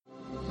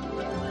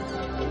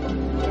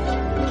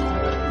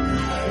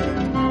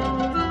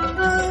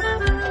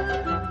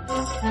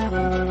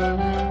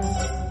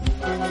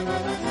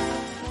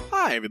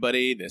Hi,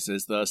 everybody. This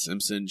is The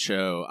Simpsons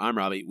Show. I'm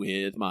Robbie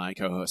with my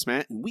co-host,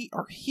 Matt, and we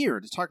are here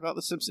to talk about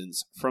The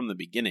Simpsons from the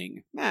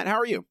beginning. Matt, how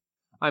are you?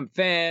 I'm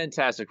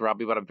fantastic,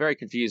 Robbie, but I'm very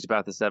confused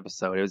about this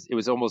episode. It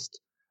was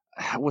almost,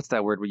 what's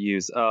that word we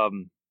use?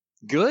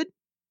 Good?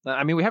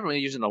 I mean, we haven't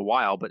really used it in a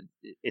while, but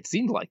it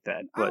seemed like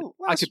that. But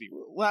I could be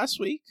last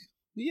week.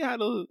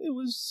 It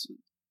was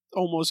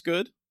almost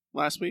good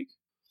last week.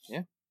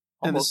 Yeah,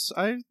 almost.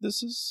 And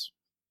this is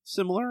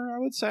similar, I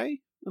would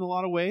say, in a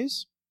lot of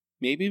ways.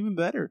 Maybe even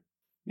better.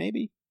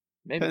 Maybe.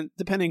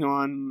 Depending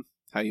on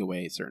how you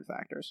weigh certain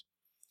factors.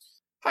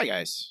 Hi,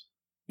 guys.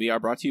 We are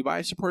brought to you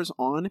by supporters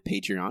on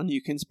Patreon.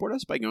 You can support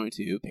us by going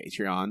to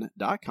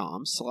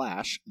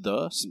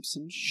patreon.com/The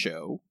Simpsons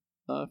Show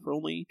for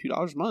only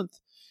 $2 a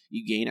month.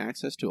 You gain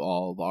access to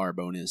all of our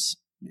bonus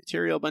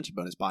material, a bunch of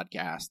bonus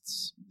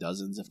podcasts,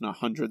 dozens, if not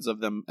hundreds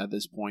of them at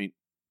this point.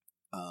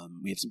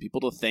 We have some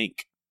people to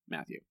thank,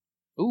 Matthew.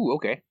 Ooh,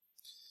 okay.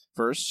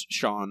 First,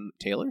 Sean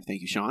Taylor. Thank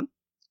you, Sean.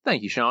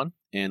 Thank you, Sean.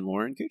 And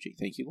Lauren Cucci.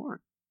 Thank you,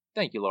 Lauren.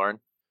 Thank you, Lauren.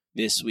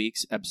 This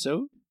week's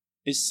episode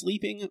is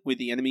Sleeping with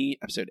the Enemy,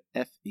 episode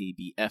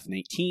FABF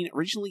 19,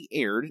 originally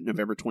aired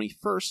November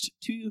 21st,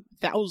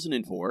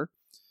 2004,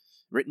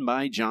 written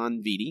by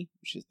John Vitti,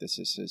 this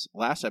is his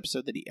last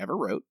episode that he ever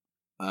wrote,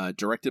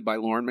 directed by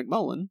Lauren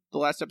McMullen, the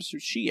last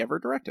episode she ever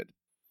directed.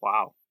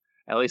 Wow.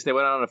 At least they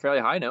went out on a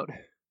fairly high note.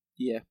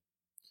 Yeah.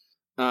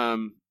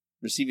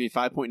 Receiving a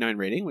 5.9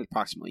 rating with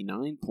approximately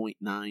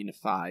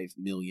 9.95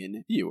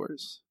 million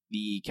viewers.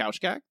 The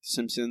couch gag, the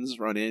Simpsons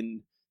run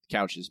in, the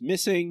couch is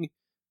missing. A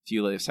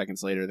few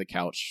seconds later, the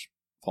couch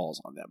falls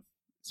on them.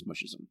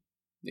 Smushes them.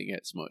 They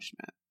get smushed,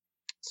 Matt.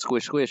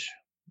 Squish, squish.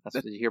 That's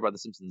what you hear about The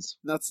Simpsons.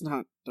 That's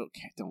not,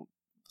 okay,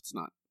 that's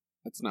not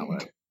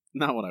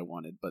what I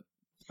wanted, but.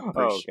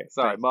 Oh, okay.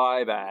 Sorry,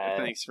 my bad.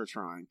 Thanks for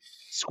trying.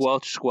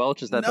 Squelch,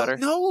 squelch, is that better?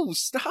 No,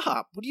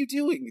 stop. What are you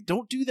doing?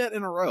 Don't do that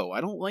in a row.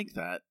 I don't like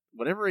that.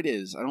 Whatever it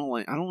is, I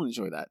don't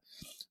enjoy that.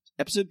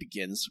 Episode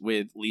begins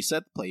with Lisa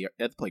at the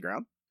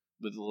playground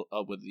with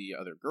the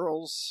other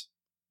girls,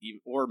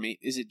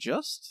 is it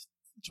just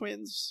the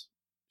twins?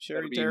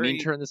 Sherry, Terry.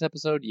 Mean turn this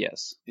episode,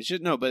 yes. It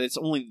should but it's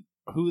only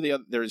who the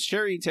other. There's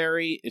Sherry,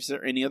 Terry. Is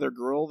there any other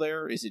girl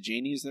there? Is it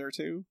Janie's there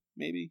too?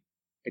 Maybe.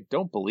 I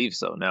don't believe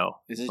so.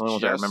 No. Is it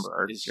just? I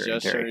remember. It's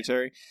just Sherry,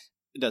 Terry.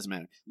 It doesn't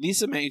matter.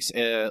 Lisa makes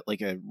a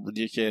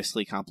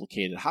ridiculously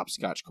complicated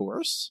hopscotch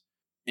course,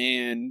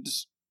 and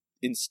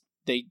when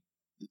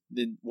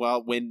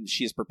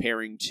she is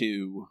preparing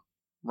to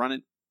run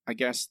it, I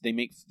guess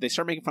they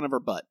start making fun of her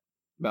butt,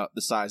 about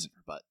the size of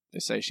her butt. They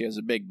say she has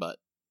a big butt,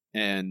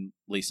 and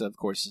Lisa, of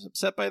course, is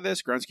upset by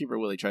this. Groundskeeper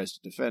Willie tries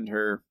to defend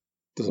her.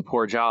 Does a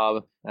poor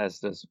job, as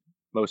does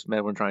most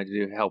men when trying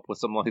to help with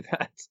something like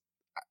that.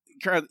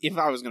 If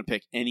I was going to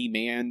pick any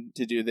man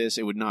to do this,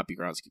 it would not be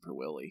Groundskeeper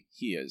Willie.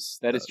 He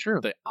is is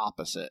true. The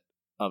opposite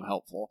of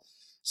helpful.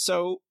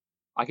 So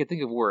I could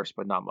think of worse,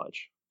 but not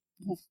much.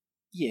 Well,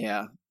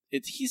 yeah.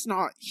 He's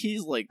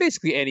like...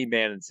 Basically any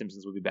man in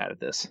Simpsons would be bad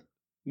at this.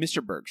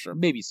 Mr. Bergstrom.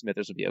 Maybe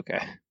Smithers would be okay.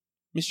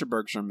 Mr.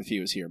 Bergstrom, if he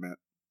was here, Matt.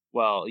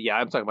 Well, yeah,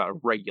 I'm talking about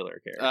regular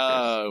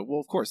characters. Well,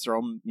 of course, they're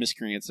all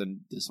miscreants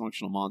and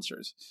dysfunctional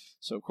monsters.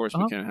 So, of course,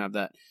 we can't have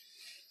that.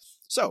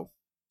 So,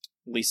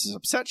 Lisa's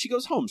upset. She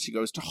goes home. She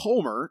goes to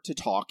Homer to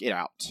talk it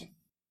out.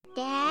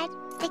 Dad,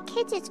 the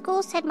kids at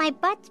school said my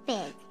butt's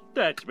big.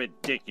 That's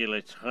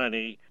ridiculous,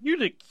 honey. You're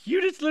the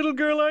cutest little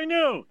girl I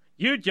know.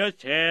 You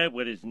just have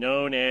what is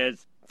known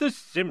as the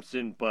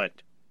Simpson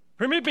butt.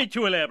 Permit me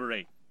to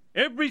elaborate.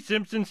 Every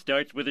Simpson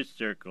starts with a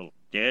circle.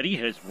 Daddy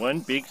has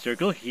one big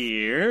circle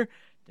here,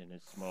 then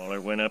a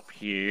smaller one up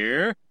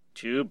here,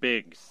 two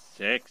big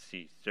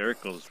sexy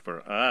circles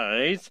for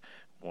eyes,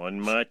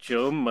 one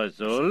macho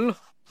muzzle,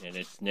 and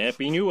a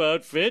snappy new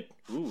outfit.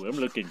 Ooh, I'm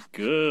looking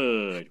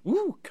good.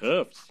 Ooh,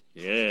 cuffs,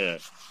 yeah.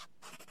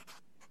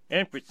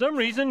 And for some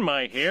reason,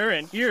 my hair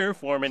and ear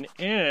form an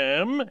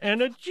M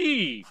and a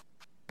G.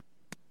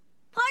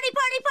 Party,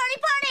 party, party,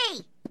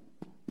 party!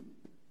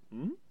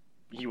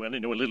 You want to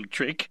know a little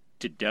trick?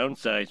 To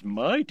downsize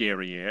my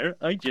derriere,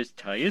 I just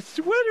tie a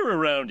sweater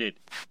around it.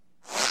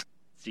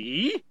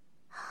 See?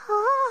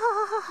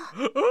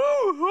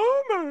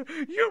 Oh, Homer!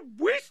 You're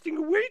wasting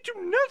away to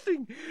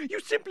nothing!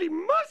 You simply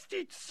must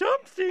eat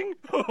something!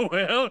 Oh,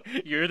 well,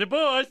 you're the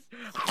boss!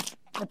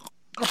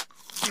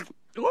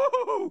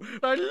 Oh,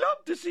 I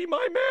love to see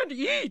my man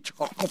eat!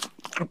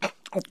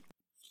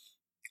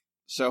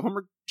 So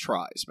Homer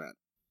tries, man.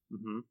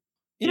 Mm-hmm.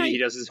 He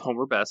does his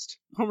Homer best.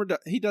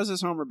 He does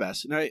his Homer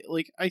best, and I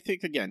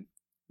think again,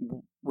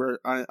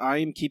 I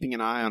am keeping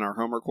an eye on our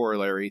Homer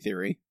corollary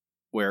theory,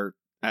 where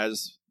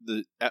as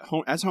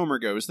Homer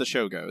goes, the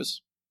show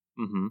goes.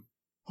 Mm-hmm.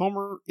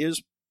 Homer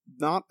is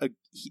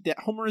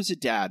Homer is a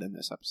dad in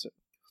this episode.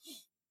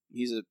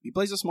 He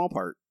plays a small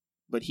part,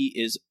 but he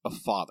is a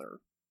father,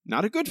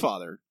 not a good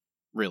father,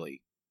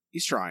 really.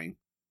 He's trying,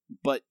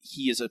 but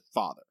he is a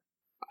father.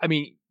 I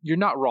mean, you're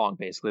not wrong,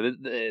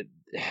 basically.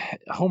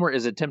 Homer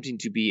is attempting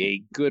to be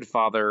a good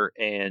father,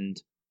 and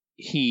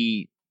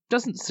he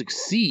doesn't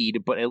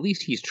succeed, but at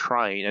least he's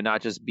trying and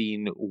not just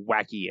being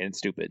wacky and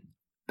stupid.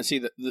 see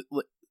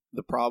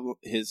the problem,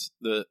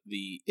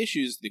 the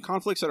issues, the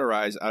conflicts that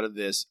arise out of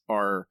this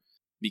are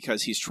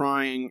because he's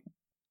trying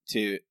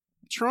to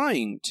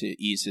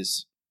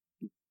ease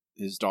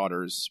his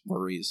daughter's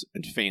worries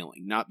and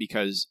failing, not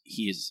because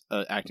he's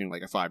acting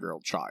like a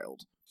 5-year-old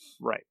child.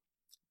 Right.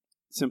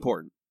 It's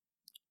important.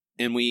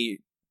 And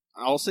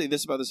I'll say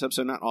this about this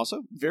episode,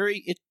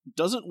 it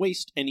doesn't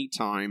waste any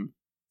time.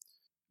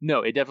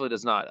 No, it definitely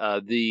does not.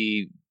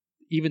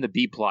 Even the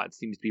B plot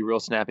seems to be real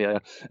snappy.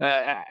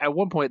 At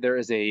one point, there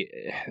is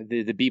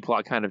the B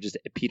plot kind of just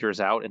peters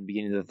out in the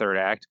beginning of the third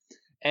act,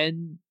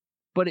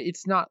 but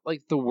it's not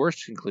like the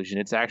worst conclusion.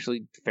 It's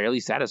actually fairly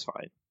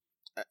satisfying.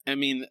 I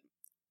mean,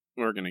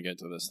 we're gonna get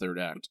to this third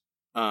act.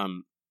 I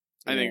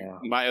think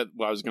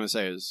what I was gonna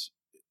say is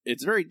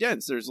it's very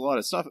dense. There's a lot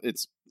of stuff.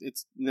 It's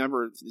not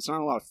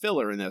a lot of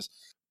filler in this,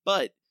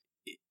 but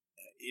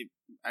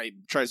it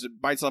tries to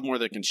bite off more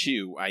than it can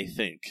chew, I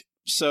think.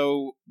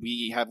 So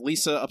we have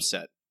Lisa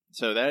upset.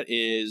 So that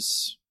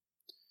is...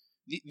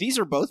 These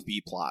are both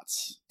B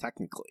plots,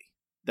 technically.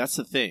 That's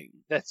the thing.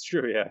 That's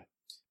true, yeah.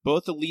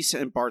 Both the Lisa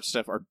and Bart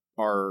stuff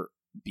are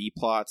B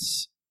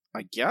plots,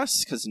 I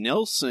guess, because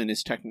Nelson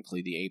is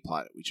technically the A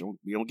plot. We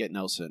don't get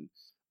Nelson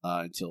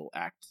until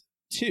Act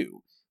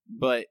 2.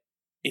 But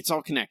it's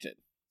all connected.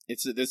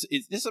 This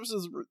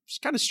episode is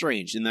kind of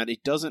strange in that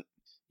it doesn't...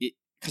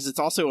 Because it's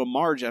also a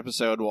Marge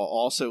episode, while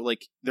also,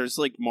 like, there's,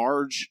 like,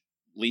 Marge,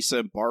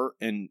 Lisa, Bart,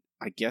 and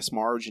I guess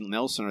Marge and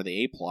Nelson are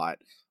the A-plot,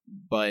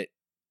 but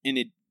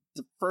the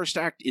first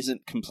act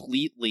isn't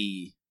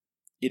completely...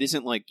 It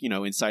isn't like,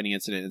 inciting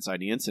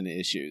incident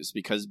issues,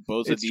 because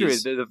both of these...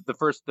 It's true.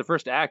 The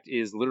first act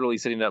is literally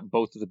setting up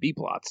both of the B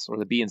plots, or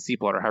the B and C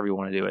plot, or however you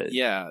want to do it.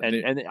 Yeah.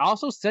 And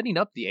also setting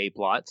up the A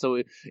plot,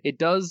 so it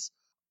does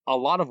a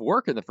lot of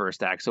work in the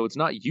first act, so it's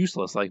not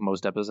useless like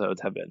most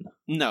episodes have been.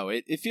 No,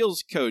 it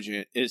feels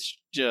cogent. It's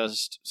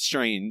just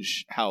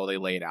strange how they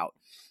lay it out.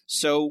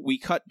 So we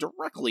cut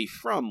directly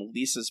from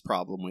Lisa's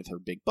problem with her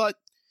big butt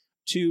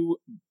to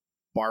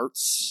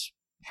Bart's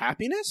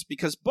happiness,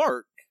 because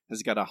Bart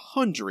has got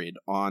 100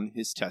 on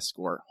his test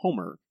score.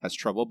 Homer has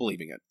trouble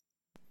believing it.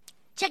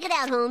 Check it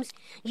out, Holmes.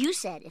 You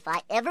said if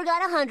I ever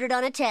got 100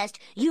 on a test,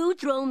 you'd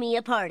throw me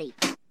a party.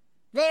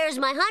 There's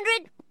my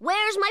 100.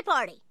 Where's my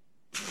party?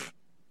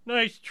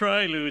 Nice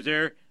try,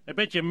 loser. I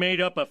bet you made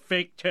up a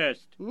fake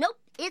test. Nope,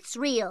 it's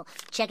real.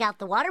 Check out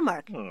the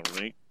watermark. All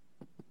right.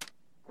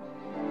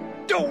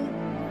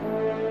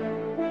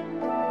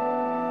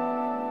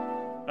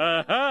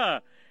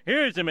 Aha!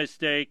 Here's a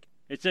mistake.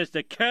 It says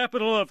the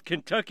capital of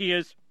Kentucky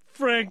is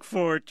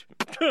Frankfort.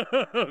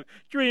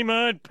 Dream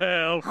on,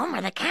 pal.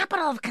 Homer, the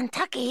capital of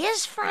Kentucky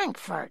is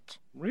Frankfort.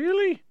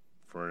 Really?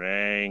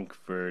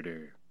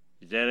 Frankfurter.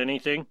 Is that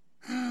anything?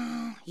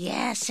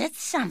 Yes,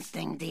 it's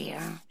something,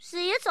 dear.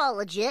 See, it's all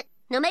legit.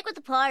 Now make with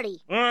the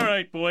party. All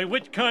right, boy.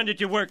 Which con did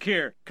you work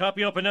here?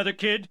 Copy up another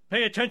kid?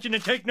 Pay attention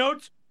and take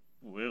notes?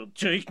 We'll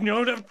take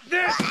note of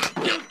this.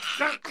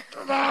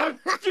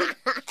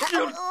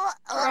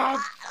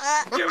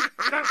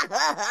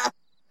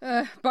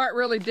 Bart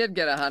really did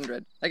get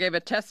 100. I gave a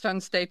test on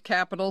state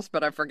capitals,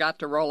 but I forgot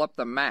to roll up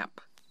the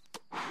map.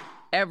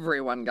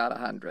 Everyone got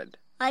 100.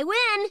 I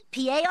win.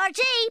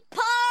 P-A-R-T.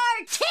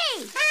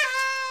 Party!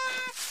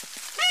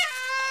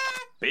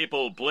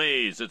 People,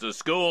 please. It's a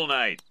school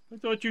night. I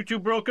thought you two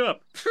broke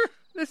up.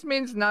 This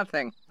means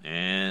nothing.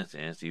 Yes,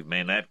 you've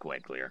made that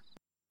quite clear.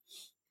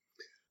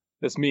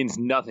 This means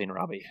nothing,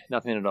 Robbie.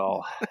 Nothing at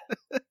all.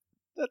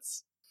 I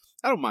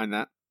don't mind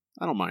that.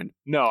 I don't mind.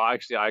 No,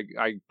 actually,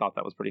 I thought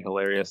that was pretty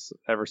hilarious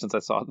ever since I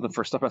saw the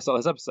first time I saw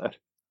this episode.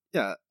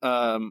 Yeah,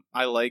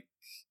 I like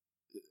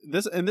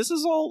this, and this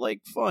is all,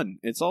 like, fun.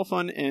 It's all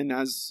fun and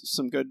has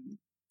some good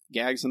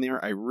gags in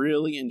there. I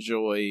really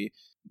enjoy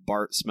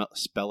Bart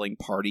spelling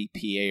party,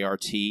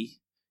 P-A-R-T.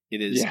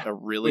 It is a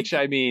really... Which,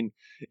 I mean,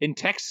 in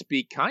text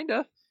speak,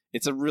 kinda.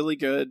 It's a really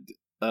good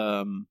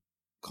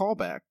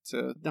callback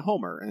to the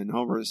Homer and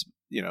Homer's,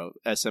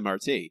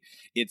 SMRT.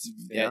 It's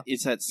that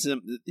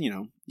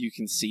you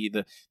can see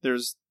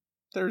there's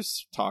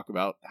talk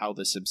about how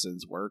the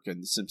Simpsons work,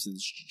 and the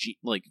Simpsons,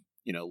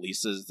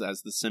 Lisa's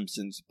as the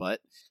Simpsons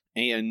butt,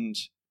 and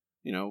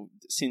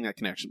seeing that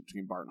connection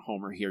between Bart and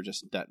Homer here,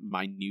 just that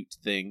minute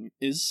thing,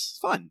 is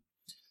fun.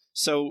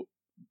 So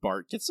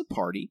Bart gets a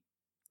party,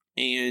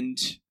 and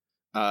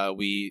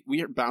we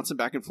are bouncing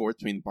back and forth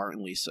between Bart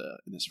and Lisa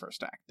in this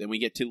first act. Then we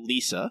get to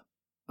Lisa,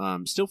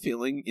 still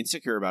feeling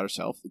insecure about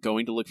herself,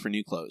 going to look for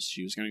new clothes.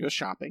 She was going to go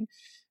shopping,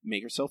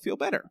 make herself feel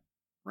better.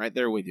 Right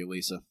there with you,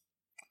 Lisa.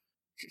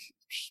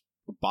 Just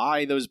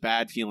buy those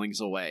bad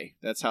feelings away.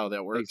 That's how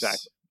that works.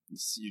 Exactly.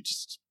 You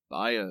just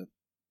buy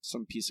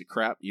some piece of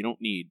crap you don't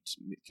need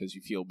because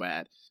you feel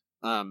bad.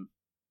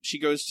 She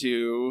goes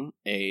to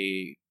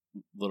a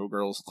little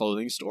girl's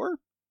clothing store.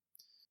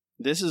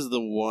 This is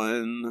the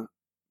one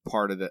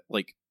part of it.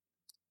 Like,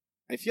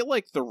 I feel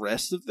like the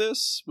rest of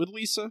this with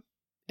Lisa,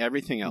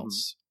 everything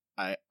else,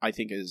 I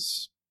think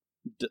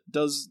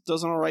does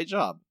an all right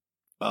job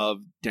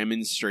of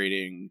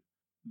demonstrating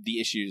the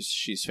issues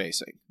she's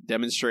facing,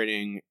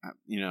 demonstrating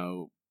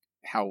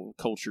how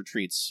culture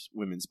treats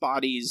women's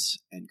bodies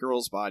and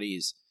girls'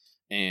 bodies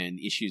and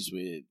issues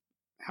with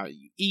how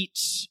you eat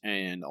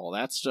and all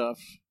that stuff.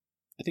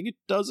 I think it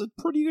does a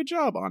pretty good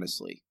job,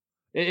 honestly.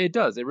 It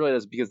does. It really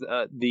does, because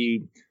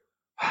the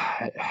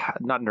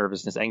not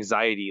nervousness,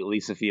 anxiety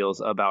Lisa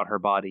feels about her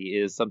body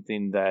is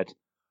something that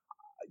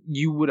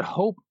you would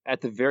hope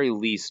at the very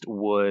least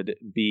would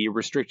be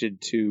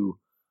restricted to,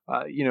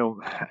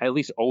 at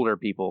least older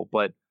people,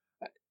 but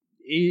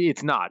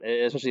it's not,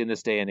 especially in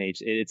this day and age.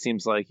 It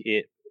seems like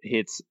it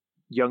hits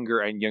younger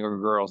and younger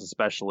girls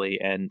especially,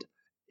 and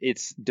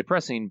it's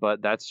depressing,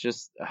 but that's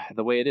just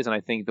the way it is. And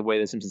I think the way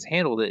The Simpsons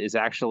handled it is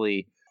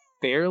actually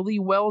fairly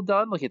well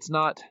done. Like, it's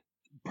not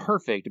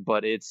perfect,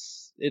 but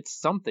it's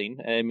something.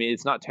 I mean,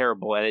 it's not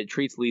terrible, and it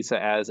treats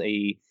Lisa as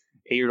a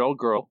 8-year-old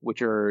girl,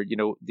 which are,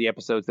 the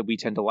episodes that we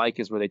tend to like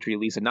is where they treat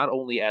Lisa not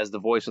only as the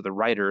voice of the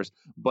writers,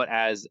 but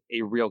as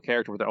a real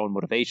character with their own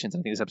motivations.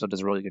 I think this episode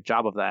does a really good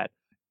job of that.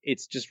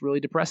 It's just really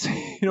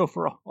depressing,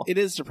 for all. It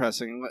is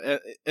depressing,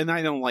 and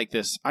I don't like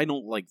this. I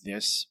don't like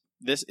this.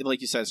 This,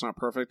 like you said, it's not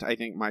perfect. I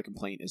think my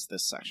complaint is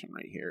this section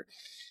right here,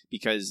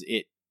 because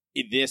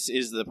this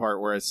is the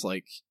part where it's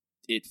like,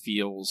 it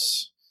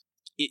feels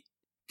it,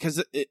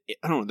 because I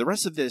don't know, the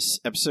rest of this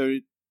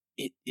episode,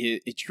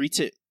 it treats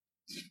it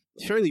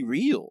fairly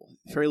real,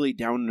 fairly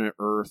down to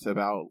earth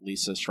about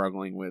Lisa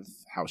struggling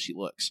with how she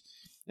looks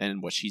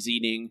and what she's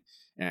eating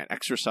and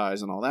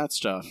exercise and all that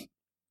stuff.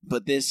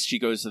 But this, she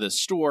goes to the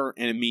store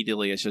and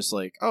immediately it's just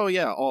like, oh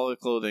yeah, all the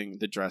clothing,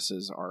 the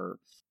dresses are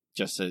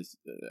just a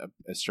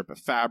strip of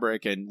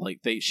fabric, and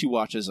like she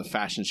watches a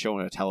fashion show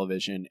on a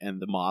television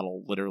and the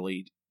model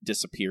literally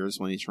disappears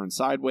when he turns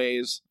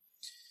sideways.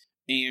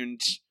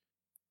 And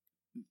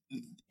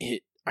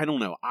I don't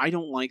know. I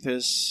don't like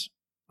this.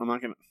 I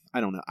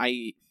don't know.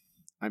 I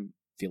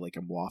feel like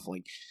I'm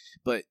waffling,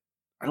 but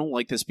I don't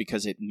like this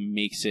because it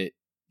makes it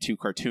too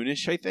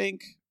cartoonish, I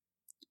think,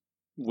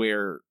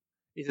 where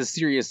it's a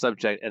serious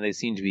subject and they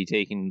seem to be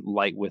taking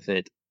light with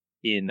it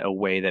in a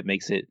way that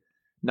makes it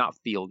not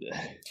feel good.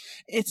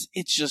 It's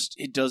just,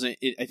 it doesn't,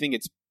 I think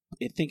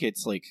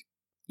it's like,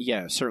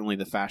 yeah, certainly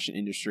the fashion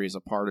industry is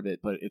a part of it,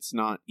 but it's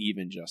not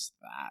even just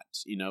that,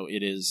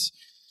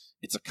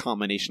 it's a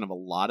combination of a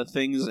lot of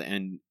things.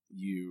 And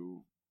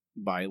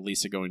by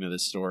Lisa going to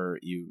this store,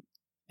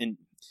 and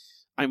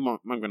I'm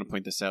going to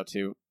point this out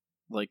too,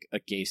 like a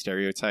gay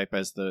stereotype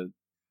as the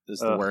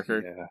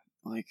worker. Yeah.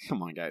 Like,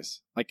 come on,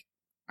 guys. Like,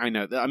 I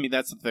know. I mean,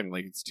 that's the thing.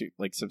 Like, it's too,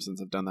 like, Simpsons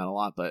have done that a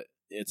lot, but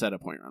it's at a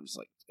point where I'm just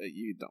like,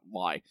 you don't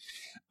lie.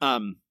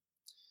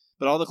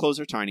 But all the clothes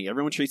are tiny.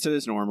 Everyone treats it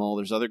as normal.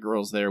 There's other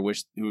girls there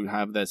who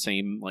have that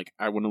same, like,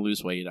 I want to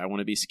lose weight. I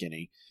want to be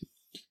skinny.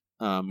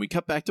 We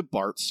cut back to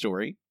Bart's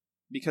story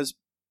because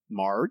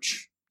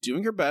Marge,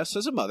 doing her best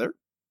as a mother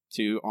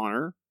to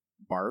honor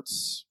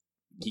Bart's,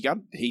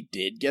 he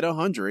did get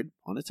 100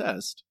 on a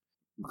test,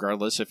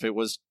 regardless if it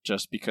was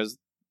just because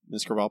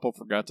Miss Krabappel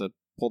forgot to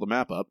pull the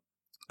map up.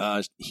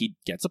 He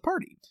gets a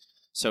party.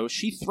 So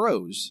she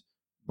throws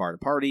Bart a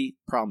party.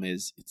 Problem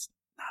is, it's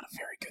not a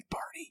very good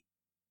party.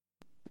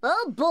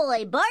 Oh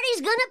boy,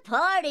 Barty's gonna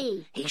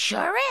party. He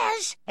sure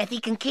is, if he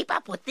can keep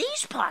up with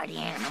these party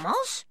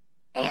animals.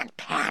 Aunt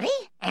Patty,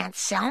 Aunt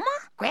Selma,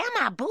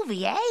 Grandma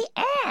Bouvier,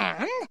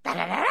 and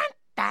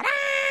da-da-da-da-da-da,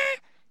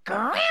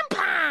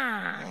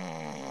 Grandpa!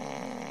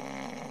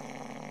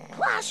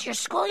 Plus your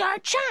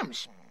schoolyard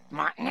chums,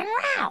 Martin and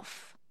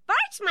Ralph.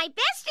 Bart's my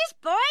bestest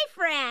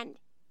boyfriend.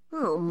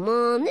 Oh,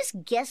 Mom, this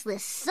guest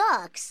list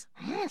sucks.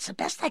 It's the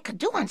best I could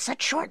do on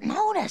such short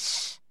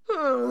notice.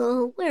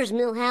 Oh, where's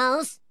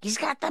Milhouse? He's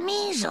got the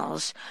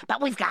measles,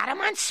 but we've got him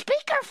on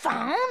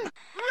speakerphone.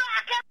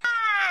 Rock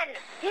on!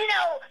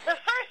 The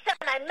first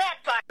time I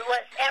met Bart was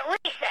at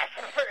recess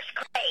in first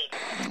grade.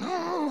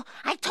 Oh,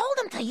 I told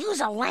him to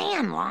use a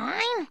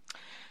landline.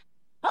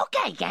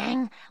 Okay,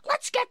 gang,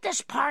 let's get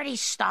this party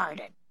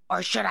started.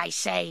 Or should I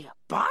say,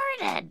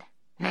 Barted?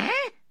 Huh?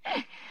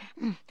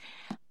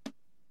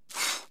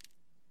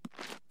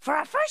 For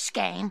our first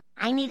game,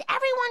 I need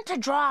everyone to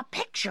draw a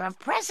picture of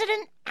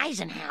President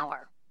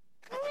Eisenhower.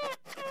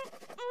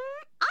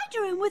 I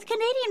drew him with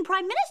Canadian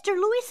Prime Minister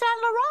Louis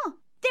Saint Laurent.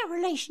 Their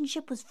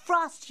relationship was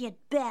frosty at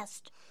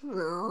best.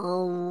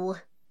 Oh.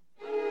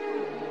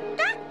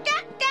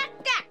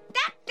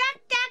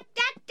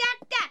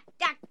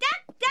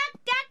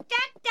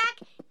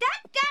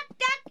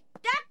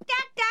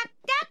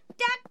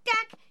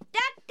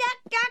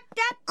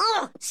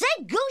 Oh, say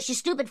goose, you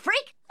stupid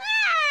freak.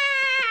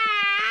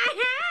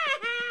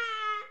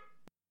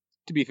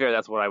 To be fair,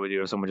 that's what I would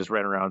do if someone just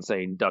ran around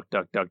saying duck,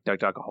 duck, duck, duck,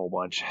 duck a whole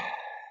bunch.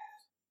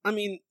 I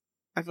mean,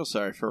 I feel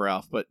sorry for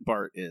Ralph, but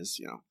Bart is,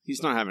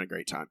 he's not having a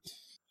great time.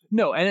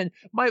 No, and then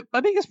my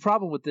biggest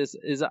problem with this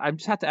is I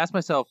just have to ask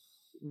myself,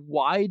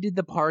 why did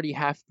the party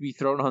have to be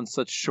thrown on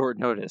such short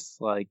notice?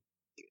 Like,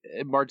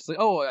 Marge's like,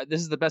 oh,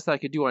 this is the best I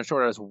could do on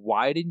short notice.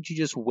 Why didn't you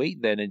just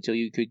wait then until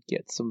you could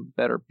get some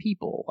better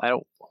people?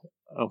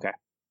 Okay.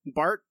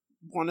 Bart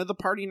wanted the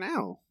party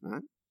now. Huh?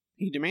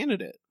 He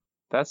demanded it.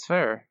 That's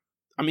fair.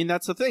 I mean,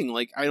 that's the thing.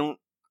 Like, I don't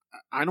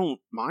I don't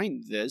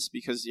mind this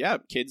because, yeah,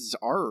 kids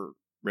are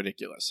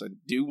ridiculous and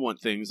do want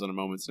things on a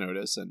moment's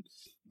notice. And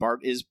Bart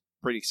is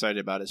pretty excited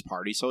about his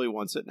party, so he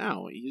wants it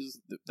now. He's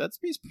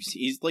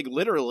like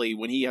literally,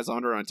 when he has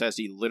 100 on a test,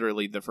 he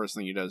literally, the first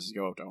thing he does is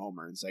go up to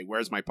Homer and say,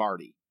 "Where's my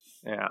party?"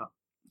 Yeah.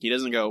 He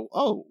doesn't go,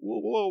 "Oh,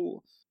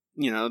 whoa,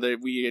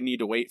 we need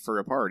to wait for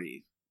a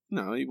party."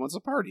 No, he wants a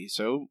party.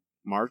 So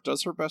Marge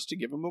does her best to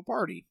give him a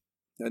party.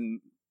 And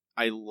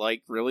I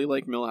really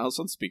like Milhouse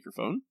on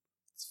speakerphone.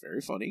 It's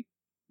very funny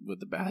with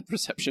the bad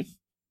reception.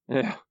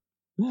 Yeah.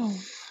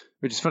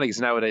 Which is funny because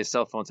nowadays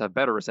cell phones have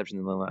better reception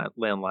than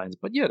landlines,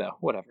 but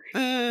whatever.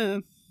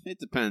 It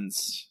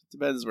depends.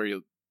 Depends where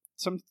you.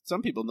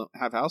 Some people don't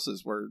have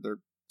houses where their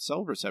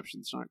cell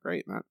reception's not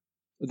great, Matt.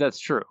 That's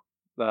true.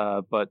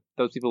 But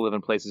those people live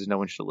in places no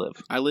one should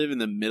live. I live in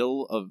the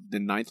middle of the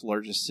 9th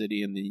largest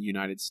city in the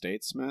United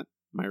States, Matt.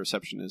 My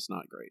reception is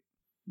not great.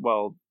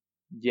 Well,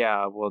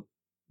 yeah,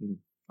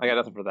 I got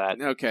nothing for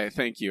that. Okay,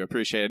 thank you.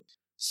 Appreciate it.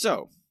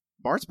 So,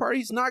 Bart's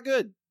party's not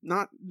good.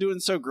 Not doing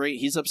so great.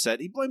 He's upset.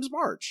 He blames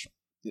Marge.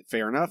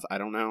 Fair enough. I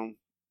don't know.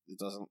 It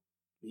doesn't.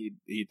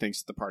 He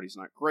thinks the party's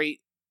not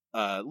great.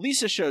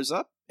 Lisa shows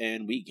up,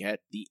 and we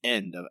get the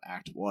end of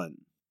Act 1.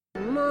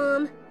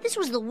 Mom, this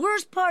was the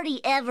worst party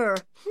ever.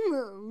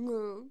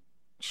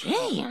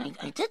 Gee,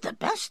 I did the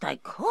best I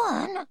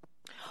could.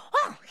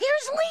 Well,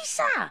 here's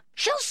Lisa.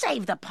 She'll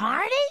save the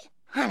party.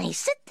 Honey,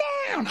 sit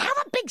down. Have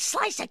a big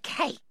slice of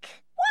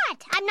cake.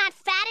 What? I'm not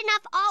fat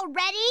enough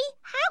already?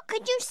 How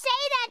could you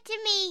say that to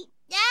me?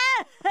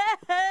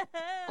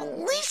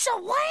 Lisa,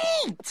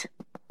 wait!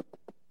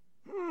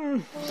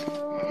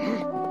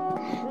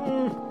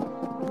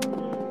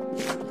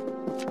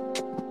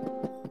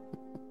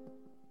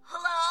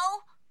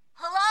 Hello?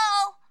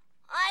 Hello?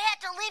 I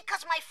had to leave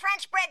because my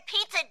French bread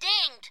pizza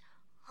dinged.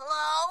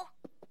 Hello?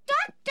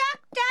 Duck,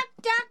 duck, duck,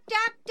 duck,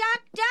 duck,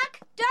 duck,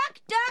 duck,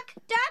 duck, duck,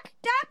 duck,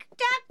 duck,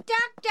 duck,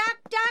 duck, duck,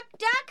 duck,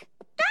 duck.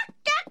 Duck,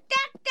 duck,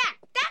 duck, duck,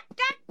 duck,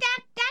 duck,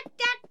 duck,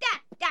 duck, duck, duck,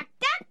 duck,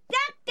 duck,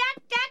 duck,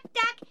 duck, duck,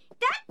 duck,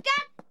 duck,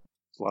 duck.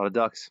 It's a lot of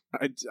ducks.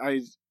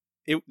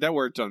 That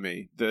worked on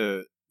me.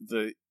 The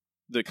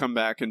come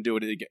back and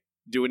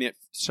doing it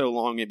so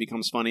long it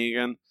becomes funny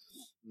again.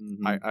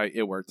 Mm-hmm.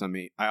 It worked on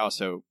me. I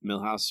also,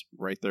 Milhouse,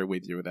 right there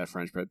with you with that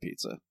French bread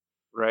pizza.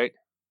 Right?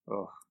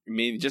 Oh. I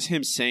mean, just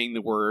him saying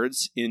the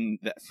words in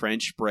that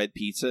French bread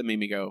pizza made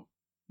me go,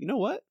 you know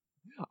what?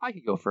 I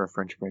could go for a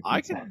French bread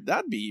pizza.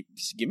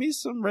 Give me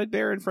some Red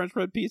Bear and French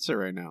bread pizza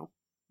right now.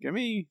 Give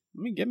me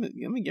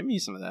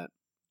some of that.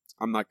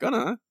 I'm not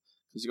gonna,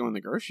 because going to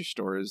the grocery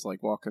store is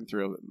like walking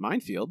through a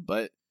minefield,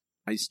 but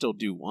I still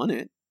do want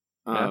it.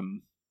 Yeah.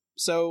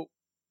 So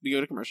we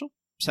go to commercial.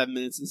 7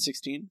 minutes and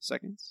 16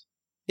 seconds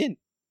in.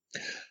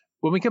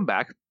 When we come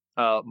back,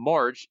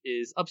 Marge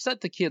is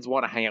upset the kids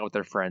want to hang out with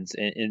their friends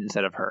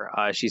instead of her.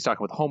 She's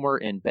talking with Homer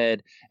in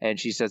bed, and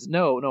she says,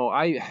 no,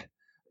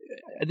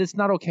 that's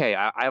not okay.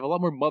 I have a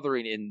lot more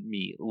mothering in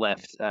me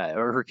left.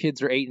 Her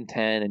kids are 8 and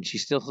 10, and she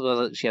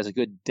has a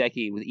good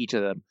decade with each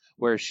of them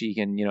where she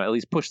can, at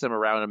least push them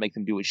around and make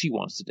them do what she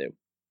wants to do.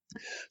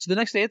 So the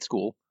next day at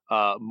school,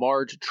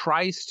 Marge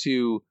tries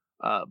to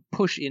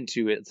push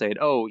into it, saying,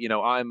 "Oh,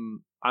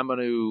 I'm going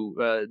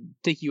to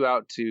take you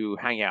out to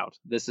hang out.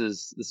 This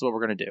is what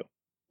we're going to do.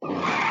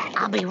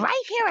 I'll be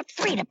right here at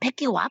 3 to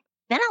pick you up.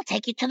 Then I'll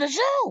take you to the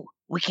zoo.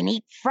 We can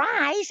eat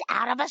fries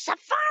out of a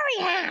safari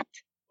hat."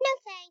 No,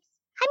 thanks.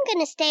 I'm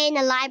going to stay in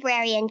the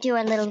library and do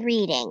a little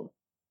reading.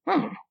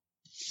 I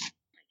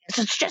guess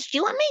it's just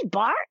you and me,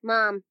 Bart.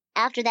 Mom,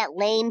 after that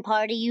lame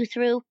party you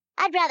threw,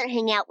 I'd rather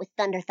hang out with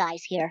Thunder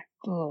Thighs here.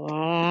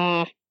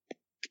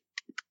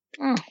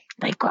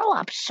 They grow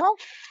up so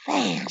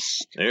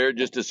fast. They're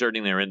just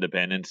asserting their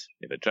independence.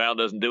 If a child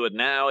doesn't do it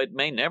now, it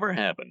may never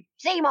happen.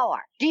 Seymour,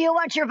 do you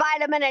want your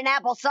vitamin and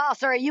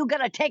applesauce, or are you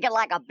going to take it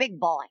like a big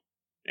boy?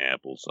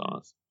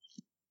 Applesauce.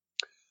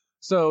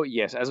 So,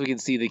 yes, as we can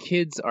see, the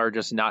kids are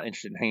just not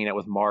interested in hanging out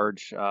with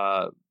Marge.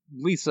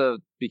 Lisa,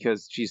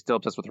 because she's still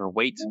obsessed with her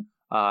weight,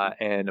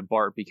 and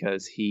Bart,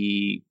 because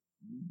he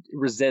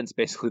resents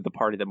basically the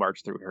party that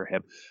Marge threw for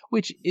him,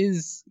 which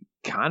is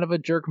kind of a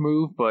jerk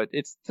move, but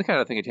it's the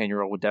kind of thing a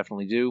 10-year-old would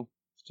definitely do.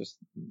 It's just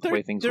the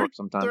way things work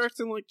sometimes. They're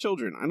acting like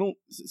children. I don't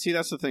see.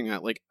 That's the thing.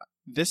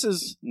 This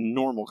is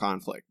normal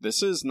conflict.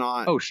 This is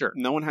not. Oh, sure.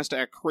 No one has to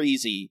act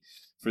crazy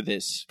for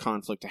this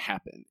conflict to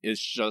happen.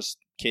 It's just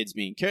kids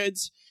being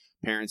kids,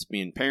 parents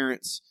being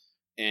parents,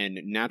 and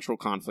natural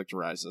conflict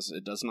arises.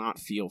 It does not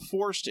feel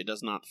forced. It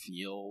does not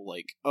feel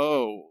like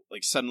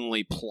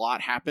suddenly plot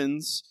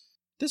happens.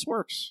 This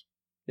works.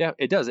 Yeah,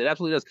 it does. It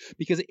absolutely does.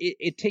 Because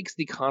it takes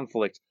the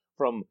conflict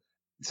from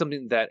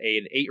something that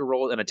an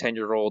 8-year-old and a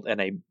 10-year-old and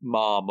a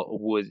mom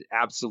would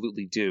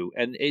absolutely do.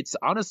 And it's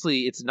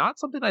not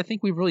something I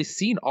think we've really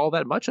seen all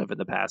that much of in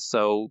the past.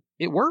 So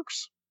it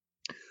works.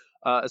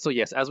 So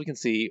yes, as we can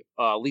see,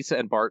 Lisa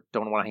and Bart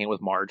don't want to hang out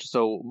with Marge.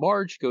 So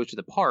Marge goes to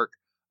the park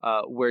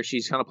where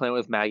she's kind of playing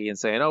with Maggie and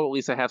saying, "Oh,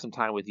 Lisa, have some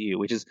time with you,"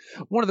 which is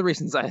one of the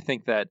reasons I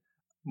think that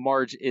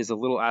Marge is a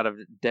little out of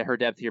her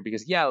depth here,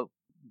 because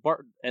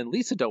Bart and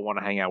Lisa don't want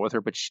to hang out with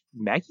her, but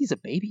Maggie's a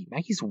baby.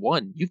 Maggie's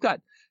 1. You've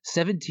got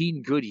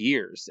 17 good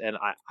years, and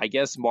I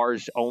guess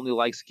Marge only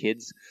likes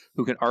kids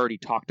who can already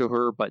talk to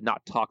her but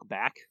not talk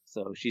back.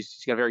 So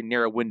she's got a very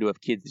narrow window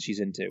of kids that she's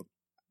into.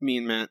 Me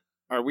and Matt,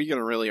 are we going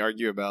to really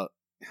argue about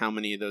how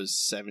many of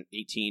those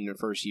 18 or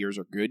first years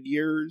are good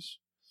years?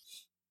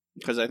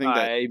 Because I think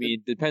that... I mean,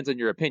 it depends on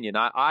your opinion.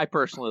 I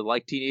personally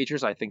like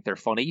teenagers. I think they're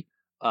funny.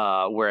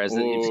 Whereas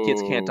if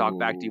kids can't talk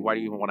back to you, why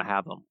do you even want to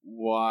have them?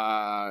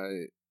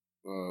 Why?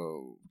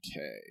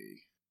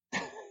 Okay.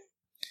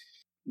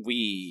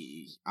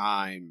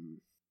 I'm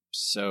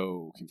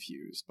so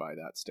confused by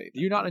that statement.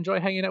 Do you not enjoy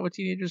hanging out with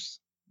teenagers?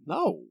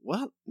 No.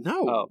 What?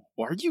 No. Oh.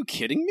 Are you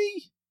kidding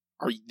me?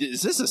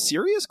 Is this a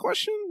serious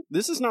question?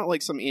 This is not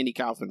like some Andy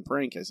Kaufman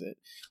prank, is it?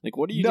 Like,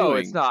 what are you doing? No,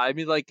 it's not. I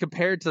mean, like,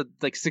 compared to,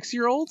 like,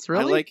 6-year-olds?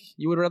 Really?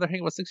 You would rather hang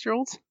out with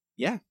 6-year-olds?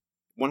 Yeah.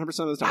 100%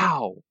 of the time.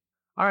 Wow.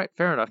 All right,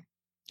 fair enough.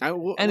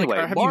 Anyway,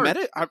 have you met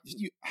it?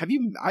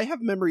 I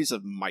have memories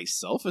of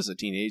myself as a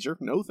teenager.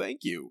 No,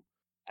 thank you.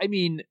 I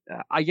mean,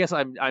 I guess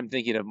I'm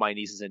thinking of my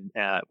nieces and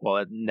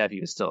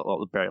nephew is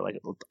still very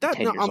like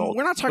 10 years old.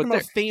 We're not talking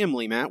about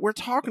family, Matt. We're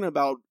talking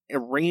about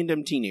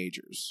random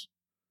teenagers.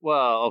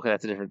 Well, okay,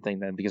 that's a different thing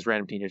then, because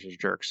random teenagers are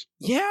jerks.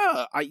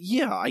 Yeah, I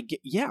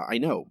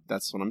know.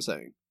 That's what I'm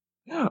saying.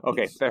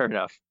 Okay, fair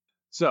enough.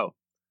 So,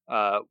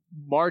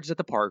 Marge's at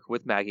the park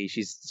with Maggie.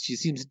 She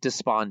seems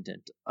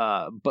despondent.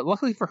 But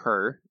luckily for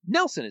her,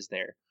 Nelson is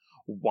there.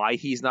 Why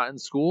he's not in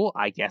school,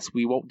 I guess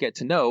we won't get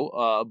to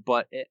know,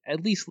 but it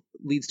at least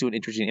leads to an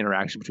interesting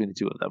interaction between the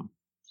two of them.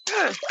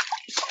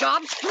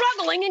 Stop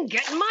struggling and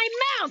get in my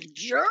mouth,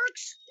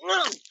 jerks!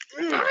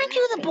 Aren't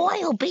you the boy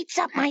who beats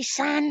up my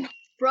son?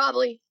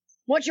 Probably.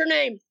 What's your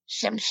name?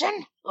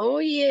 Simpson? Oh,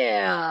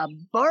 yeah.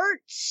 Bart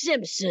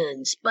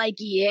Simpson.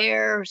 Spiky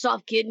hair,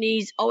 soft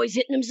kidneys, always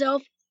hitting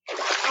himself.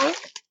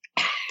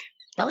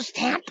 Those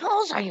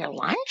tadpoles are your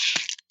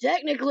lunch?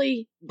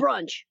 Technically,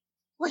 brunch.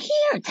 Well,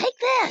 here, take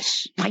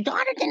this. My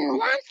daughter didn't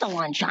want the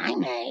lunch I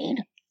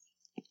made.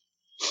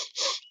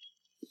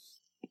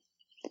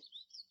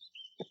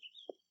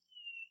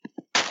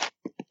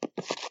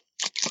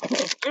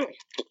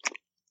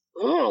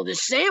 Oh,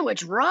 this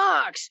sandwich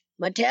rocks.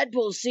 My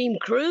tadpoles seem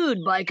crude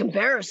by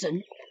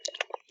comparison.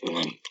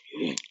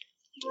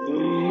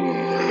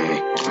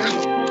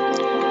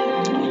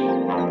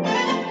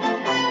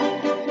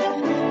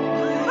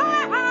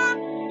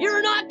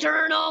 You're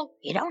nocturnal.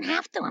 You don't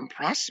have to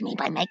impress me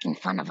by making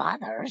fun of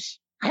others.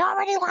 I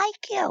already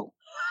like you.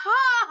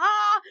 Ha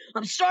ha!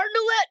 I'm starting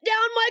to let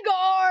down my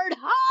guard.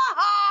 Ha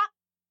ha!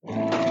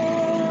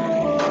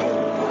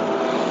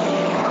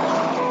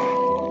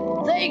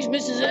 Thanks,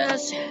 Mrs.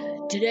 S.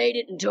 Today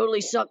didn't totally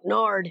suck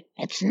nard.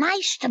 It's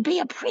nice to be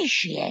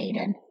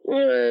appreciated.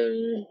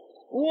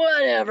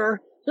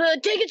 Whatever.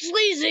 Take it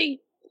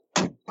sleazy.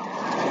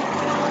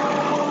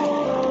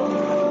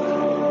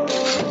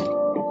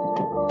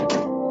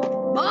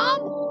 Mom?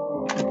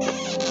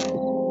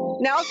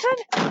 Nelson?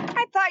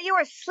 I thought you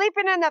were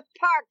sleeping in the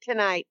park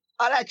tonight.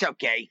 Oh, that's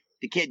okay.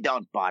 The kid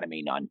don't bother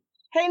me none.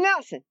 Hey,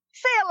 Nelson,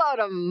 say hello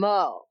to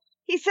Mo.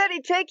 He said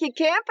he'd take you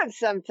camping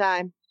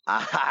sometime.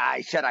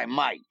 I said I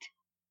might.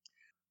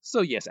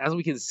 So yes, as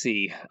we can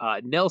see,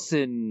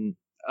 Nelson,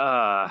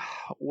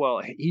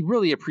 well, he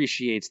really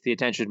appreciates the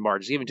attention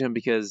Marge is giving to him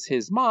because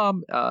his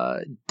mom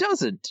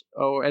doesn't.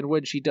 Oh, and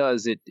when she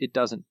does, it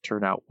doesn't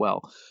turn out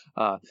well.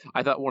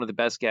 I thought one of the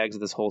best gags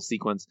of this whole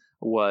sequence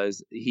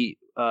was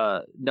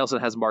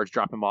Nelson has Marge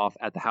drop him off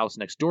at the house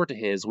next door to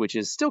his, which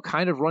is still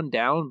kind of run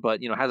down,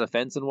 but has a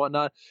fence and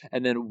whatnot.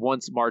 And then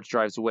once Marge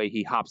drives away,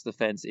 he hops the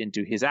fence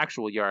into his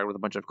actual yard with a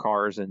bunch of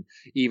cars and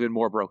even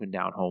more broken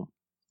down home.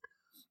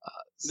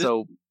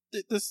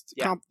 This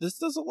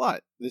does a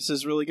lot. This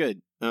is really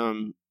good.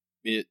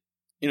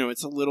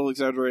 It's a little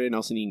exaggerated,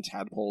 Nelson eating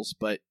tadpoles,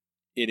 but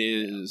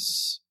it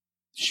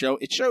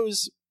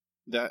shows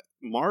that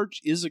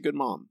Marge is a good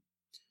mom.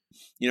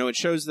 It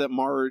shows that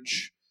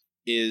Marge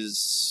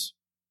is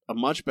a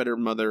much better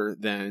mother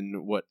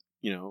than what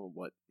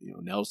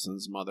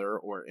Nelson's mother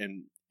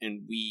and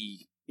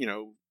we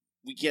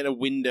get a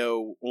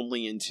window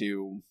only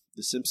into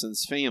the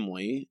Simpsons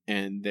family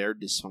and their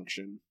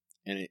dysfunction.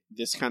 And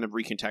this kind of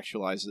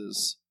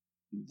recontextualizes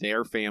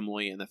their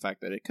family and the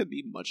fact that it could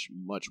be much,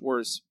 much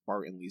worse.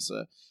 Bart and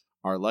Lisa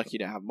are lucky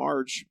to have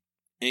Marge.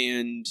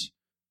 And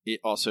it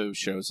also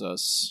shows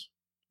us,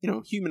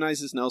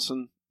 humanizes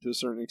Nelson to a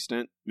certain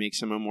extent,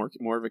 makes him a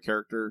more of a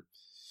character.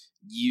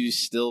 You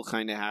still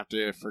kind of have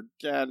to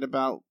forget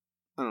about,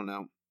 I don't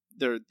know,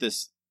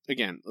 it's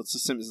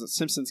the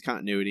Simpsons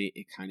continuity.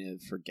 It kind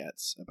of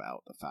forgets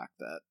about the fact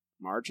that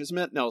Marge has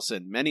met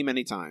Nelson many,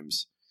 many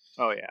times.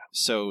 Oh, yeah.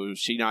 So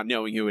she not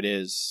knowing who it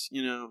is,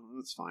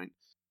 that's fine.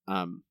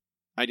 I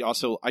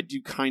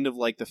do kind of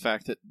like the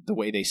fact that the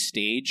way they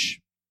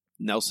stage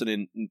Nelson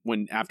and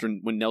when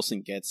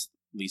Nelson gets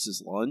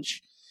Lisa's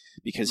lunch,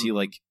 because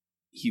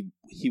he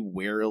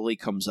warily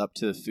comes up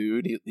to the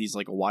food. He's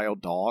like a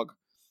wild dog.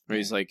 Or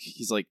he's like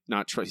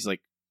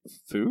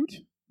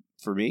food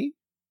for me.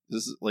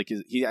 This is like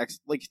he acts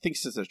like he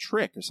thinks it's a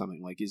trick or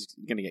something, like he's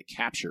gonna get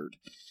captured.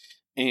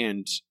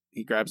 And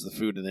he grabs the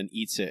food and then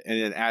eats it. And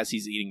then as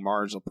he's eating,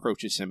 Marge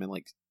approaches him and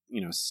like,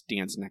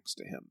 stands next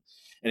to him.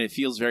 And it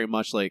feels very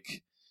much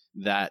like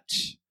that,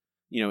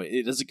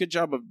 it does a good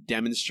job of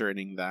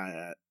demonstrating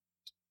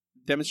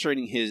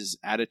his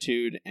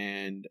attitude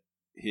and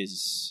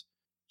his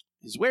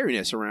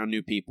wariness around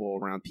new people,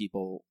 around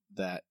people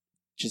that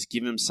just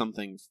give him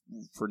something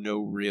for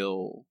no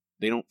real,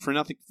 give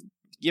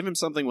him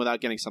something without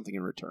getting something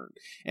in return.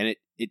 And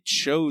it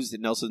shows that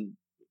Nelson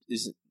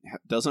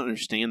doesn't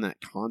understand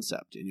that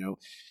concept.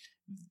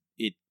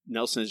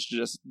 Nelson is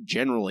just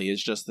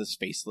this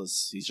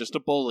faceless, he's just a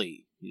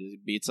bully. He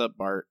beats up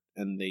Bart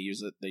and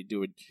they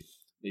do a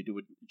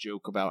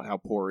joke about how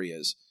poor he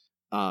is.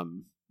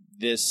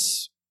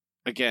 This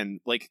again,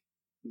 like,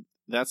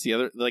 that's the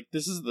other, like,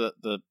 this is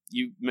the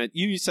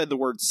you said the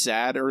word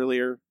sad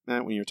earlier,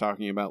 Matt, when you were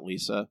talking about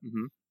Lisa.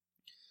 Mm-hmm.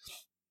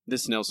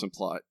 This Nelson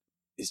plot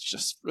is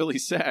just really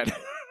sad.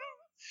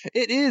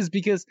 It is,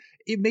 because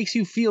it makes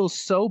you feel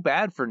so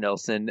bad for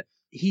Nelson.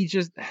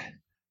 He's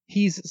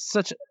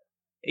such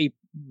a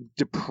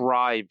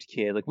deprived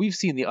kid. Like, we've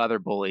seen the other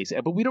bullies,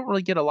 but we don't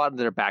really get a lot of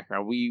their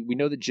background. We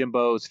know that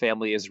Jimbo's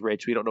family is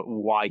rich. We don't know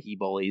why he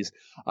bullies.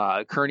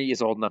 Kearney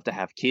is old enough to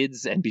have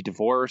kids and be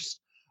divorced.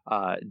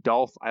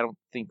 Dolph, I don't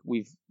think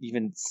we've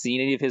even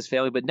seen any of his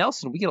family, but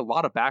Nelson, we get a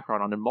lot of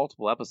background on in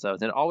multiple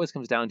episodes, and it always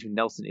comes down to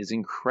Nelson is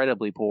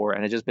incredibly poor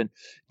and has just been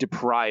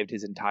deprived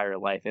his entire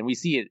life. And we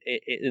see it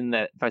in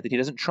that fact that he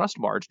doesn't trust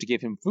Marge to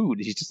give him food.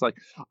 He's just like,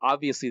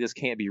 obviously this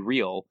can't be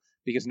real,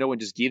 because no one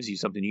just gives you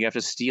something. You have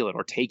to steal it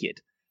or take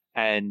it.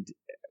 And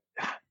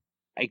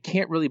I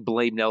can't really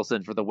blame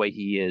Nelson for the way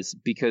he is,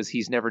 because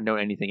he's never known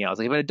anything else.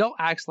 Like, if an adult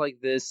acts like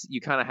this,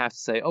 you kind of have to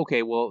say,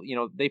 okay, well,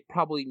 they've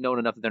probably known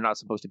enough that they're not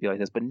supposed to be like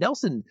this. But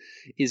Nelson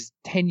is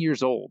 10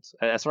 years old.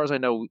 As far as I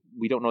know,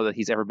 we don't know that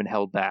he's ever been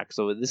held back.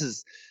 So this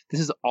is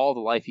all the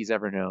life he's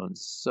ever known.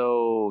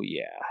 So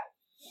yeah.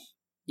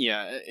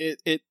 Yeah,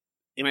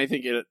 and I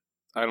think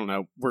I don't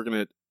know. We're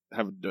going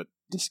to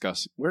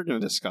discuss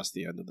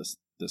the end of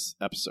this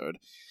episode.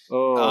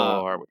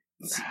 Are we?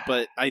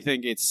 But I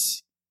think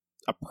it's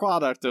a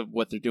product of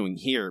what they're doing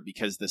here,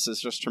 because this is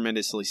just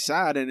tremendously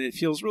sad, and it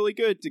feels really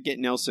good to get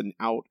Nelson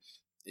out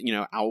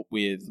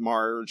with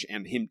Marge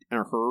and him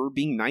or her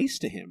being nice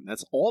to him.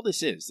 That's all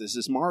this is. This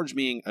is Marge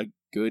being a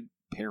good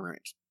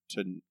parent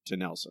to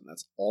Nelson.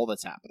 That's all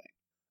that's happening.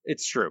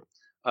 It's true.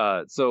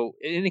 And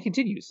it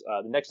continues.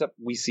 The next up,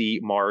 we see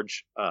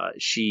Marge.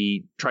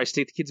 She tries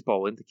to take the kids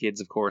bowling. The kids,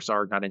 of course,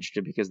 are not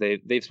interested, because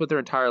they've spent their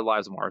entire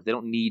lives with Marge. They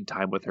don't need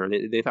time with her.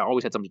 They've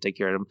always had someone to take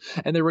care of them,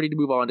 and they're ready to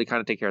move on to kind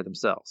of take care of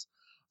themselves.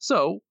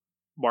 So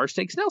Marge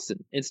takes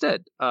Nelson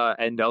instead,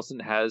 and Nelson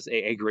has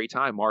a great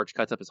time. Marge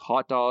cuts up his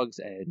hot dogs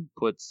and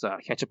puts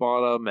ketchup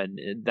on them,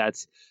 and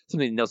that's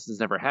something Nelson's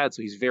never had,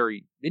 so he's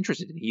very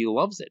interested in. He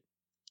loves it.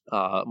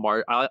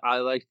 I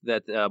like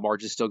that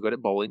Marge is still good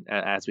at bowling,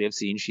 as we have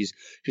seen. She's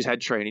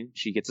had training.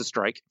 She gets a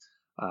strike,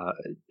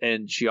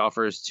 and she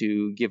offers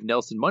to give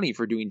Nelson money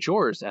for doing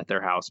chores at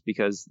their house,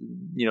 because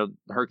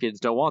her kids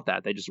don't want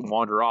that. They just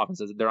wander off and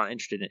says they're not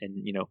interested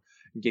in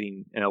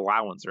getting an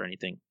allowance or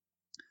anything.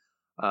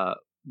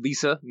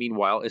 Lisa,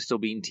 meanwhile, is still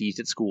being teased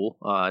at school,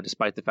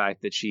 despite the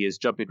fact that she is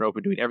jumping rope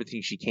and doing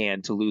everything she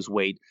can to lose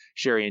weight.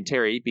 Sherry and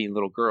Terry, being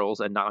little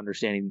girls and not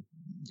understanding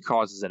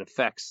causes and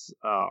effects,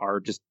 are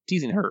just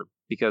teasing her,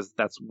 because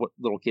that's what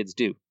little kids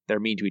do. They're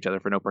mean to each other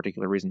for no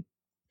particular reason.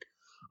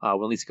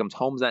 When Lisa comes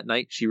home that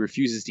night, she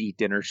refuses to eat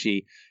dinner.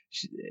 She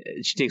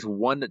takes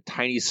one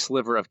tiny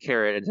sliver of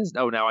carrot and says,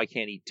 "Oh, now I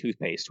can't eat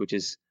toothpaste," which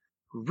is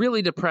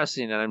really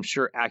depressing and I'm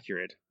sure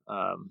accurate.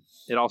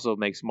 It also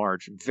makes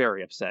Marge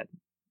very upset.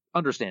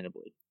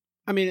 Understandably.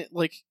 I mean,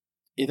 like,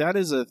 that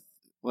is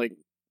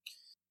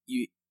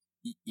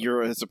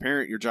you're as a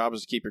parent, your job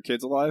is to keep your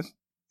kids alive.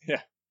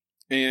 Yeah.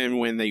 And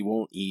when they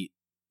won't eat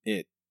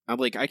it,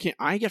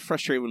 I get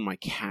frustrated when my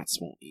cats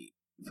won't eat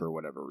for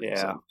whatever reason.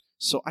 Yeah.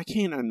 So I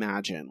can't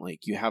imagine,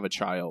 like, you have a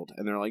child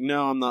and they're like,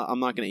 no, I'm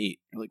not going to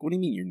eat. You're like, what do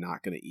you mean you're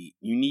not going to eat?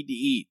 You need to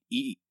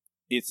eat.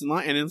 It's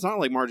not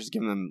like Marge is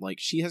giving them, like,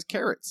 she has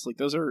carrots. Like,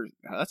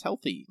 that's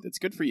healthy. That's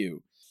good for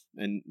you.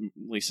 And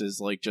Lisa's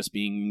like just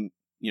being,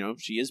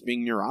 she is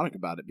being neurotic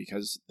about it,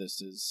 because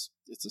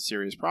it's a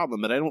serious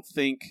problem. But I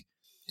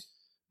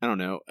don't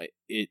know,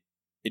 it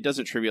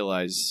doesn't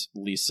trivialize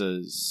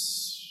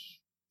Lisa's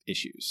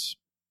issues.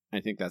 I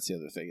think that's the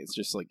other thing. It's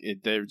just like,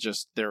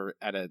 they're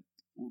at a,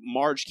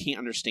 Marge can't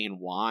understand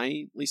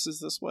why Lisa's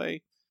this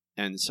way.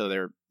 And so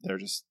they're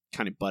just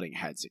kind of butting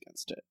heads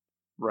against it.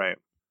 Right.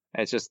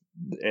 It's just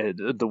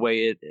the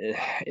way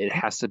it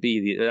has to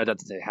be. It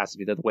doesn't say it has to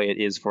be, the way it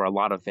is for a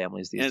lot of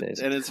families these days.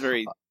 And it's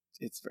very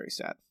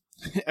sad.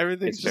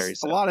 Everything's just very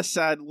sad. A lot of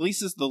sad.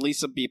 The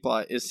Lisa B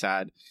plot is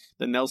sad.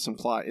 The Nelson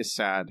plot is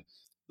sad.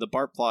 The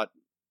Bart plot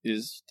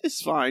is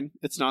fine.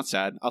 It's not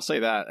sad. I'll say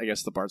that. I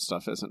guess the Bart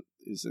stuff isn't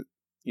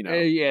you know.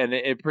 Yeah, and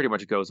it pretty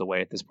much goes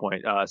away at this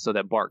point, so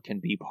that Bart can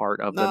be part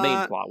of the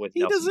main plot with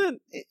Nelson.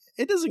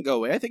 It doesn't go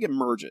away. I think it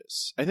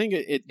merges. I think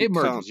it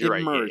merges. You're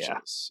right. Merges.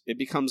 Yeah. It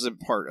becomes a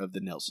part of the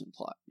Nelson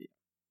plot.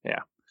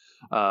 Yeah.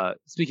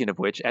 Speaking of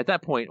which, at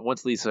that point,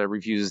 once Lisa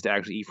refuses to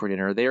actually eat for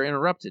dinner, they are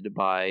interrupted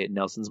by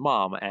Nelson's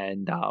mom,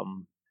 and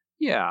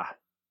yeah.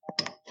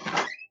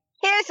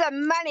 Here's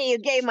some money you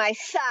gave my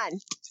son.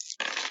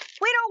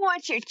 We don't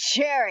want your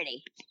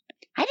charity.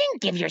 I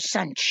didn't give your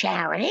son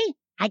charity.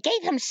 I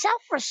gave him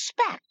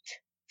self-respect.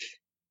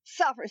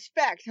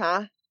 Self-respect,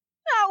 huh?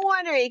 No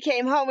wonder he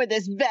came home with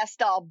his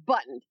vest all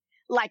buttoned,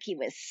 like he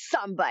was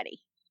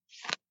somebody.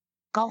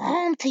 Go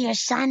home to your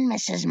son,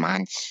 Mrs.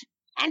 Muntz,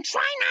 and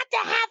try not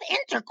to have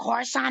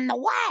intercourse on the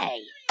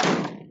way.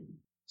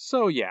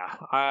 So yeah,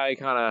 I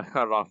kind of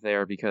cut it off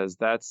there because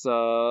that's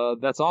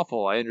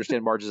awful. I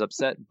understand Marge is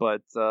upset,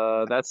 but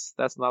that's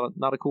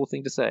not a cool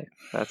thing to say.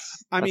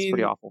 That's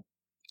pretty awful.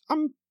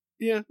 I'm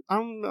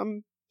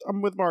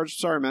with Marge.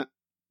 Sorry, Matt.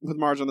 With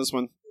Marge on this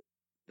one.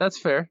 That's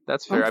fair. I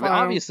mean,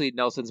 obviously,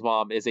 Nelson's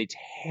mom is a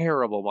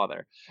terrible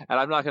mother, and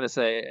I'm not going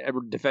to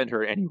ever defend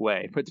her in any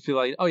way, but to feel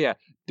like, oh yeah,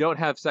 don't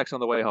have sex on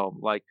the way home.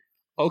 Like,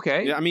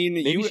 okay, yeah, I mean,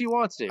 maybe she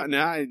wants to.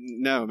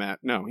 No, Matt.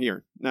 No,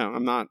 here. No,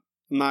 I'm not.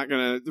 I'm not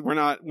gonna. We're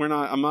not.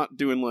 I'm not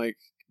doing like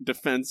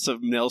defense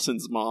of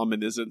Nelson's mom in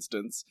this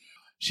instance.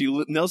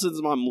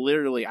 Nelson's mom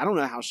literally. I don't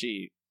know how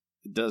she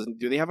doesn't.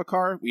 Do they have a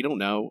car? We don't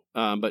know.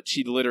 But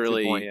she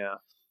literally,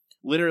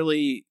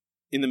 literally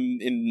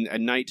at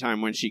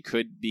nighttime when she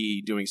could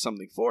be doing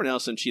something for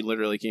Nelson, she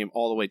literally came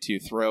all the way to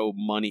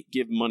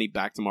give money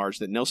back to Marge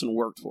that Nelson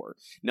worked for.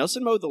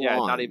 Nelson mowed the lawn. Yeah,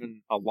 not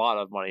even a lot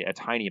of money, a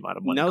tiny amount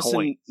of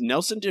money.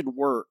 Nelson did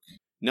work.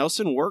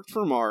 Nelson worked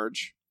for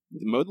Marge,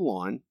 mowed the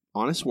lawn,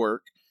 honest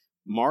work.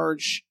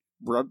 Marge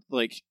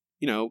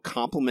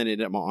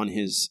complimented him on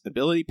his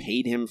ability,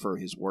 paid him for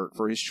his work,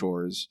 for his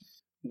chores.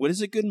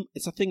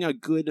 It's a thing a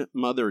good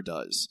mother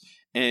does.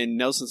 And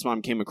Nelson's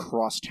mom came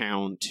across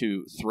town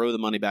to throw the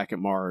money back at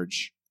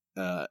Marge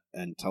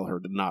and tell her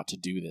not to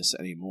do this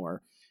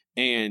anymore.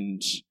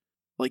 And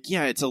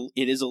it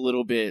is a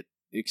little bit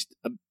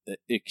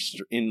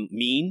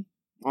mean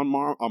on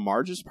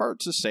Marge's part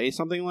to say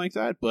something like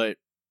that. But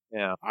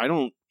yeah, I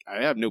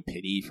have no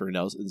pity for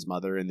Nelson's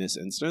mother in this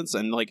instance.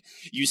 And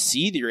you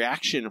see the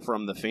reaction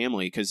from the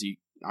family because you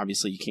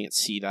can't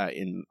see that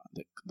in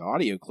the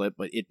audio clip,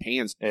 but it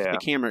pans. Yeah. The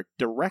camera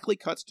directly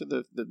cuts to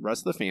the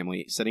rest of the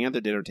family sitting at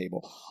the dinner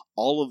table.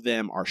 All of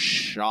them are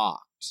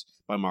shocked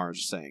by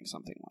Marge saying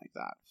something like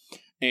that.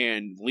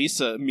 And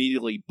Lisa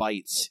immediately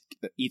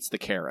eats the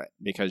carrot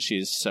because she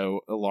is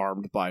so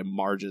alarmed by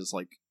Marge's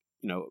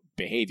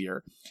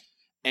behavior.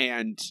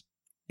 And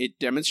it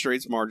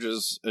demonstrates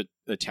Marge's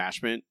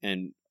attachment,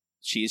 and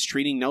she is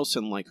treating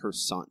Nelson like her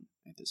son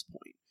at this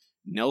point.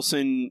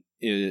 Nelson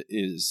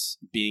is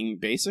being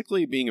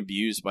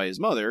abused by his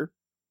mother,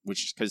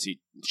 which is because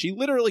she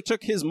literally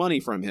took his money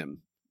from him.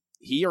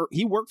 He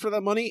worked for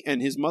that money,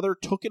 and his mother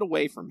took it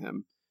away from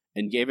him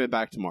and gave it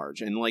back to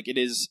Marge. And it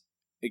is,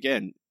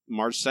 again,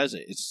 Marge says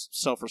it's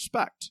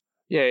self-respect.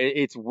 Yeah,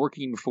 it's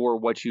working for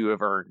what you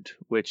have earned,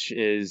 which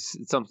is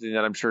something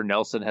that I'm sure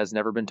Nelson has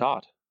never been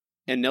taught.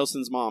 And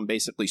Nelson's mom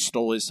basically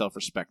stole his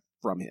self-respect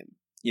from him,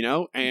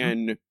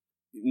 and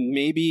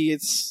maybe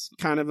it's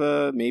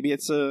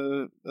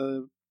a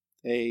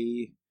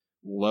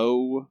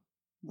low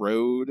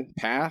road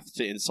path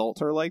to insult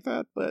her like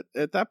that, but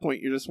at that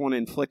point you just want to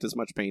inflict as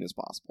much pain as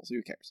possible, so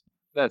who cares?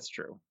 That's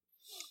true.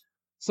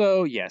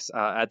 So yes,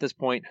 at this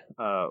point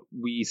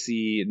we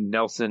see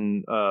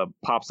Nelson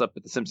pops up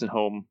at the Simpson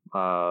home. We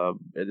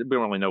don't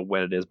really know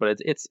when it is, but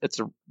it's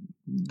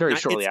very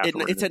shortly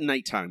afterwards. It's at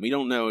nighttime. We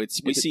don't know.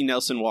 We see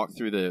Nelson walk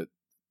through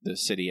the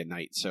city at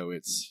night, so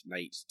it's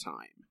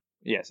nighttime.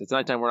 Yes, it's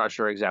nighttime. We're not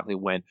sure exactly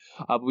when.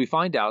 But we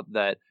find out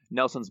that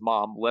Nelson's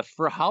mom left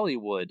for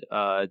Hollywood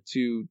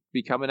to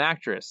become an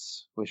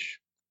actress, which,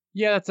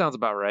 yeah, that sounds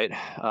about right.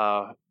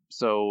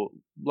 So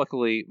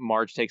luckily,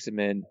 Marge takes him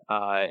in,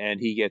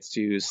 and he gets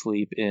to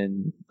sleep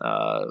in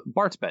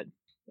Bart's bed.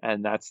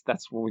 And that's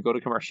when we go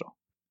to commercial.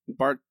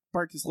 Bart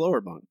is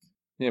lower bunk.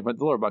 Yeah, but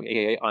the lower bunk,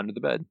 a.k.a. under the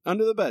bed.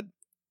 Under the bed.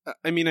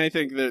 I mean, I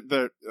think that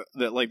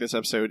this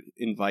episode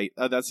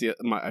that's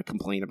my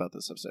complaint about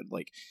this episode.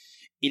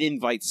 It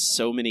invites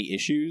so many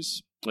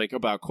issues,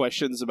 about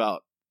questions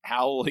about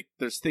how,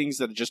 there's things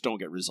that just don't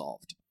get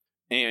resolved.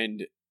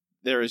 And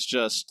there is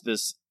just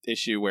this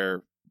issue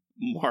where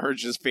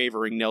Marge is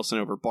favoring Nelson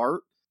over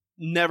Bart.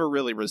 Never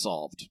really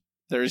resolved.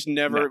 There's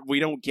never, we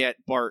don't get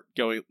Bart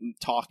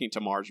talking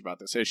to Marge about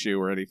this issue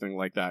or anything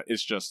like that.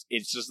 It's just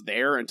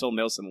there until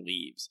Nelson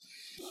leaves.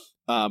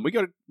 What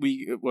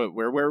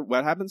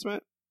happens,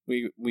 Matt?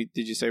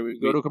 Did you say we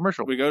go to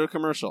commercial? We go to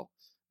commercial.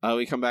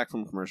 We come back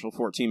from commercial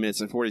 14 minutes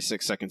and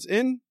 46 seconds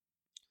in.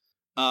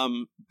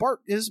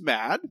 Bart is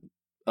mad,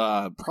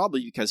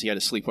 probably because he had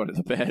to sleep under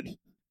the bed.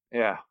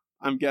 Yeah.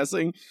 I'm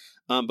guessing.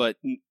 But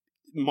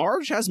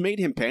Marge has made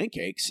him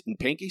pancakes, and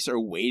pancakes are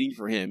waiting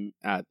for him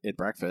at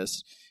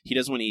breakfast. He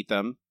doesn't want to eat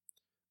them.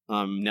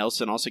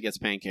 Nelson also gets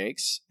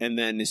pancakes. And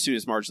then as soon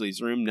as Marge leaves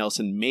the room,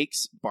 Nelson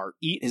makes Bart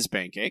eat his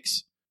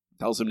pancakes.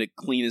 Tells him to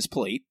clean his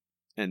plate.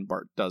 And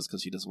Bart does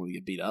because he doesn't want to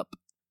get beat up.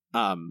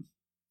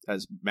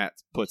 As Matt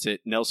puts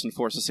it, Nelson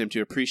forces him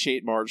to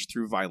appreciate Marge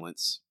through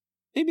violence.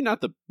 Maybe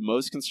not the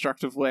most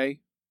constructive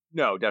way.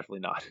 No, definitely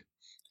not.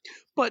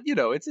 But,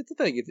 it's a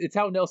thing. It's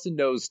how Nelson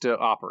knows to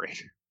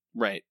operate.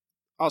 Right.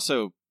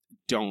 Also,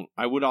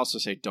 I would also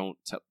say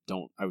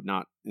I would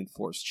not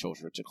enforce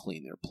children to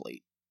clean their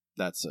plate.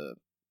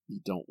 You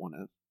don't want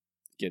to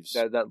give...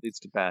 That leads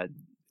to bad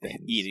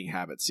things. Eating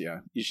habits, yeah.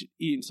 You should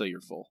eat until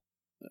you're full,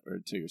 or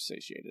until you're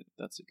satiated.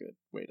 That's a good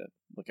way to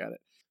look at it.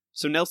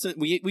 So Nelson,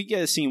 we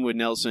get a scene with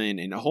Nelson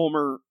and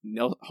Homer.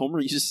 Homer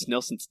uses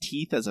Nelson's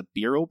teeth as a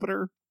beer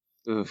opener.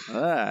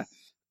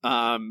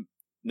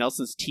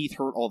 Nelson's teeth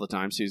hurt all the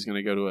time, so he's going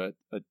to go to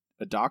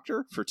a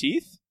doctor for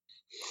teeth.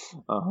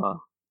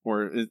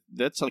 Or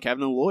that's like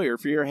having a lawyer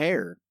for your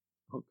hair.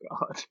 Oh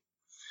God,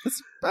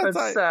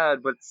 that's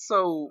sad, but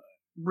so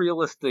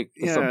realistic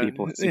to some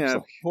people. It seems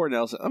like. Poor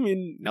Nelson. I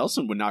mean,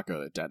 Nelson would not go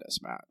to a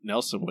dentist, Matt.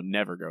 Nelson would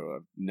never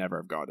have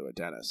gone to a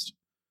dentist.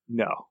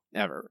 No,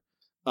 ever.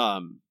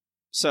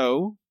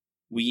 So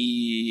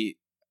we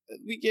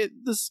get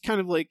this kind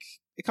of like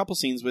a couple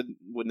scenes with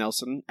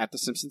Nelson at the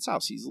Simpsons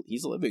house.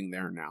 He's living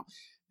there now.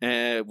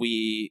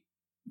 We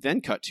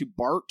then cut to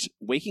Bart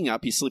waking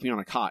up. He's sleeping on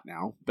a cot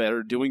now.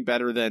 Doing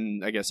better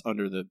than, I guess,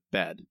 under the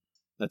bed.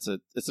 It's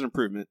an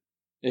improvement.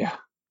 Yeah.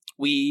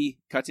 We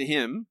cut to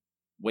him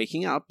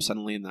waking up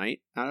suddenly at night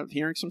out of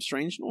hearing some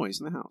strange noise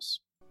in the house.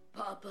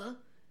 Papa,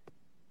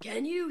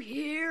 can you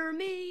hear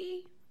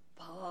me?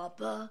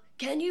 Papa,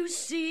 can you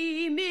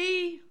see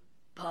me?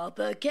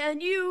 Papa, can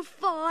you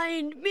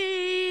find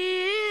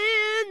me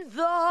in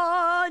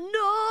the night?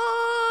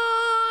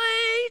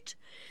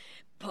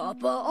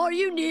 Papa, are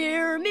you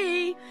near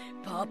me?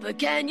 Papa,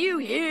 can you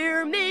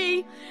hear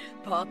me?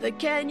 Papa,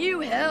 can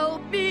you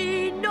help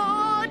me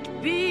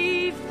not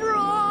be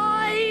frightened?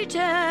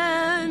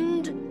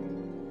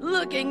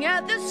 Looking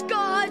at the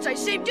skies, I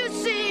seem to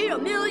see a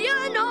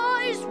million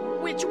eyes.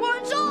 Which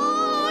ones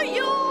are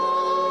yours?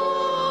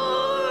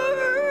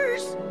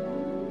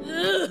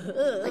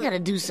 I gotta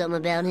do something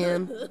about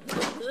him.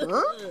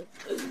 Huh?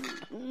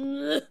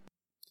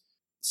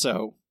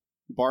 So,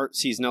 Bart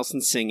sees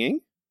Nelson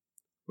singing.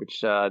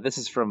 Which, this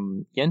is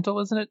from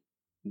Yentl, isn't it?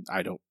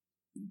 I don't...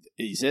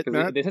 Is it,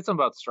 Matt? They said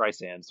something about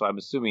Streisand, so I'm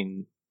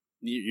assuming...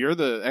 You're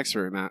the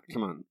expert, Matt.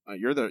 Come on.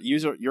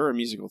 You're a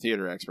musical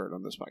theater expert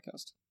on this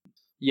podcast.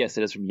 Yes,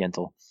 it is from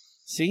Yentl.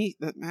 See,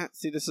 Matt,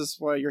 this is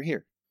why you're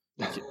here.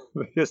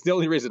 That's the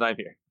only reason I'm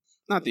here.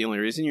 Not the only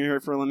reason. You're here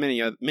for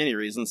many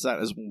reasons.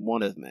 That is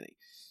one of many.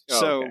 Oh,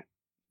 so, okay.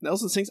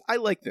 Nelson sings, I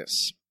like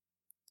this.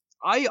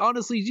 I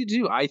honestly do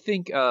too. I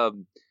think,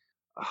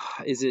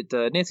 is it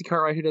Nancy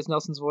Cartwright who does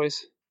Nelson's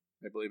voice?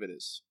 I believe it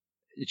is.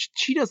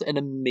 She does an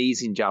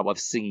amazing job of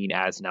singing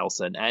as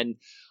Nelson, and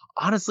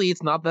honestly,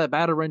 it's not that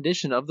bad a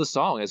rendition of the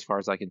song as far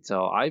as I can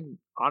tell. I'm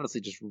honestly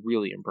just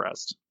really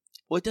impressed.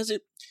 Well,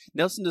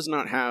 Nelson does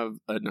not have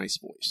a nice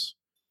voice.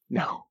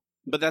 No.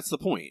 But that's the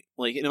point.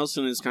 Like,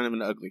 Nelson is kind of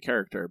an ugly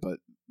character, but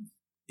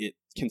it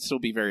can still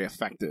be very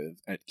effective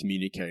at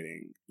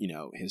communicating,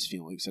 his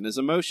feelings and his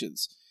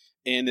emotions.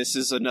 And this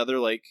is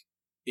another,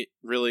 it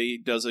really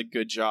does a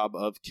good job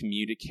of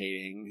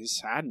communicating his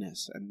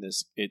sadness. And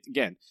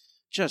again,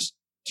 just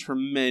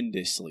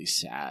tremendously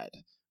sad.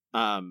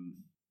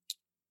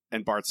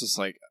 And Bart's just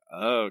like,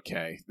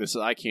 okay,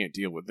 I can't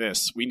deal with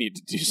this. We need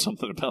to do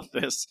something about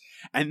this.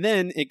 And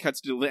then it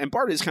cuts to, and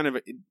Bart is kind of,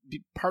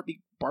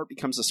 Bart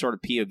becomes a sort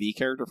of POV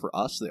character for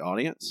us, the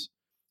audience,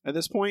 at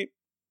this point.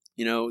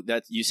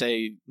 That you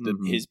say that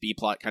his B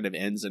plot kind of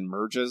ends and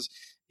merges.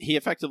 He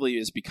effectively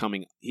is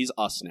he's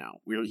us now.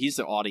 He's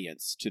the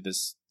audience to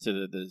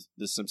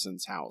the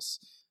Simpsons house.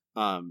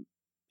 And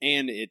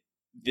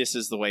this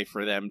is the way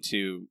for them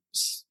to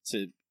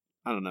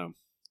I don't know,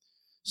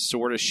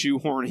 sort of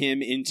shoehorn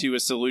him into a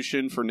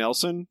solution for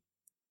Nelson.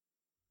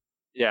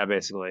 Yeah,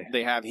 basically.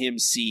 They have him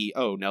see,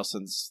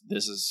 Nelson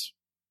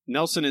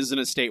is in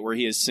a state where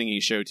he is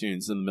singing show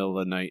tunes in the middle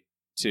of the night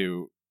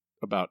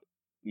about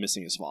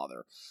missing his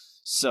father.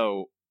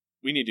 So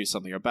we need to do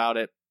something about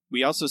it.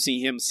 We also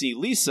see him see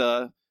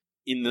Lisa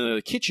in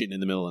the kitchen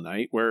in the middle of the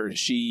night where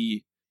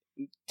she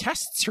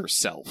tests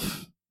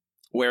herself,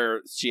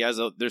 where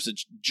there's a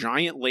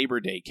giant Labor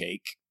Day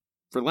cake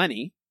for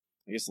Lenny.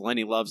 I guess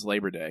Lenny loves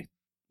Labor Day.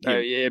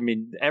 I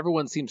mean,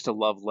 everyone seems to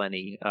love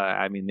Lenny.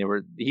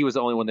 He was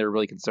the only one they were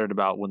really concerned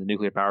about when the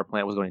nuclear power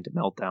plant was going to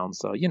meltdown.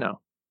 So,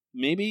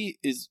 maybe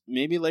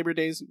Labor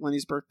Day is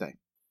Lenny's birthday.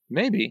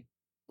 Maybe,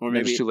 or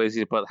maybe it's too lazy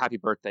to put Happy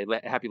Birthday.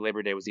 Happy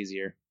Labor Day was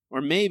easier.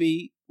 Or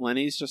maybe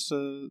Lenny's just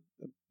a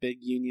big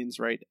unions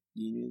right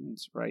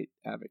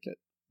advocate.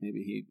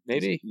 Maybe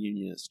he's a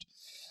unionist.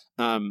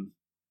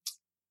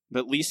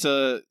 But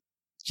Lisa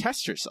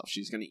tests herself.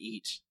 She's going to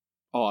eat.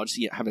 I'll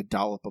just have a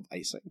dollop of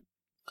icing. And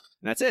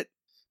that's it.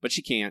 But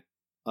she can't,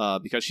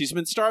 because she's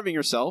been starving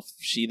herself.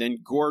 She then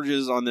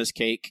gorges on this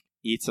cake,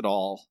 eats it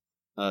all,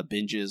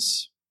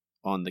 binges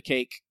on the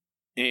cake,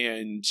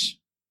 and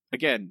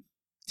again,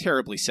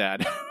 terribly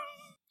sad.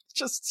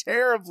 Just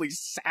terribly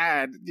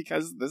sad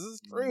because this is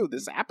true.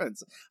 This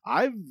happens.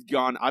 I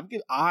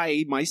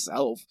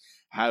myself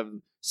have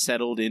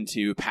settled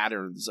into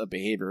patterns of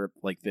behavior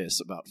like this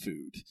about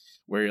food,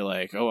 where you're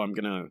like, oh, I'm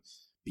going to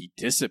be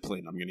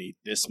disciplined. I'm going to eat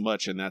this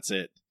much and that's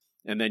it.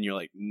 And then you're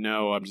like,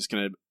 no, I'm just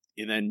going to,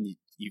 and then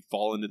you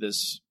fall into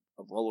this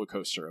roller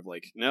coaster of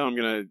like, no, I'm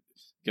going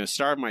to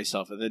starve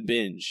myself and then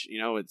binge.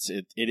 You know, it's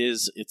a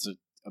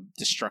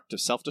destructive,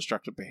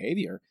 self-destructive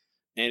behavior.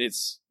 And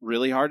it's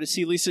really hard to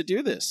see Lisa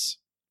do this.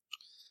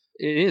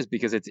 It is,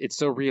 because it's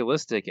so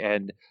realistic,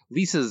 and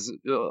Lisa's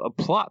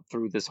plot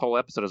through this whole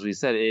episode, as we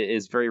said,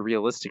 is very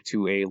realistic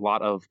to a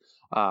lot of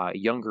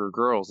younger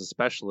girls,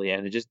 especially,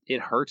 and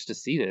it hurts to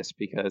see this,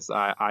 because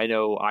I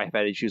know I've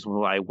had issues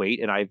when I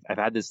wait, and I've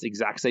had this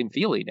exact same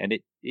feeling, and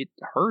it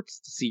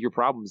hurts to see your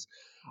problems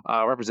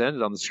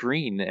represented on the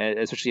screen,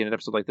 especially in an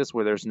episode like this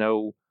where there's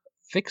no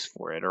fix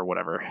for it or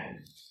whatever.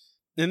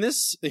 And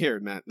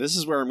here, Matt, this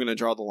is where I'm going to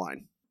draw the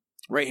line.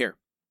 Right here,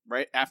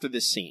 right after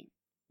this scene,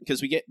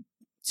 because we get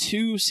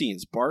two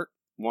scenes. Bart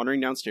wandering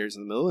downstairs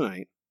in the middle of the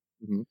night.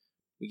 Mm-hmm.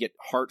 We get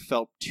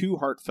two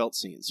heartfelt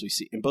scenes. We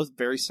see, and both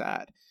very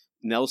sad.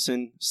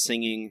 Nelson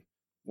singing,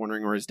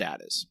 wondering where his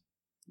dad is.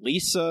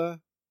 Lisa,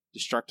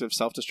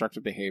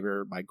 self-destructive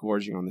behavior by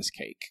gorging on this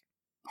cake.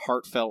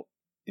 Heartfelt,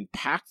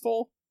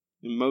 impactful,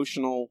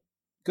 emotional,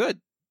 good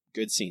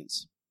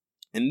scenes.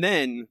 And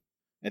then,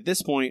 at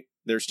this point,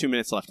 there's 2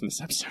 minutes left in this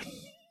episode.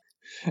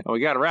 We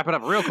got to wrap it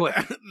up real quick.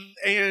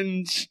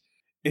 And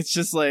it's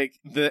just like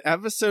the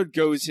episode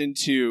goes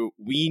into,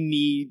 we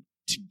need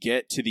to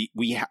get to the,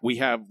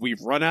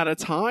 we've run out of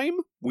time.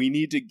 We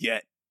need to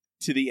get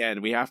to the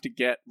end. We have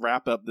to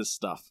wrap up this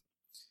stuff.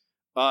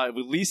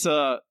 With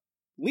Lisa,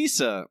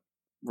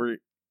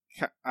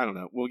 I don't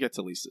know. We'll get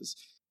to Lisa's.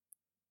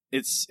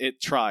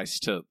 It tries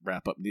to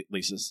wrap up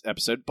Lisa's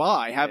episode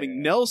by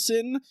having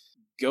Nelson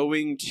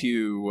going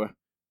to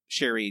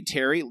Sherry and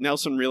Terry.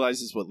 Nelson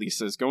realizes what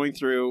Lisa is going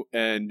through,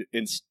 and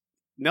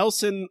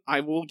Nelson,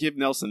 I will give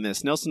Nelson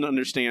this. Nelson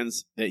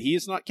understands that he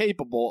is not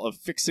capable of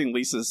fixing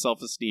Lisa's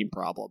self-esteem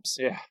problems.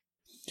 Yeah.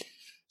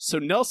 So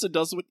Nelson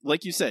does what,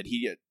 like you said,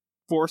 he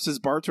forces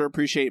Bart to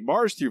appreciate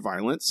Marge through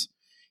violence.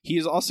 He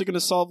is also going to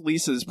solve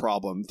Lisa's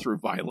problem through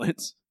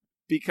violence,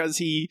 because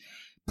he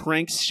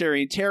pranks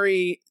Sherry and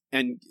Terry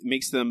and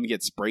makes them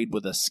get sprayed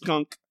with a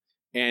skunk,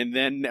 and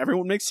then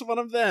everyone makes fun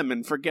of them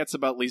and forgets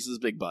about Lisa's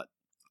big butt.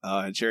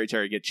 And Sherry and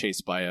Terry get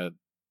chased by a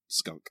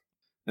skunk,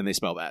 and they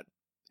smell bad.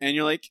 And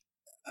you're like,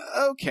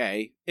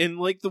 okay. And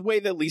like the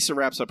way that Lisa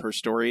wraps up her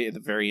story at the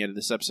very end of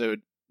this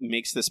episode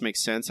makes this make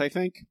sense, I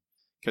think,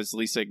 because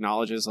Lisa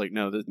acknowledges, like,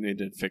 no, it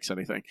didn't fix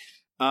anything.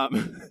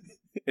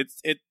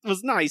 It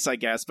was nice, I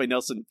guess, by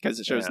Nelson, because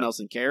it shows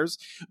Nelson cares,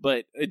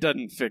 but it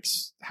doesn't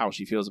fix how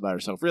she feels about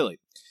herself, really.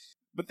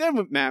 But then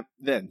with Matt,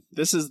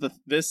 this is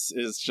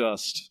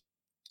just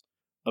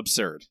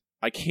absurd.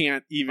 I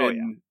can't even. Oh,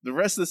 yeah. The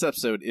rest of this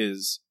episode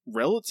is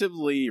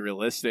relatively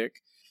realistic,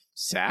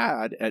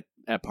 sad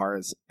at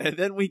parts, and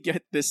then we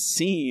get this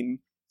scene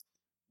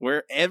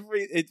where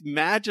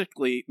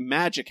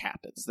magic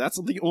happens.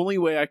 That's the only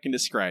way I can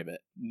describe it.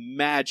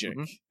 Magic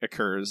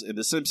occurs in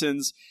The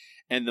Simpsons,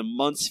 and the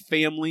Muntz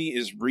family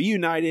is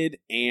reunited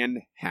and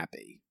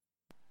happy.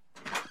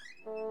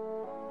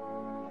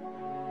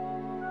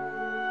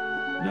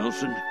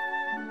 Nelson?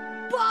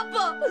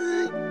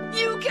 Papa!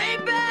 You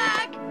came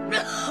back!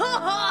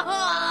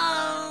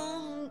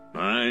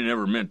 I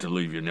never meant to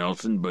leave you,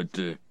 Nelson, but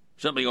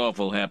something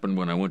awful happened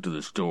when I went to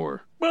the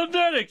store. Well,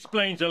 that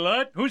explains a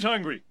lot. Who's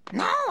hungry?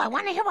 No, I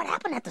want to hear what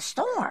happened at the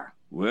store.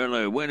 Well,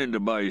 I went in to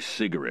buy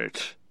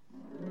cigarettes.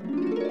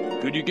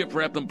 Could you gift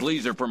wrap them,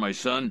 please? They're for my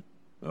son.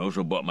 I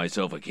also bought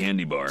myself a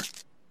candy bar,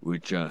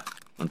 which,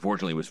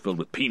 unfortunately was filled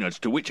with peanuts,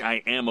 to which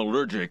I am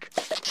allergic.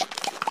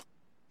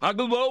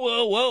 Huggle, whoa,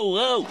 whoa, whoa,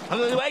 whoa.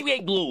 Huggle,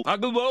 wait, blue.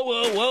 Huggle, whoa,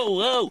 whoa, whoa,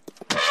 whoa.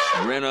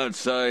 I ran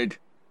outside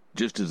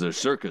just as a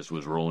circus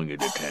was rolling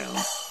into town.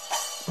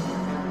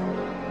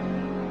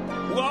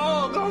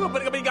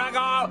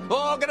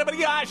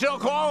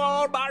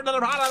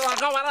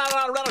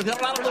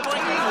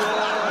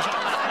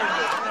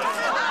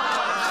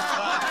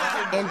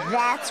 And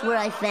that's where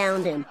I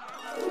found him.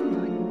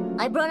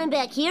 I brought him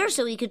back here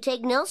so he could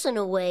take Nelson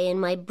away and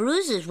my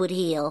bruises would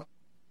heal.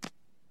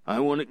 I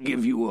want to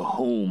give you a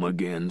home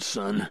again,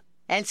 son.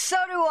 And so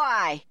do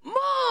I.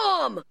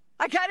 Mom!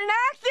 I got an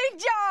acting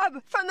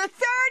job from the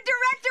third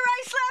director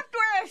I slept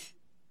with.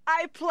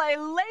 I play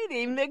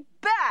Lady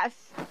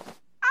Macbeth.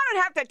 I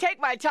don't have to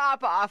take my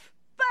top off,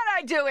 but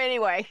I do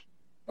anyway.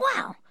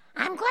 Well,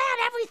 I'm glad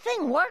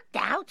everything worked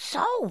out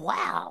so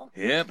well.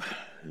 Yep,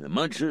 the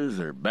Munches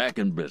are back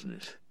in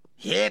business.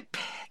 Yep,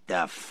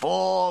 the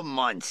 4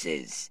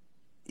 Munces.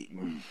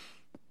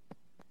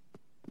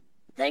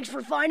 Thanks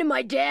for finding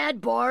my dad,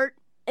 Bart.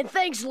 And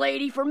thanks,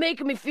 lady, for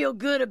making me feel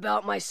good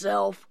about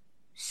myself.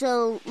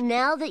 So,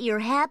 now that you're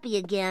happy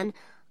again,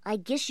 I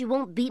guess you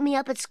won't beat me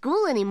up at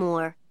school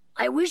anymore.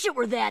 I wish it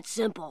were that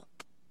simple.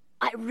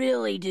 I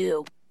really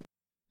do.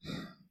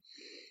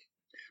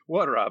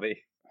 What,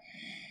 Robbie?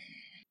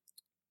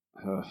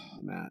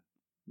 Matt.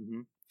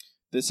 Mm-hmm.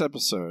 This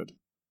episode,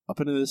 up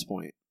until this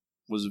point,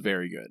 was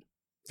very good.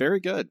 Very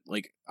good.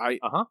 Like,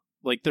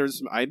 like,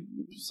 there's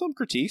some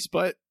critiques,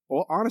 but,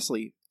 well,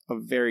 honestly, a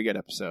very good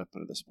episode up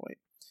until this point.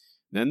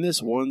 Then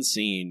this one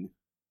scene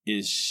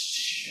is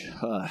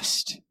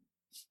just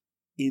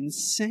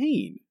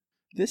insane.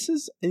 This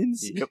is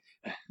insane. Yep.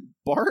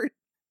 Bart,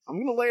 I'm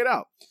going to lay it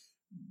out.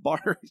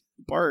 Bart,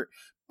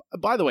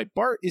 by the way,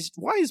 why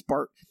is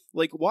Bart,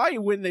 like, why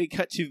when they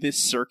cut to this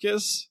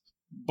circus,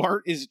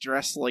 Bart is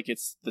dressed like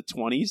it's the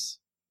 20s?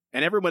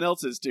 And everyone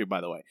else is too,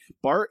 by the way.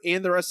 Bart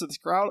and the rest of the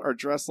crowd are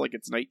dressed like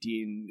it's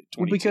 1922.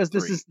 Well, because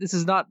this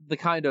is not the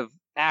kind of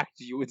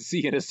act you would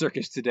see in a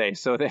circus today,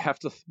 so they have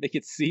to make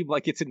it seem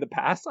like it's in the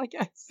past, I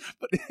guess.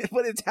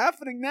 But it's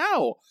happening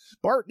now.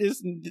 Bart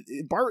is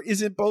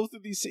in both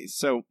of these scenes.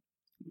 So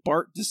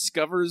Bart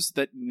discovers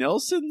that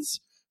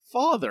Nelson's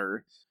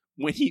father,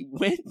 when he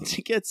went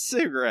to get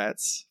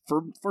cigarettes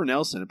for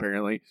Nelson,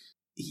 apparently,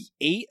 he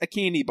ate a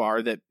candy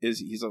bar that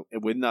he's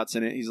with nuts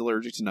in it. He's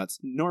allergic to nuts.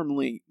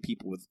 Normally,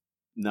 people with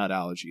nut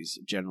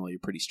allergies generally are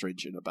pretty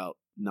stringent about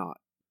not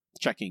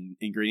checking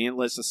ingredient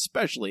lists,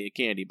 especially a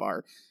candy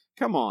bar.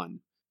 Come on.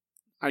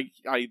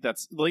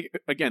 That's like,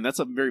 again, that's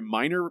a very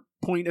minor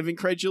point of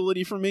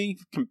incredulity for me,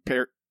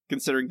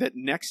 considering that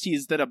next he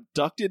is then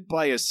abducted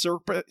by a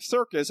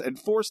circus and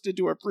forced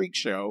into a freak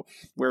show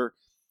where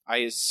I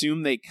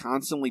assume they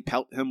constantly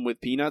pelt him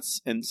with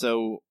peanuts, and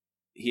so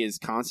his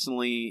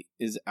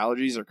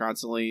allergies are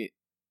constantly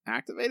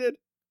activated?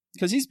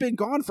 Because he's been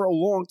gone for a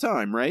long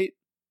time, right?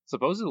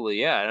 Supposedly,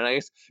 yeah. And I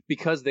guess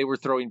because they were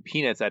throwing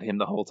peanuts at him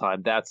the whole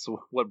time, that's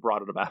what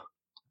brought it about.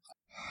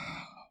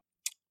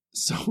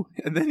 So,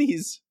 and then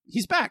he's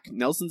back.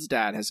 Nelson's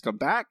dad has come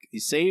back.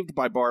 He's saved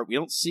by Bart. We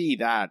don't see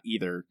that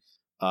either.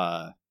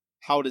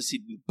 How does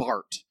he...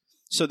 Bart.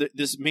 So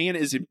this man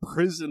is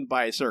imprisoned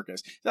by a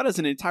circus. That is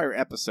an entire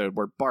episode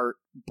where Bart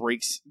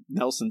breaks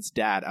Nelson's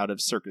dad out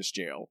of circus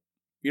jail.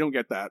 You don't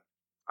get that.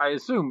 I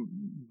assume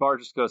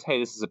Bart just goes, hey,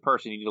 this is a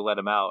person, you need to let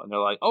him out. And they're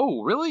like,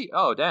 oh, really?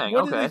 Oh, dang,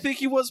 what okay. What did they think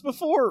he was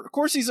before? Of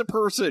course he's a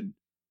person.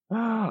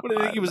 What did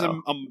they think he was,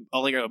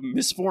 like a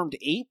misformed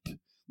ape?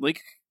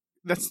 Like,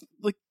 that's,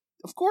 like,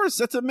 of course,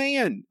 that's a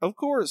man. Of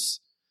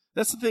course.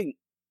 That's the thing.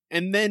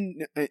 And then,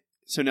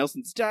 so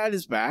Nelson's dad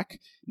is back.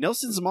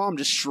 Nelson's mom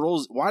just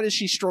strolls. Why does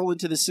she stroll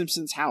into the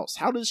Simpsons' house?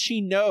 How does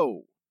she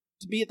know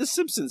to be at the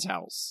Simpsons'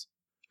 house?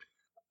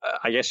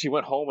 I guess she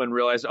went home and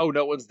realized, oh,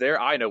 no one's there.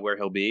 I know where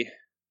he'll be.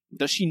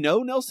 Does she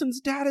know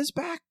Nelson's dad is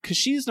back? Because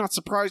she's not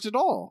surprised at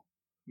all.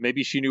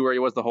 Maybe she knew where he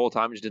was the whole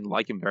time and just didn't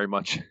like him very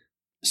much.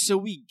 So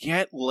we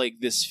get, like,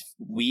 this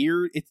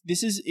weird...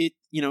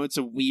 it's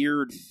a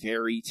weird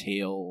fairy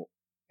tale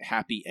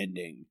happy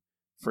ending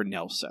for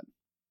Nelson.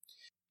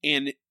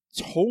 And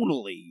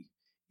tonally,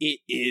 it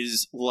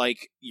is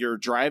like you're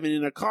driving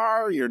in a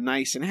car, you're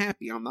nice and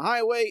happy on the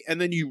highway, and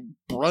then you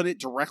run it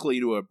directly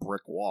into a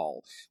brick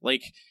wall.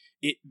 Like...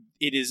 It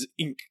is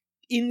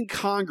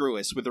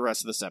incongruous with the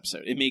rest of this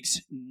episode. It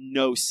makes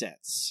no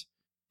sense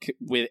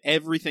with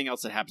everything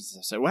else that happens in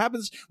this episode. What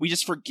happens? We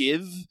just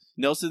forgive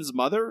Nelson's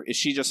mother? Is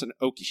she just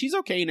she's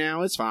okay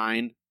now, it's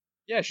fine.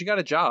 Yeah, she got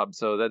a job,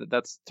 so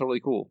that's totally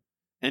cool.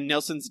 And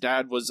Nelson's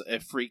dad was a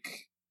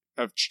freak,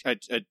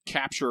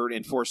 captured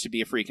and forced to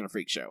be a freak in a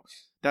freak show.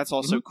 That's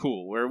also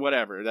cool, or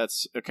whatever.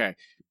 That's okay.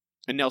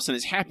 And Nelson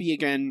is happy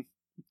again.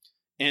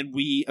 And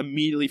we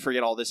immediately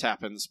forget all this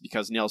happens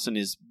because Nelson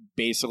is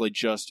basically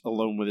just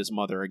alone with his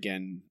mother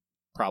again,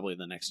 probably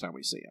the next time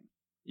we see him.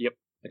 Yep,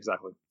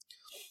 exactly.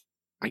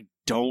 I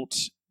don't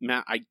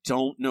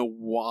know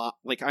why.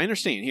 Like, I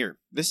understand here.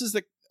 This is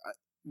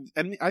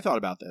I thought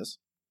about this.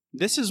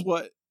 This is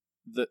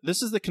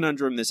the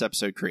conundrum this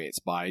episode creates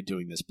by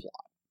doing this plot,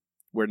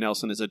 where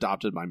Nelson is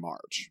adopted by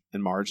Marge,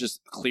 and Marge is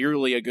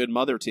clearly a good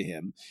mother to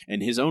him,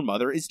 and his own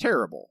mother is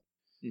terrible.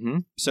 Mm-hmm.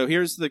 So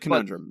here's the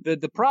conundrum.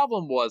 But the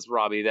problem was,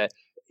 Robbie, that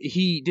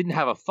he didn't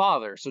have a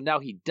father, so now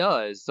he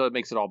does, so it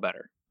makes it all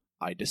better.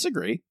 I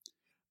disagree.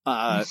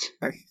 I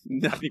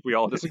think we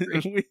all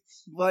disagree.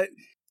 But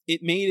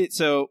it made it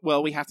so,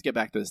 well, we have to get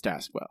back to this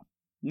task. Well,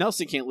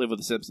 Nelson can't live with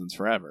the Simpsons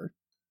forever,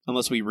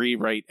 unless we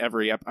rewrite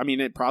every I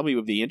mean, it probably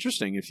would be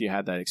interesting if you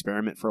had that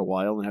experiment for a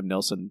while and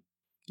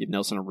give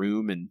Nelson a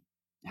room and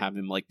have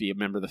him, like, be a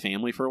member of the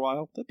family for a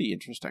while. That'd be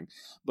interesting.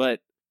 But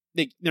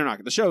they're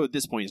not. The show at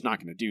this point is not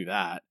going to do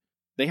that.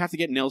 They have to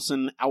get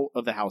Nelson out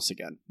of the house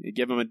again.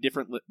 Give him a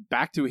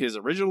back to his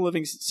original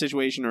living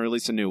situation, or at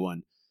least a new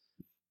one.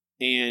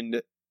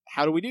 And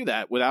how do we do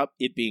that without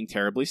it being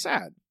terribly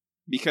sad?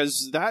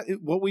 Because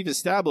what we've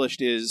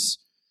established is,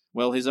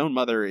 well, his own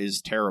mother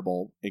is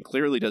terrible and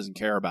clearly doesn't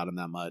care about him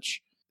that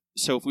much.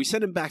 So if we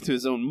send him back to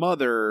his own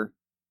mother,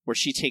 where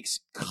she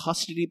takes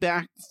custody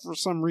back for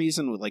some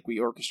reason, like we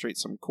orchestrate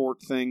some court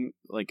thing,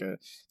 like a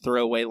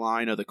throwaway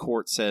line of the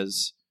court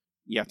says,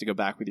 you have to go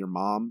back with your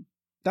mom.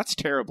 That's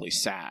terribly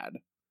sad.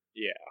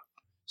 Yeah.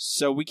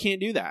 So we can't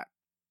do that.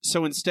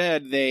 So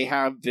instead, they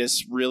have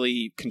this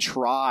really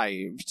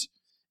contrived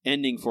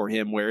ending for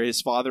him where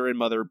his father and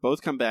mother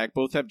both come back,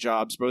 both have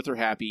jobs, both are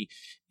happy,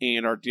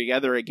 and are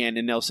together again,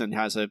 and Nelson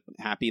has a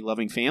happy,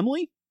 loving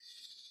family.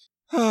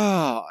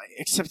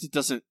 Except it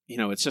doesn't,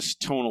 it's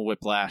just tonal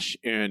whiplash,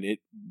 and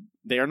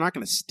they are not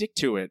going to stick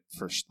to it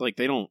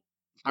they don't.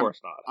 Of course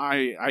not.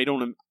 I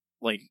don't,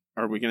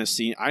 are we going to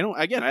see, I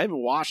haven't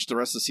watched the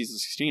rest of season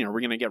 16. Are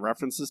we going to get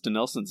references to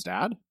Nelson's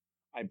dad?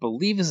 I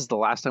believe this is the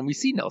last time we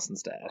see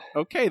Nelson's dad.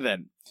 Okay,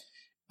 then.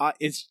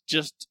 It's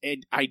just,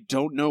 I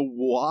don't know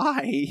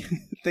why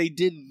they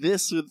did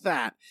this with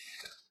that.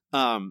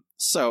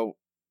 So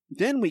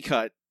then we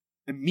cut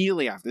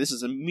immediately after. This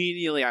is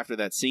immediately after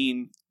that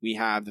scene. We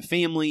have the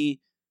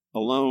family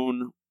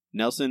alone.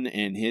 Nelson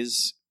and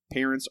his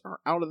parents are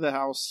out of the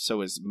house.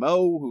 So is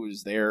Mo, who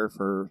is there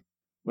for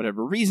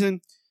whatever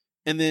reason.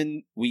 And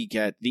then we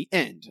get the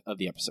end of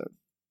the episode.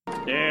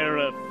 They're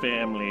a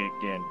family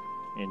again.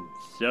 And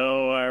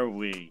so are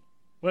we.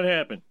 What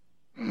happened?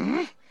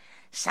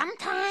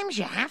 Sometimes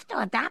you have to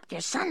adopt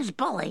your son's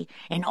bully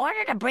in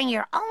order to bring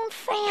your own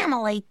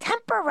family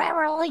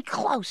temporarily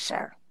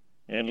closer.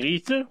 And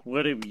Lisa,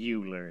 what have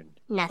you learned?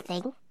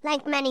 Nothing.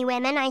 Like many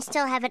women, I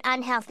still have an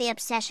unhealthy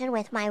obsession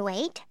with my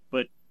weight.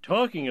 But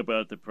talking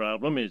about the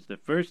problem is the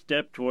first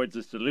step towards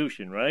a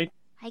solution, right?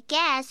 I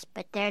guess,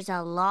 but there's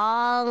a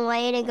long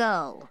way to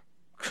go.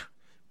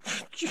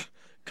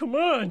 Come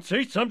on,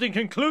 say something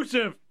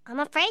conclusive. I'm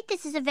afraid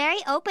this is a very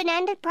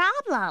open-ended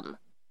problem.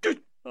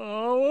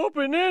 Oh,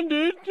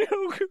 open-ended?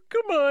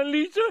 Come on,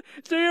 Lisa.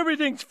 Say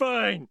everything's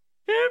fine.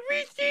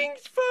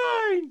 Everything's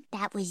fine.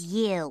 That was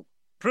you.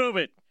 Prove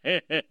it.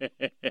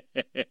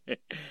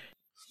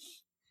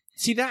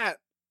 See that?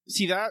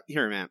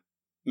 Here, man.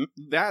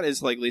 That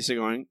is like Lisa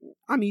going,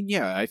 I mean,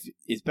 yeah,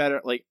 it's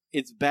better.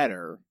 It's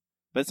better,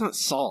 but it's not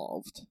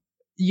solved.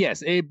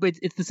 Yes, but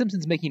it's The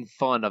Simpsons making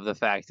fun of the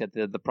fact that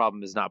the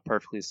problem is not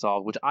perfectly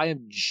solved, which I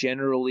am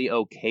generally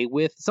okay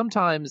with.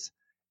 Sometimes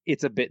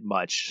it's a bit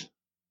much.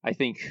 I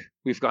think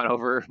we've gone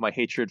over my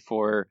hatred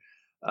for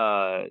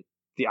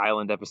the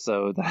Island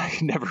episode that I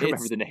can never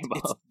remember the name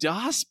of.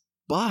 Das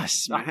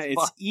Bus, man.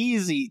 It's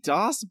easy.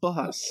 Das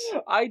Bus.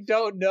 I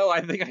don't know.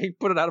 I think I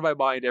put it out of my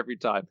mind every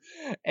time.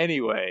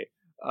 Anyway,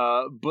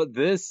 but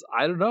this,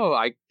 I don't know.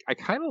 I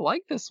kind of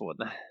like this one.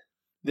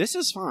 This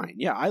is fine.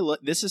 Yeah,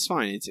 this is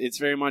fine. It's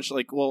very much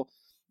like, well,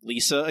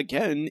 Lisa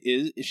again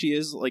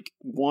is like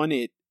one.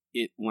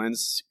 It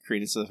lends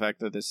credence to the fact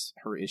that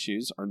her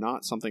issues are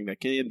not something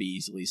that can be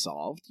easily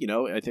solved.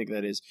 I think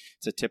that it's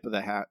a tip of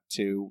the hat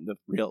to the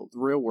real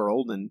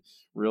world and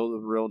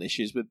real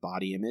issues with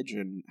body image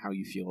and how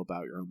you feel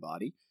about your own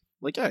body.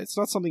 It's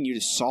not something you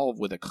just solve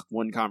with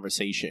one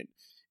conversation.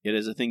 It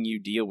is a thing you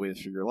deal with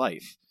for your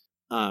life.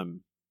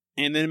 And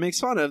then it makes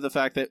fun of the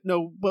fact that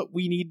no, but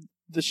we need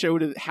the show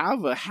to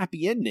have a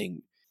happy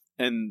ending,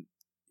 and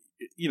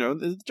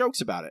the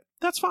jokes about it.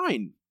 That's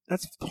fine.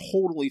 That's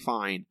totally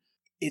fine.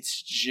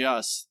 It's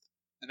just,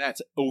 and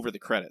that's over the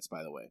credits,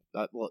 by the way.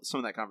 Some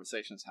of that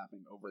conversation is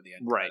happening over the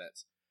end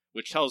credits,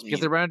 which tells me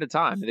because they ran out of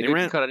time. They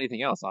couldn't cut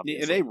anything else.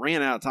 Obviously, they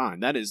ran out of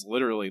time. That is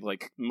literally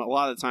like a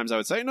lot of the times I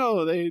would say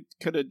no, they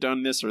could have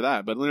done this or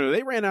that, but literally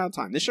they ran out of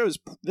time. This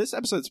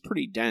episode's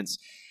pretty dense,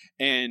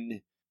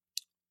 and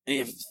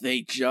if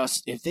they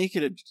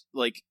could have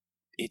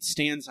it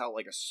stands out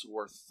like a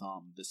sore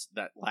thumb.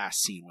 That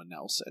last scene with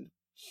Nelson,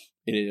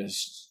 it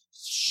is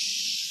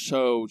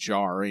so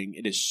jarring.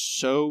 It is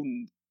so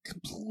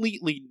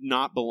completely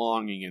not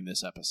belonging in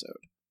this episode.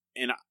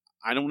 And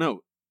I don't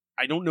know.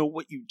 I don't know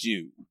what you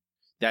do.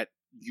 That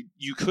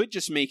you could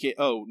just make it,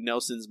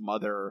 Nelson's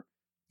mother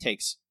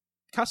takes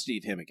custody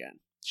of him again.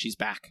 She's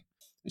back.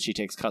 And she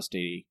takes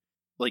custody.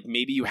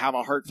 Maybe you have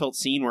a heartfelt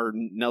scene where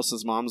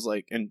Nelson's mom's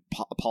and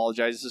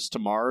apologizes to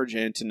Marge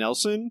and to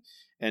Nelson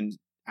and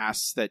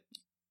asks that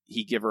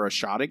he give her a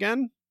shot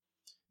again.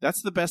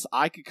 That's the best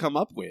I could come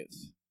up with.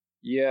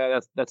 Yeah,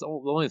 that's the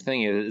only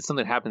thing is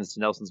something happens to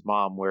Nelson's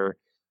mom where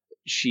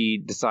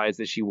she decides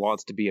that she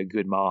wants to be a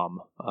good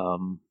mom.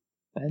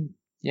 And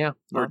yeah,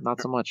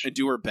 not so much. And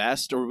do her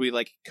best, or we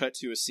cut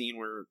to a scene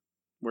where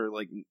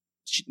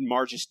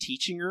Marge is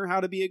teaching her how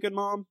to be a good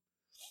mom.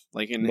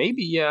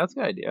 Maybe, yeah, that's a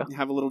good idea.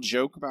 Have a little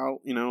joke about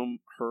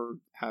her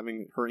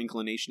having her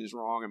inclination is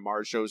wrong, and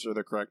Marge shows her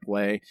the correct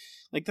way.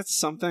 That's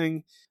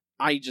something.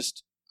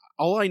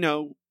 All I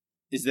know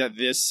is that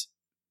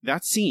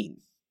that scene.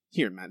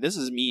 Here, Matt, this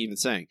is me even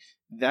saying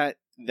that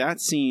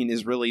scene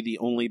is really the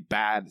only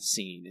bad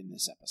scene in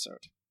this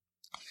episode.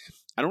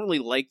 I don't really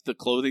like the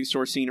clothing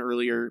store scene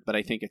earlier, but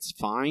I think it's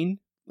fine.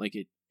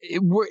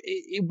 It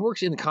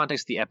works in the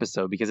context of the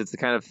episode because it's the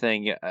kind of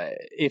thing,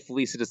 if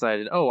Lisa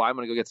decided, I'm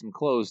going to go get some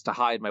clothes to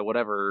hide my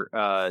whatever,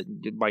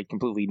 my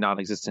completely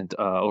non-existent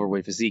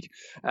overweight physique,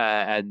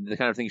 and the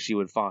kind of thing she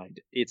would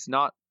find. It's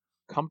not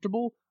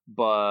comfortable,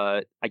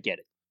 but I get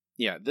it.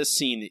 Yeah, this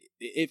scene,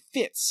 it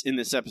fits in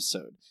this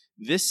episode.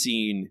 This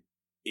scene,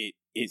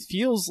 it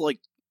feels like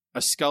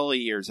a Scully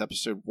Years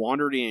episode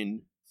wandered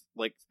in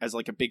as a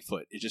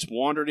Bigfoot. It just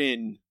wandered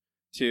in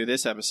to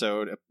this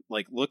episode,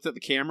 looked at the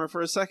camera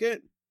for a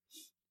second,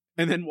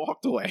 and then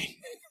walked away.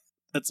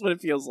 That's what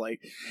it feels like.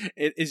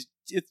 It's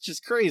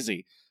just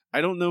crazy. I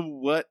don't know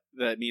what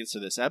that means to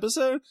this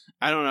episode.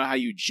 I don't know how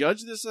you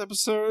judge this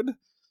episode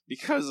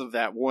because of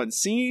that one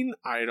scene.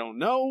 I don't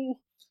know,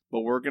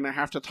 but we're gonna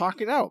have to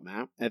talk it out,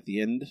 Matt, at the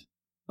end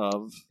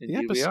of the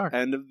episode.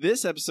 End of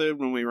this episode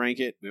when we rank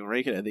it. We'll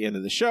rank it at the end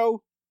of the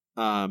show.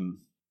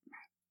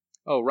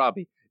 Oh,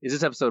 Robbie, is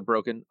this episode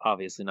broken?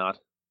 Obviously not.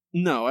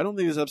 No, I don't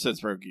think this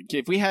episode's broken.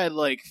 If we had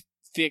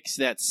fixed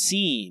that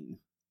scene,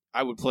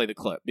 I would play the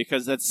clip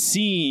because that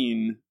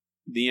scene,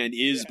 the end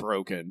is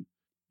broken.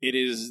 It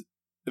is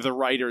the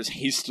writers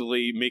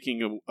hastily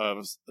making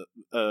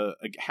a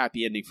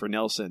happy ending for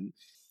Nelson.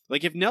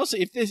 Like if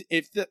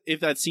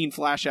that scene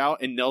flash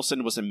out and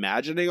Nelson was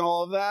imagining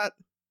all of that,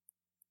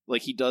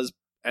 like he does.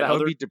 That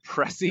would be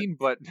depressing,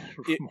 but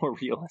more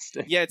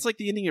realistic. Yeah, it's like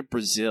the ending of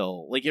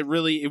Brazil. Like it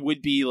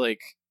would be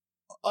like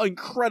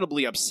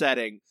incredibly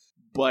upsetting,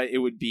 but it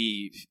would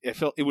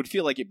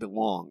feel like it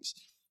belongs.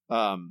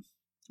 But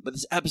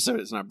this episode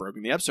is not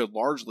broken. The episode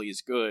largely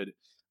is good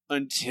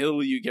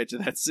until you get to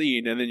that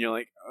scene, and then you're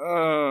like,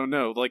 oh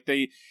no! Like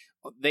they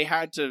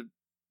had to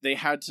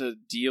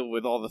deal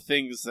with all the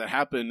things that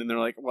happened, and they're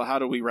like, well, how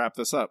do we wrap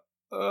this up?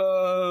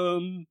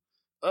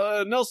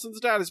 Nelson's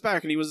dad is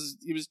back, and he was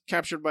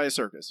captured by a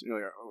circus.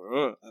 You're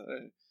like,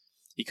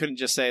 he couldn't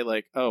just say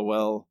like, oh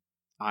well,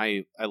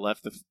 I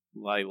left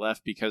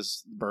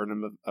because the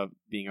burden of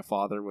being a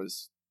father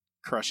was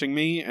crushing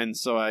me, and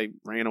so I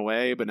ran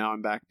away, but now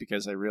I'm back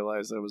because I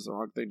realized that was the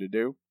wrong thing to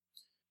do.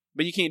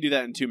 But you can't do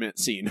that in 2-minute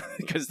scene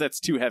because that's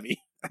too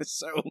heavy.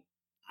 So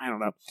I don't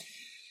know.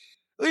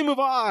 We move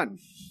on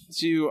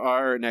to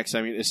our next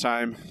segment. It's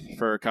time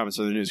for comments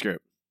from the news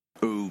group.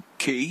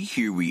 Okay,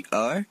 here we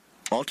are.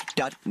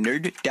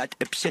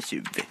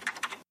 Alt.nerd.obsessive.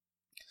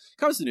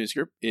 Comments from the news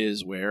group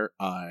is where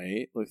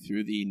I look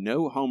through the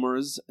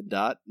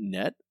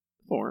nohomers.net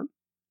forum.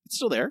 It's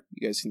still there.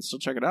 You guys can still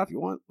check it out if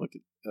you want. Look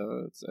at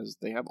as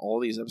they have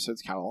all these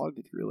episodes cataloged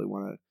if you really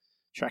want to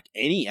track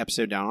any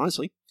episode down,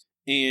 honestly,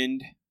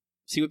 and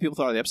see what people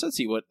thought of the episode,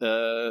 see what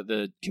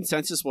the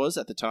consensus was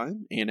at the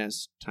time, and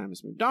as time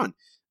has moved on.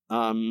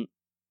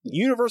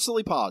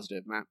 Universally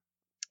positive, Matt.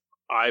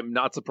 I'm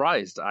not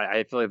surprised.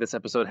 I feel like this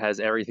episode has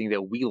everything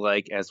that we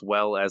like as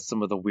well as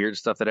some of the weird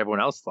stuff that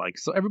everyone else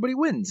likes, so everybody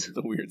wins.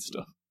 The weird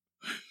stuff.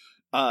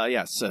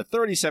 Yes,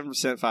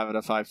 37% 5 out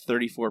of 5,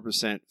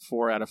 34%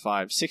 4 out of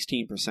 5,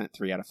 16%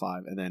 3 out of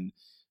 5, and then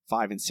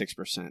 5 and 6%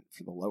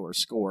 for the lower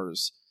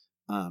scores.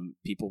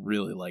 People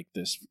really like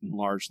this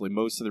largely.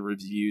 Most of the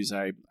reviews,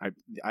 I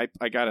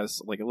got a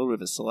little bit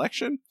of a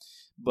selection,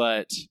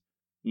 but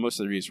most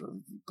of the reviews were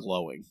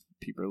glowing.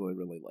 People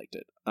really liked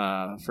it.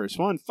 First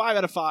one, 5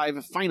 out of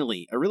 5.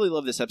 Finally, I really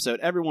love this episode.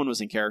 Everyone was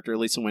in character.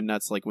 Lisa went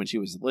nuts like when she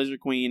was the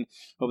Lizard Queen.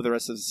 Hope the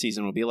rest of the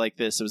season will be like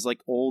this. It was like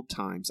old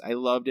times. I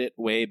loved it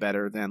way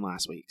better than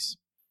last week's.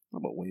 How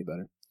about way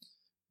better?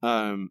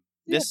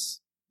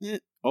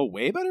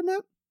 Way better,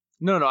 Matt?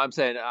 No, I'm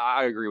saying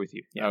I agree with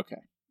you. Yeah.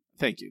 Okay.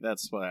 Thank you.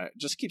 That's what I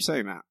just keep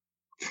saying that.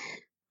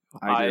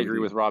 I agree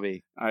with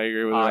Robbie. I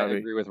agree with Robbie. I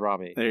agree with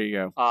Robbie. There you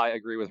go. I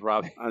agree with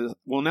Robbie.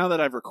 Well, now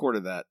that I've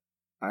recorded that,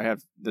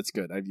 that's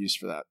good. I've used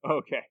for that.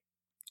 Okay.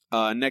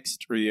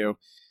 Next review.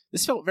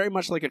 This felt very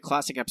much like a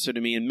classic episode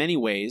to me in many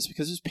ways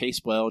because it was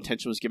paced well,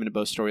 attention was given to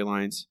both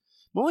storylines.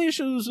 My only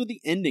issue was with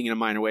the ending in a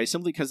minor way,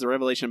 simply because the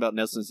revelation about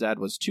Nelson's dad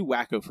was too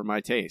wacko for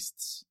my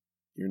tastes.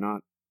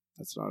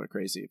 That's not a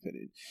crazy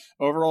opinion.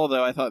 Overall,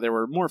 though, I thought there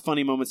were more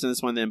funny moments in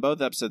this one than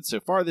both episodes so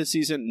far this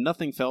season.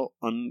 Nothing felt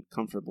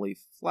uncomfortably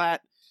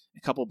flat.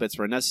 A couple bits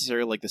were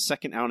unnecessary, like the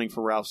second outing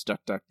for Ralph's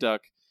Duck, Duck,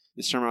 Duck.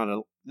 This time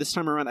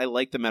around, I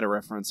like the meta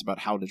reference about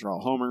how to draw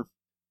Homer.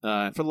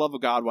 For the love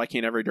of God, why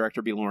can't every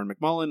director be Lauren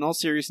McMullen? In all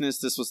seriousness,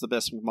 this was the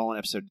best McMullen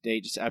episode to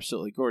date. Just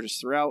absolutely gorgeous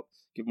throughout.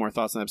 Give more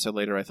thoughts on the episode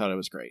later. I thought it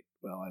was great.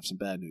 Well, I have some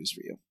bad news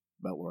for you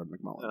about Lauren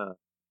McMullen.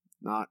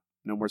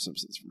 No more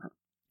Simpsons from her.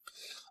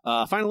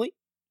 Finally,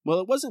 well,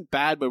 it wasn't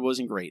bad, but it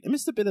wasn't great. I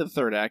missed a bit of the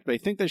third act, but I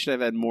think they should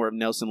have had more of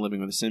Nelson living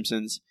with the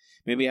Simpsons.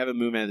 Maybe have a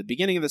movement at the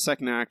beginning of the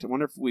second act. I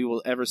wonder if we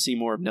will ever see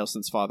more of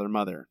Nelson's father and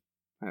mother.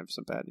 I have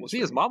some bad news. We'll see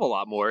his mom a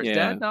lot more. His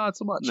dad, not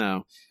so much.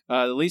 No.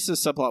 The Lisa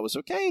subplot was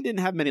okay. It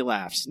didn't have many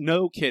laughs.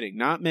 No kidding.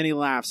 Not many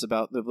laughs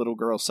about the little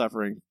girl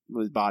suffering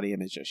with body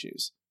image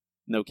issues.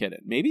 No kidding.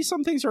 Maybe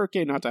some things are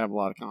okay not to have a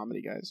lot of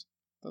comedy, guys.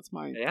 That's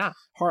my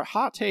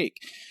hot take.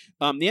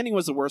 The ending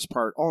was the worst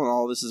part. All in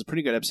all, this is a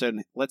pretty good episode.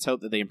 And let's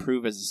hope that they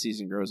improve as the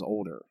season grows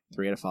older.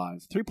 3 out of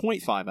 5.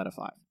 3.5 out of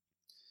 5.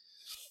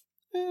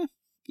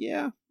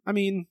 Yeah. I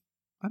mean,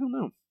 I don't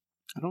know,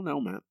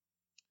 Matt.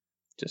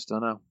 Just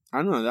don't know.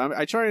 I don't know.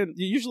 I try and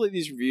usually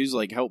these reviews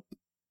help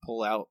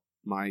pull out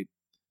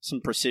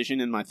some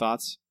precision in my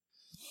thoughts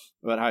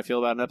about how I feel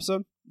about an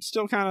episode. I'm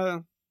still kind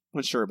of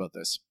unsure about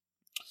this.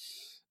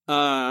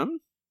 But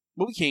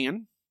we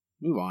can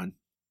move on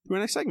to our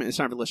next segment. It's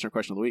time for listener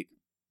question of the week.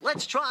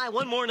 Let's try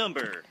one more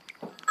number.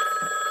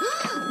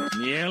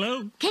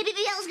 Yellow.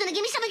 KBBL is going to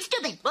give me something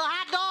stupid. The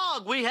hot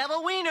dog. We have a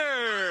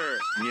wiener.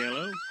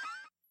 Yellow.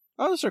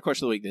 Our listener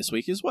question of the week this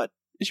week is, what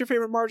is your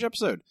favorite Marge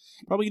episode?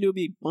 Probably going to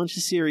be a bunch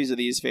of series of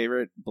these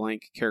favorite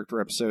blank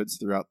character episodes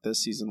throughout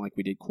this season, like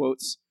we did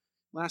quotes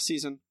last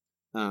season.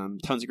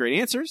 Tons of great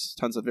answers,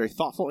 tons of very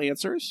thoughtful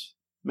answers.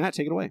 Matt,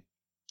 take it away.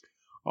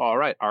 All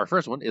right, our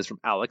first one is from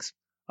Alex.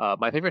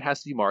 My favorite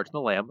has to be Marge and the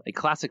Lamb, a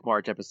classic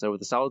Marge episode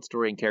with a solid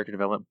story and character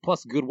development,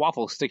 plus good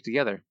waffles stick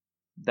together.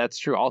 That's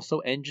true. Also,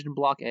 engine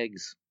block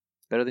eggs.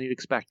 Better than you'd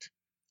expect.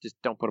 Just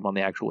don't put them on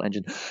the actual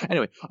engine.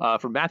 Anyway,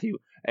 from Matthew,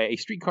 a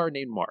streetcar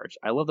named Marge.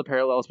 I love the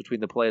parallels between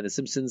the play and The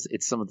Simpsons.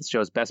 It's some of the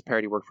show's best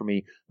parody work for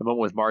me. The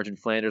moment with Marge in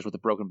Flanders with the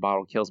broken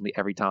bottle kills me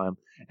every time.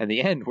 And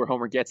the end, where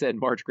Homer gets it and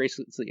Marge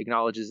graciously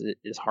acknowledges it,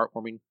 is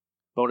heartwarming.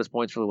 Bonus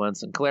points for Llewellyn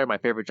Sinclair, my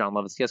favorite John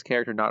Lovitz guest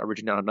character, not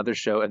originating on another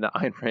show, and the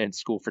Ayn Rand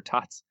School for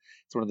Tots.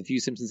 It's one of the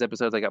few Simpsons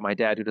episodes I got my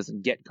dad, who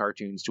doesn't get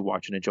cartoons, to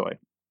watch and enjoy.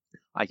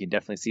 I can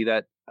definitely see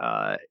that.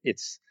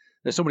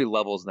 There's so many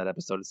levels in that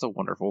episode. It's so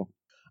wonderful.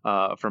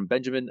 From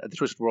Benjamin, The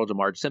Twisted World of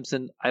Marge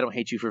Simpson. I don't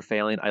hate you for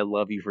failing. I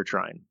love you for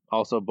trying.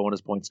 Also,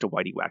 bonus points to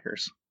Whitey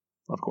Whackers,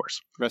 of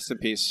course. Rest in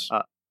peace.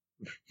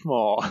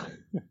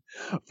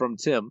 From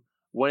Tim,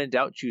 when in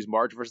doubt, choose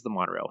Marge versus the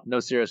monorail.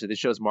 No, seriously, this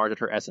shows Marge at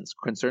her essence.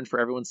 Concerned for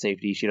everyone's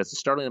safety, she does a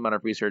startling amount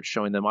of research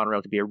showing the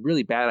monorail to be a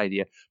really bad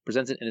idea,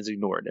 presents it and is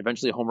ignored.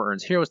 Eventually, Homer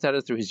earns hero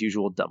status through his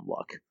usual dumb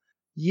luck.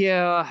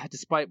 Yeah,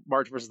 despite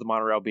Marge versus the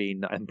monorail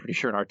being, I'm pretty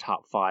sure, in our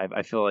top 5,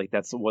 I feel like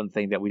that's the one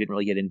thing that we didn't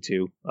really get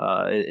into,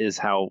 is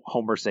how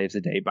Homer saves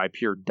the day by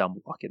pure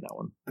dumb luck in that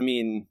one. I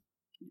mean,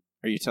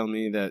 are you telling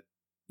me that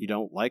you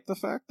don't like the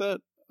fact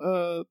that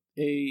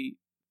a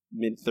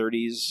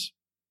mid-30s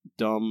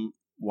dumb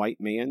white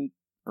man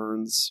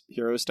earns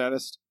hero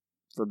status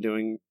from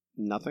doing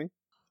nothing?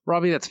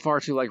 Robbie, that's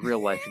far too like real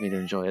life for me to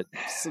enjoy it.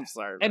 I'm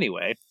sorry.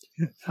 Anyway,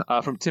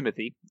 from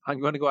Timothy,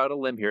 I'm going to go out on a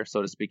limb here,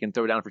 so to speak, and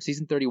throw down for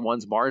season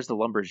 31's Marge the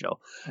Lumberjill.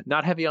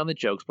 Not heavy on the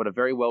jokes, but a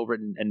very well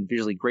written and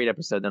visually great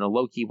episode that in a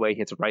low key way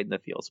hits right in the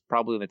feels.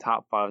 Probably in the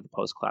top 5 of the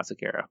post classic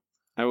era.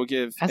 I will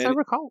give, I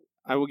recall,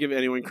 I will give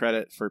anyone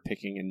credit for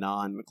picking a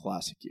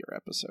non-classic year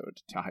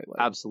episode to highlight.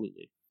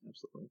 Absolutely.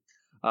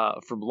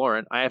 From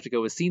Lauren, I have to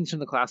go with scenes from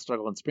the class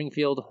struggle in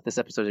Springfield. This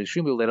episode is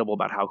extremely relatable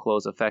about how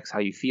clothes affects how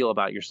you feel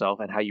about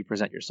yourself and how you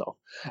present yourself.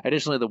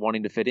 Additionally, the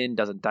wanting to fit in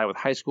doesn't die with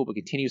high school, but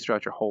continues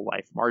throughout your whole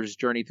life. Marge's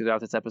journey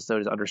throughout this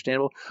episode is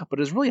understandable, but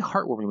it is really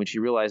heartwarming when she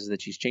realizes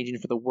that she's changing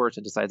for the worse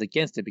and decides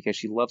against it because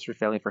she loves her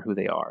family for who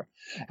they are.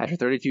 After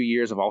 32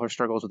 years of all her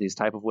struggles with these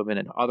type of women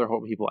and other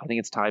horrible people, I think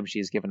it's time she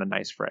is given a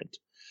nice friend.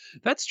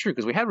 That's true,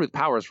 because we had Ruth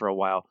Powers for a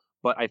while,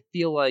 but I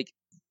feel like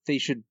they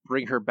should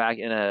bring her back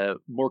in a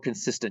more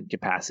consistent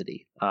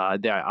capacity.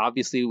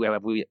 Obviously,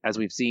 as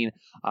we've seen,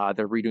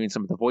 they're redoing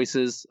some of the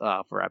voices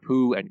for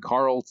Apu and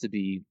Carl to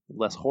be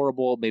less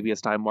horrible. Maybe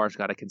it's time Marge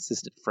got a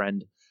consistent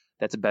friend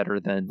that's better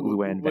than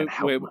Luann Van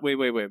Houten. Wait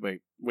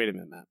a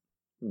minute, Matt.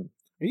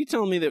 Are you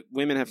telling me that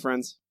women have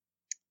friends?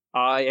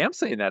 I am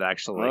saying that,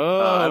 actually.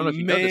 I don't know if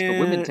you know this, but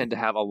women tend to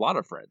have a lot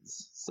of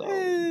friends. So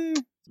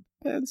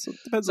depends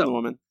on the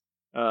woman.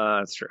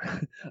 That's true.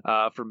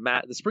 From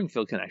Matt, the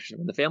Springfield connection.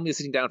 When the family is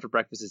sitting down for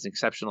breakfast is an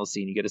exceptional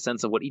scene. You get a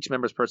sense of what each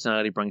member's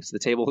personality brings to the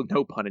table,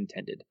 no pun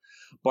intended.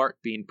 Bart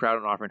being proud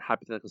and offering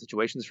hypothetical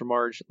situations for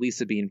Marge.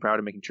 Lisa being proud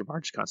and making sure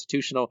Marge is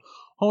constitutional.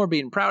 Homer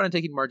being proud and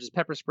taking Marge's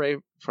pepper spray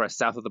for a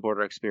south of the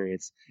border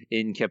experience.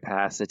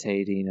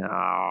 Incapacitating.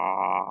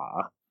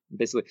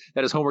 Basically,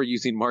 that is Homer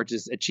using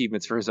Marge's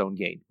achievements for his own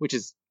gain, which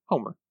is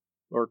Homer.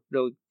 Or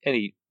really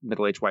any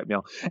middle-aged white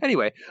male.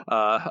 Anyway,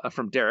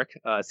 from Derek,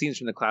 scenes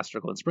from the class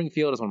struggle in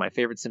Springfield is one of my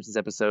favorite Simpsons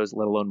episodes,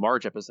 let alone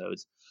Marge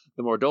episodes.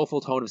 The more doleful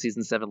tone of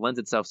season 7 lends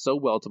itself so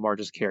well to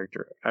Marge's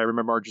character. I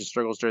remember Marge's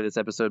struggles during this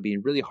episode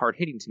being really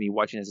hard-hitting to me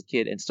watching as a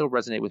kid and still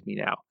resonate with me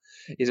now.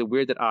 Is it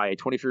weird that I, a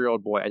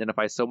 24-year-old boy,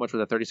 identify so much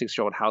with a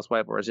 36-year-old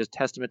housewife, or is it just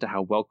testament to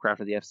how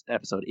well-crafted the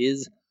episode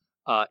is?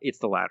 It's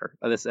the latter.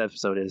 This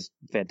episode is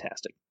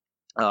fantastic.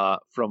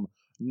 From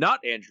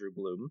Not Andrew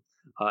Bloom,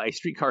 a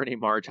streetcar named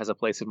Marge has a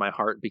place in my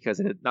heart because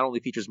it not only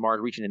features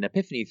Marge reaching an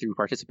epiphany through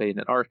participating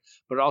in art,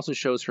 but it also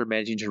shows her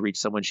managing to reach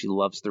someone she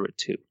loves through it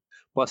too.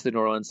 Plus, the New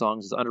Orleans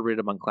songs is underrated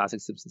among classic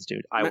Simpsons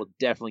tunes. I will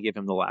definitely give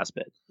him the last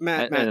bit.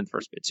 And the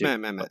first bit too.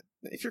 Matt.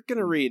 If you're going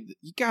to read,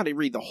 you got to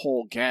read the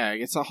whole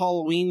gag. It's a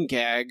Halloween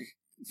gag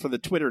for the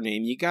Twitter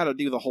name. You got to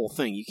do the whole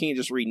thing. You can't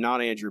just read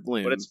Not Andrew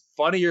Bloom. But it's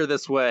funnier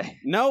this way.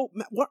 No,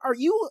 what are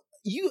you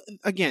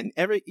again,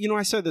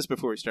 I said this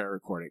before we started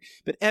recording,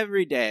 but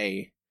every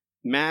day,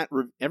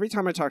 every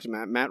time I talk to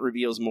Matt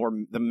reveals more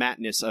the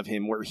Mattness of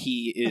him, where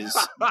he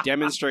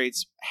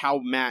demonstrates how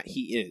Matt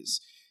he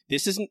is.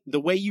 This isn't the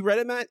way you read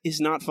it, Matt,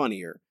 is not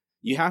funnier.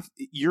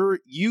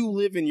 You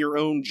live in your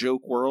own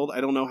joke world.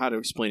 I don't know how to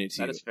explain it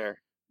to you. That is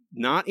fair.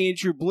 Not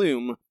Andrew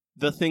Bloom,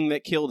 the thing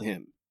that killed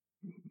him.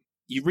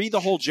 You read the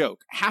whole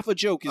joke. Half a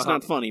joke is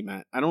not funny,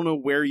 Matt. I don't know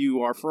where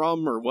you are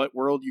from or what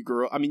world you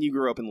grew up. I mean, you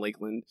grew up in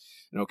Lakeland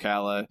and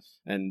Ocala,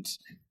 and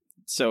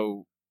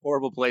so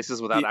horrible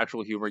places without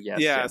actual humor. Yes.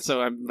 Yeah. Yes.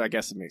 So I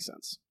guess it makes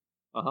sense.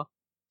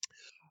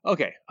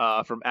 Okay.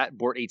 From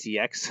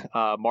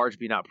 @BortATX, Marge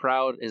Be Not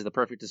Proud is the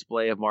perfect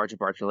display of Marge and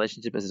Bart's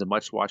relationship. This is a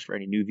much watch for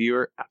any new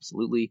viewer.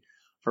 Absolutely.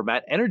 From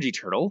Matt Energy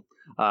Turtle,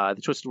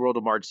 the Twisted World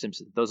of Marge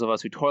Simpson. Those of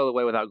us who toil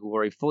away without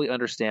glory fully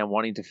understand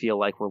wanting to feel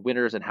like we're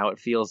winners and how it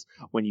feels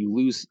when you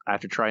lose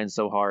after trying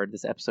so hard.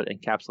 This episode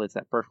encapsulates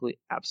that perfectly.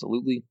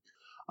 Absolutely.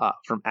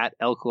 From at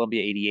L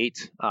Columbia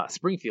 88,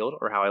 Springfield,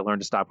 or How I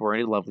Learned to Stop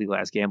Worrying, Lovely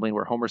Last Gambling,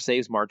 where Homer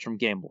saves Marge from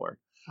Gambler.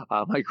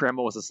 My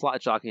grandma was a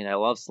slot jockey and I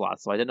love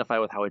slots, so I identify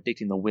with how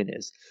addicting the win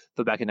is.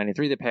 Though back in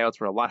 93, the payouts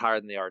were a lot higher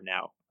than they are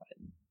now.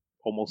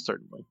 Almost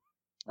certainly.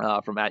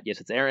 From at Yes,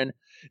 It's Aaron.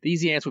 The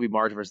easy answer would be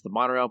Marge versus the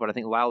monorail, but I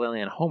think Lyle,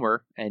 Lily, and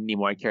Homer and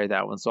Nimoy carry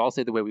that one, so I'll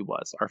say The Way We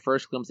Was. Our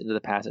first glimpse into the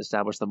past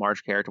established the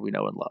Marge character we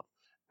know and love.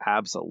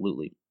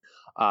 Absolutely.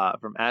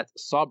 From at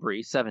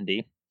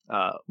Sawbury70,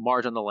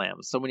 Marge on the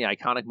Lam. So many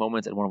iconic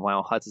moments and one of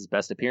Lionel Hutz's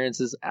best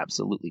appearances.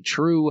 Absolutely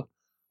true.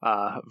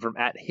 From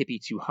at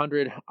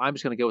Hippie200, I'm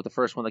just going to go with the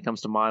first one that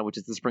comes to mind, which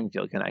is the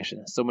Springfield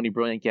connection. So many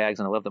brilliant gags,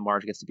 and I love that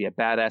Marge gets to be a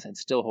badass and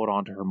still hold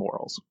on to her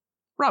morals.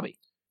 Robbie,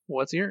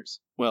 what's yours?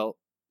 Well,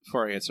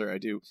 before I answer, I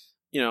do.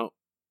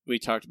 We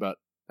talked about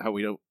how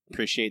we don't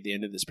appreciate the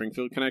end of the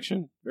Springfield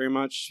connection very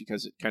much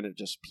because it kind of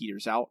just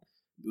peters out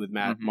with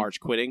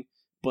Marge quitting.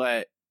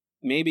 But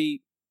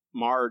maybe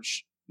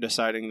Marge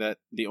deciding that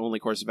the only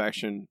course of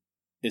action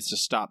is to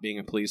stop being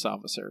a police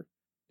officer.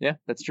 Yeah,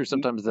 that's true.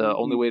 Sometimes the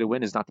only way to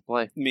win is not to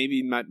play.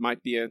 Maybe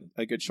might be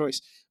a good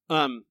choice.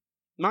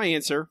 My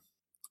answer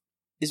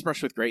is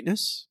Brush with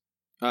Greatness.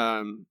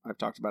 I've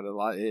talked about it a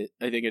lot.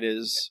 I think it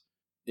is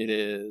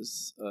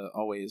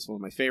always one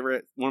of my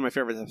favorites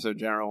episodes in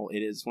general. It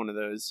is one of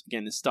those,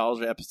 again,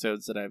 nostalgia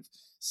episodes that I've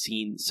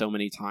seen so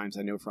many times.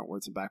 I know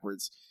frontwards and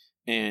backwards.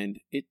 And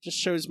it just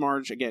shows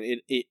Marge, again,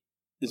 it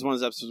is one of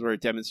those episodes where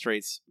it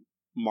demonstrates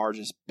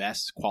Marge's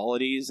best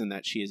qualities and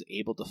that she is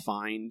able to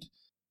find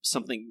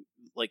something,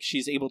 like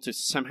she's able to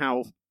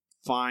somehow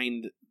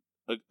find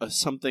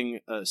some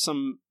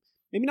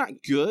maybe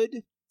not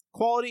good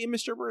quality in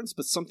Mr. Burns,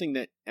 but something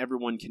that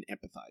everyone can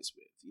empathize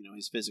with,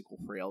 his physical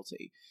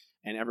frailty.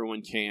 And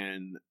everyone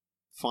can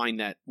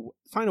find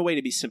a way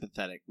to be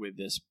sympathetic with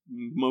this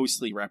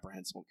mostly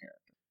reprehensible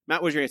character.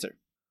 Matt, what's your answer?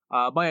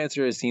 My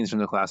answer is Scenes from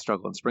the Class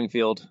Struggle in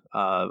Springfield.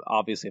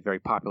 Obviously a very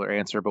popular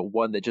answer, but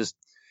one that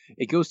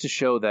it goes to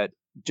show that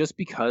just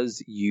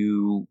because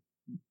you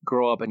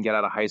grow up and get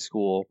out of high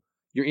school,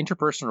 your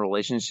interpersonal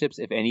relationships,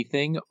 if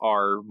anything,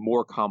 are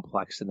more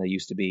complex than they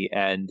used to be.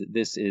 And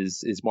this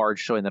is Marge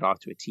showing that off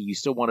to a T. You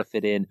still want to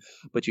fit in,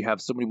 but you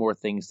have so many more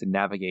things to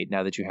navigate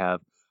now that you have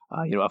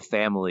a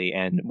family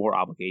and more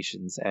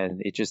obligations.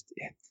 And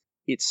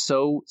it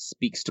so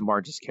speaks to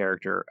Marge's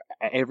character,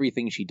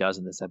 everything she does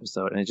in this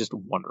episode, and it's just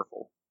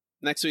wonderful.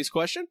 Next week's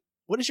question: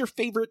 what is your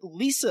favorite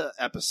Lisa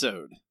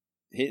episode?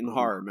 Hitting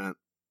hard, man.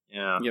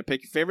 Yeah. You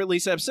pick your favorite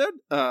Lisa episode.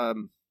 I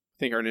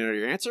think I already know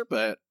your answer,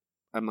 but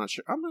I'm not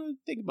sure. I'm going to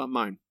think about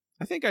mine.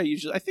 I think I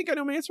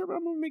know my answer, but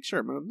I'm going to make sure.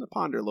 I'm going to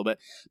ponder a little bit.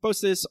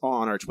 Post this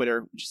on our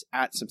Twitter, which is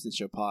at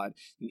SimpsonsShowPod.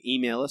 You can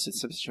email us at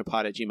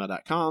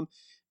SimpsonsShowPod@gmail.com.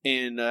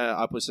 And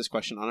I'll post this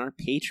question on our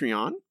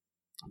Patreon.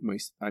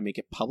 I make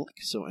it public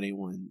so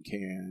anyone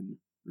can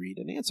read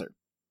and answer.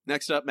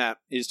 Next up, Matt,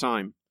 it is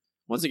time,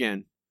 once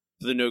again,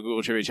 for the No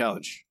Google Trivia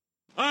Challenge.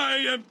 I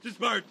am too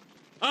smart.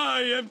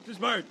 I am too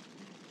smart.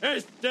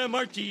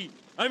 S-M-R-T.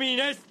 I mean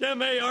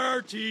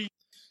S-M-A-R-R-T.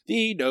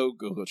 The No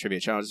Google Trivia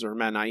Challenge is where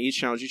Matt and I each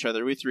challenge each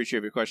other with 3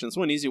 trivia questions.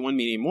 1 easy, 1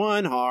 medium,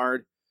 1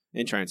 hard,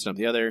 and try and stump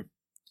the other.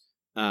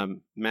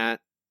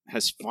 Matt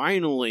has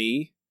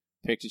finally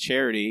picked a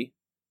charity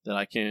that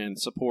I can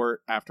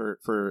support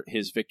for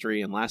his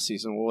victory in last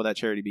season. What will that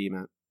charity be,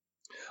 Matt?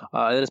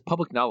 That is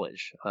Public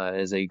Knowledge.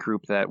 Is a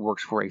group that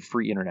works for a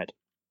free internet.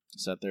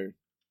 Is that their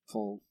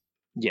full?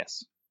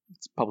 Yes,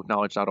 it's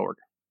publicknowledge.org.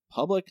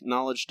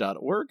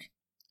 Publicknowledge.org.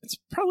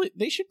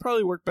 They should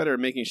probably work better at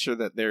making sure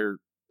that their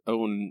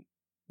own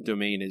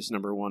domain is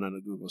number 1 on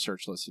a Google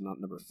search list and not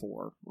number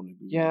 4 on a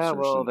Google search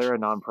list. They're a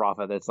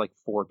nonprofit that's like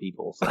 4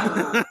 people. So.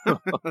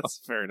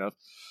 That's fair enough.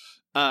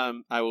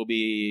 I will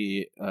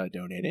be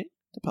donating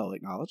to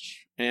Public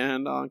Knowledge,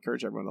 and I'll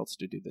encourage everyone else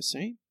to do the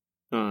same.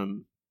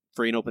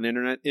 Free and open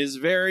internet is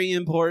very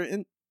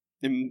important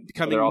in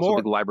becoming they're also more...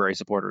 big library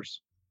supporters.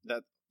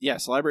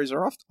 Yes, libraries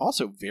are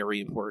also very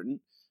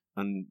important,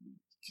 and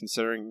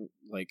considering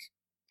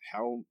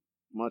how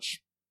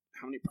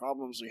many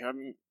problems we have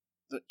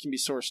that can be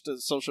sourced to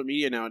social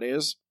media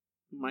nowadays,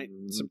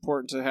 it's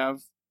important to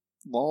have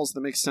laws that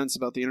make sense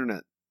about the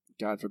internet.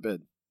 God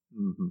forbid.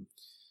 Mm-hmm.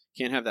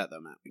 Can't have that though,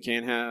 Matt. We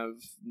can't have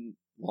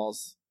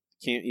laws.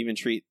 Can't even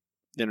treat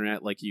the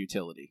internet like a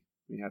utility.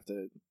 We have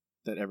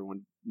that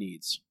everyone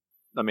needs.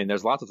 I mean,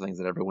 there's lots of things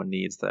that everyone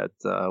needs that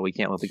we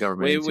can't let the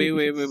government. Wait,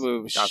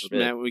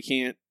 Matt, we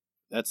can't.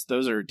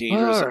 Those are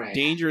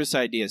dangerous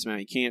ideas, man.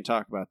 You can't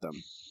talk about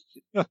them.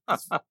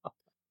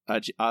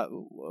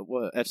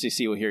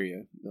 FCC will hear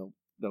you.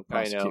 They'll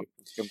prosecute. I know.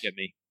 Come get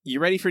me. You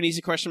ready for an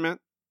easy question, Matt?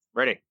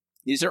 Ready.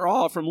 These are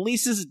all from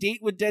Lisa's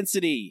Date with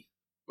Density.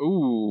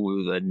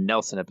 Ooh, the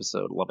Nelson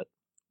episode. Love it.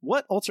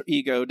 What alter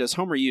ego does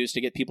Homer use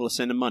to get people to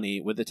send him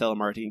money with the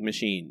telemarketing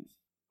machine?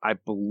 I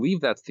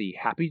believe that's the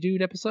Happy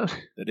Dude episode.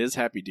 That is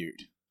Happy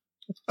Dude.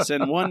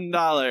 Send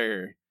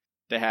 $1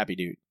 to Happy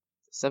Dude.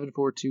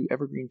 742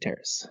 Evergreen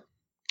Terrace.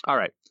 All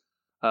right.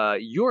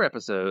 Your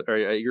episode, or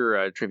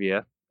your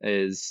trivia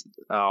is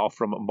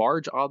from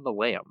Marge on the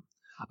Lam.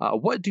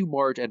 What do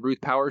Marge and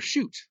Ruth Powers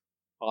shoot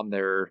on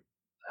their,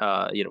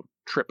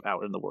 trip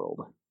out in the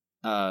world?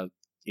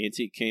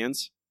 Antique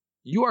cans.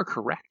 You are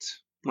correct.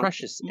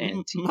 Precious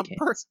antique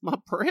cans. My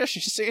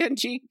precious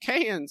antique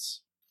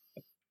cans.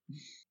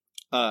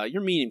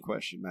 Your medium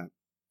question, Matt.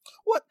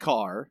 What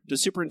car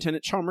does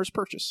Superintendent Chalmers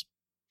purchase?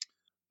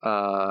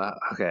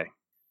 Okay.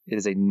 It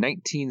is a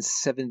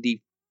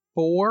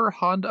 1974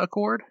 Honda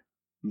Accord.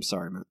 I'm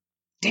sorry, Matt.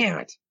 Damn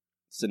it.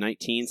 It's a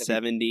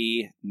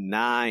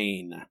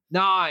 1979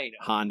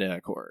 Honda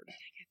Accord. Dang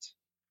it.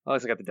 Oh, I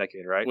got the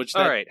decade right.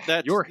 All right.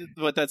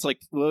 That's like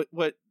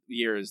what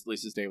year is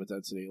Lisa's Day with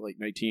Density? Like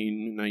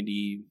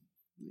 1990.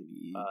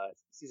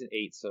 Season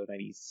 8, so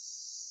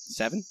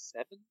 97.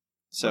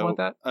 So like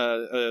that.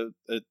 A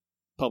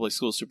public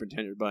school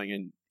superintendent buying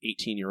an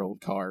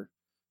 18-year-old car.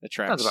 That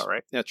tracks. That's about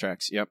right. That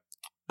tracks. Yep.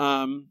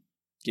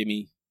 Give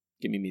me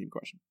a medium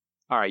question.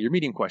 All right, your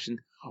medium question.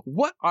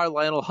 What are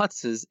Lionel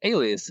Hutz's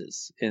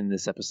aliases in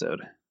this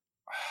episode?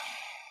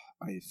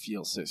 I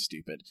feel so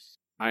stupid.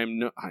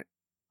 I'm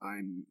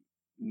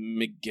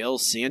Miguel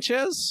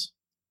Sanchez,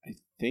 I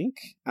think.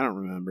 I don't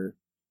remember.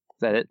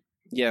 Is that it?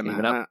 Yeah,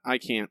 man. I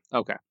can't.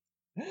 Okay.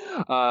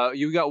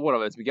 You got one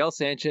of it. It's Miguel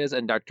Sanchez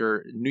and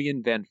Dr.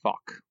 Nguyen Van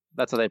Fok.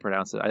 That's how they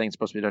pronounce it. I think it's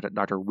supposed to be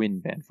Dr.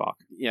 Win Van Fok.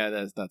 Yeah,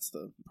 that's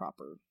the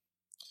proper.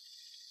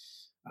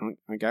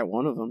 I got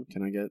one of them.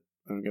 Can I get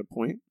a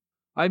point?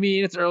 I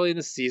mean, it's early in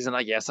the season.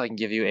 I guess I can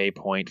give you a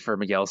point for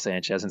Miguel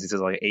Sanchez since he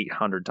says like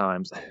 800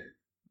 times.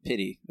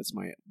 Pity. That's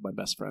my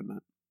best friend,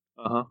 Matt.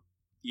 Uh-huh.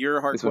 Your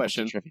hard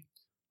question.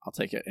 I'll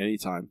take it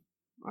anytime.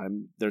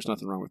 There's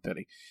nothing wrong with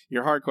pity.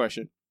 Your hard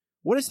question.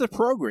 What is the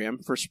program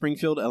for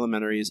Springfield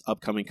Elementary's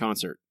upcoming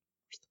concert?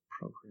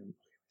 Program.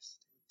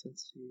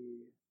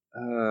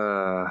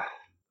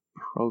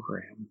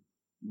 Program.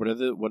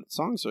 What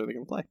songs are they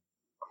going to play?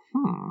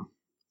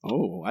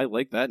 Oh, I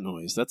like that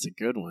noise. That's a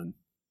good one.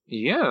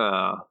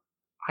 Yeah.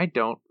 I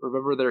don't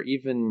remember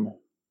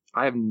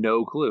I have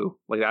no clue.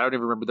 Like, I don't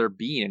even remember there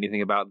being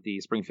anything about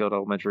the Springfield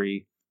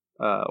Elementary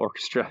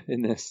orchestra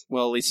in this.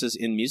 Well, Lisa's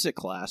in music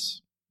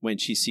class when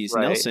she sees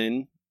right.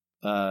 Nelson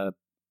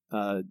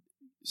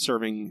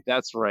serving.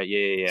 That's right.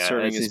 Yeah.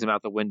 Serving sees him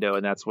out the window,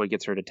 and that's what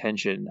gets her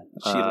attention.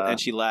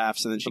 She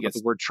laughs, and then she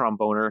gets the word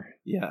tromboner.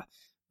 Yeah.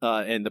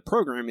 And the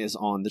program is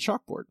on the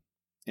chalkboard.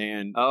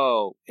 And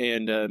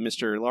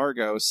Mr.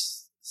 Largo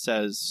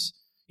says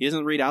he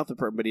doesn't read out the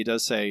program, but he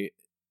does say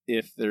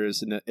if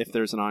there's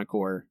an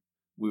encore,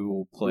 we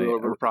will play. We'll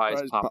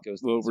reprise Pop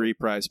Goes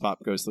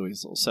the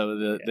Weasel. So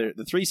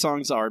the three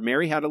songs are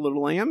Mary Had a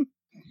Little Lamb,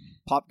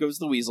 Pop Goes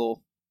the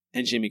Weasel,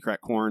 and Jimmy Crack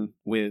Corn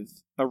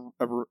with a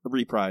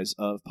reprise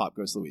of Pop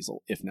Goes the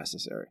Weasel if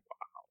necessary.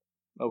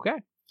 Wow.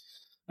 Okay.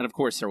 And of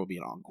course there will be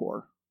an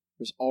encore.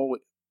 There's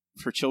always.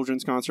 For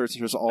children's concerts,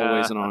 there's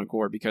always an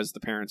encore because the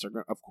parents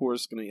are, of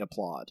course, going to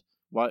applaud.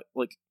 What,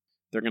 like,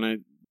 they're going to,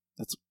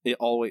 that's it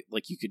always,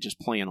 like, you could just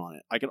plan on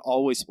it. I could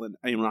always, when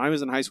I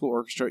was in high school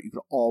orchestra, you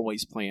could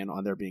always plan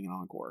on there being an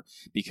encore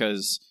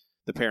because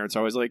the parents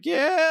are always like,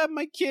 yeah,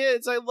 my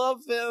kids, I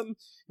love them.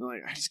 I'm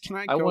like,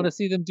 I want to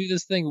see them do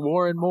this thing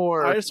more and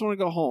more. I just want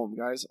to go home,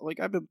 guys. Like,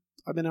 I've been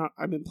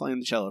playing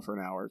the cello for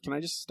an hour. Can I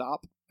just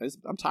stop?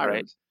 I'm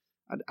tired.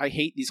 Right. I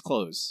hate these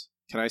clothes.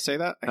 Can I say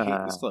that? I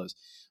hate these clothes.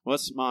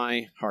 What's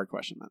my hard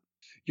question, Matt?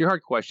 Your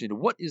hard question,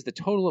 what is the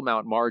total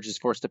amount Marge is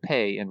forced to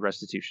pay in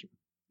restitution?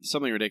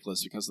 Something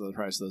ridiculous because of the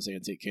price of those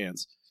antique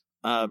cans.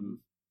 I'll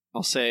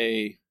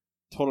say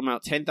total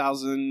amount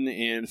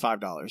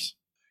 $10,005.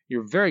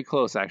 You're very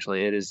close,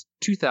 actually. It is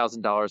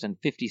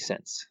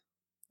 $2,000.50.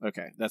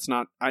 Okay, that's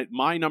not.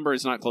 My number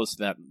is not close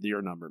to that.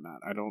 Your number, Matt.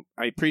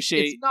 I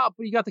appreciate. It's not,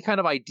 but you got the kind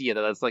of idea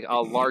that it's like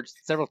a large,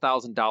 several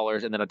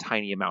 $1,000s, and then a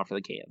tiny amount for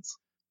the cans.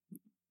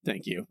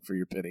 Thank you for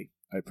your pity.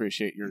 I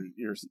appreciate your.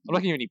 I'm not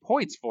giving you any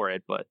points for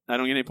it, but I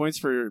don't get any points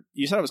for.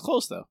 You said I was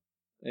close though.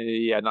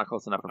 Yeah, not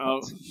close enough for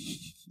points.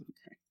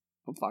 Okay,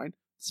 I'm fine.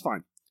 It's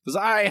fine because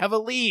I have a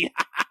lead.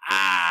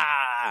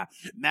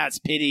 Matt's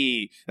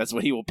pity. That's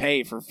what he will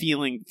pay for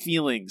feeling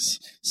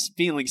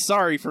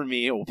sorry for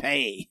me. It will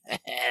pay.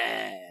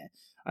 I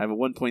have a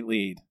 1-point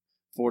lead,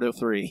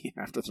 4-3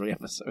 after 3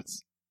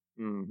 episodes.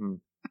 Mm-hmm.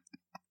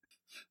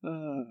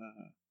 All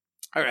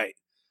right.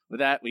 With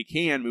that, we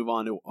can move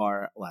on to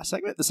our last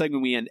segment. The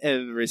segment we end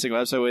every single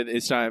episode with.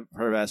 It's time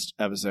for our best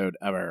episode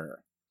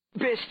ever.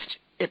 Best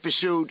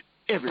episode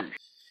ever.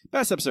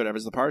 Best episode ever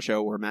is the part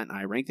show where Matt and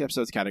I rank the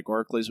episodes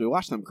categorically as we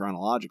watch them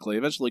chronologically,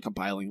 eventually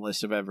compiling a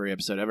list of every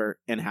episode ever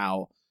and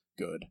how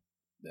good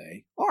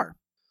they are.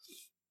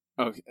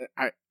 Okay,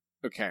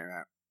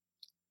 Matt.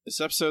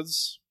 This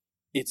episode's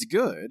it's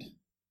good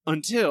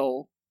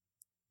until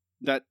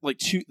that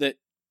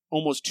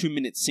almost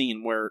 2-minute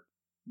scene where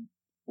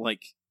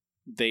like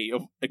they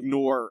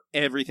ignore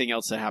everything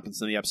else that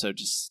happens in the episode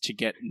just to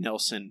get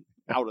Nelson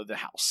out of the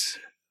house.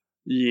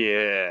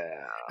 Yeah.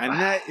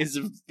 And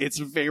it's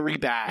very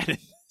bad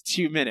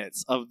 2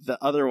 minutes of the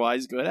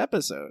otherwise good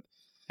episode.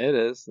 It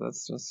is.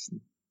 That's just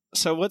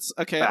so. What's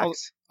okay?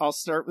 I'll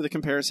start with a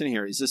comparison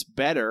here. Is this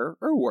better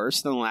or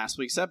worse than last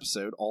week's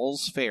episode,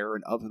 All's Fair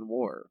in Oven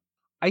War?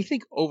 I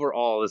think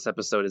overall this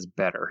episode is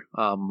better.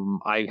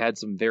 I had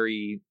some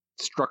very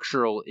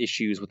structural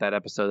issues with that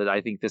episode that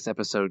I think this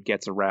episode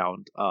gets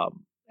around.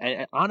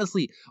 And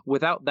honestly,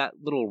 without that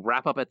little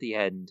wrap up at the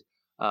end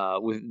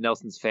with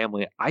Nelson's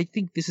family, I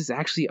think this is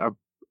actually a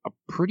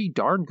pretty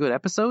darn good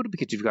episode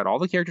because you've got all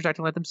the characters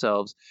acting like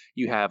themselves.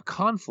 You have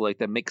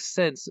conflict that makes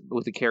sense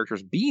with the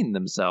characters being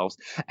themselves,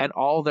 and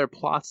all their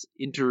plots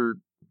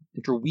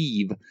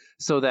interweave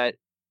so that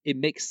it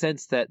makes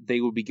sense that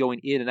they will be going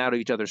in and out of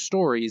each other's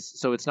stories.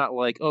 So it's not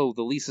like, oh,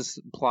 the Lisa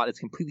plot is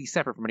completely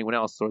separate from anyone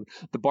else, or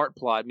the Bart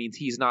plot means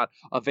he's not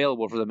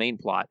available for the main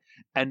plot.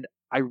 And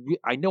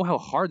I know how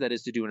hard that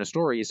is to do in a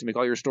story, is to make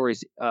all your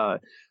stories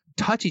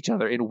touch each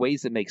other in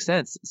ways that make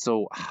sense.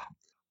 So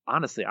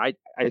honestly, I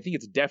think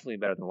it's definitely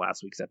better than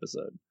last week's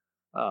episode.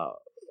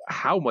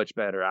 How much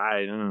better?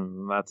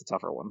 That's a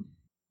tougher one.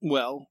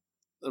 Well,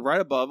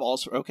 right above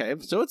also, okay,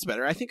 so it's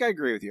better. I think I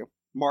agree with you.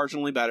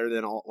 Marginally better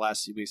than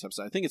last week's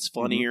episode. I think it's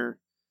funnier.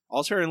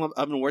 Also,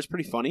 Oven War is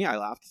pretty funny. I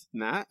laughed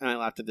in that, and I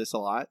laughed at this a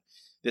lot.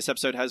 This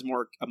episode has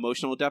more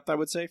emotional depth, I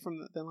would say,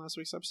 than last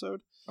week's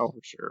episode. Oh, for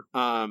sure.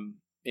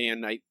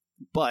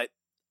 But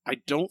I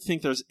don't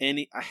think there's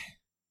any.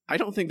 I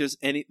don't think there's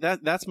any.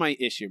 That's my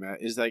issue, Matt.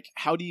 Is like,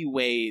 how do you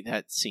weigh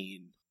that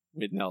scene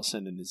with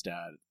Nelson and his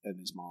dad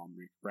and his mom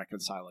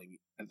reconciling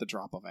at the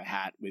drop of a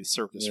hat with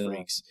circus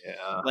freaks?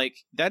 Yeah. Like,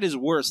 that is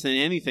worse than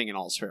anything in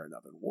All's Fair in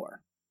Oven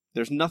War.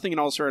 There's nothing in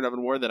All's Fair in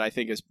Oven War that I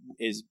think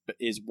is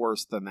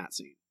worse than that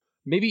scene.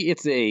 Maybe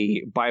it's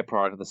a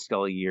byproduct of the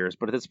Scully years,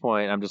 but at this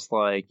point, I'm just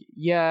like,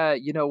 yeah,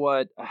 you know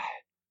what?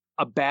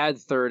 A bad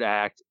third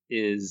act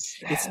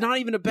it's not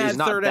even a bad third act.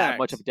 Not that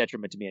much of a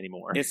detriment to me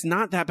anymore. It's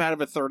not that bad of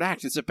a third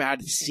act. It's a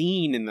bad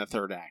scene in the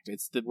third act.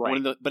 It's the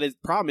right. but the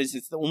problem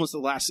is almost the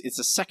last. It's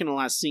the second to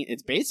last scene.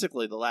 It's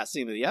basically the last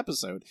scene of the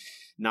episode,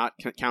 not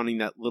counting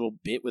that little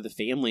bit with the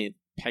family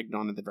pegged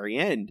on at the very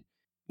end.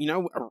 You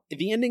know,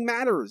 the ending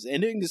matters.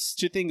 Endings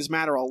to things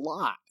matter a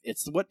lot.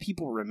 It's what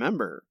people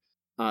remember.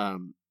 I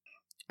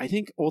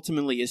think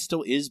ultimately it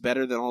still is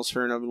better than All's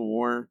Fair in Oven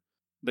War,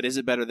 but is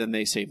it better than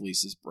They Save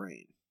Lisa's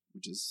Brain?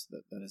 Which is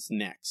that is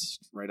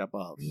next, right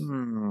above.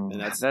 And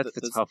that's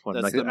the tough one.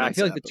 Like, I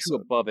feel like the two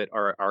above it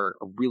are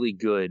really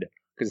good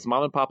because it's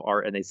mom and pop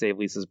art and They Save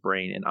Lisa's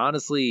Brain. And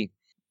honestly,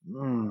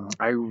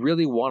 I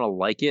really want to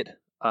like it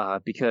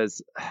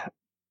because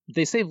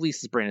They Save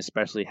Lisa's Brain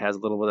especially has a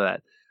little bit of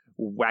that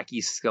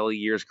wacky Scully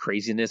years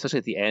craziness, especially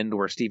at the end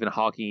where Stephen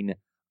Hawking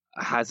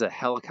has a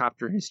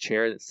helicopter in his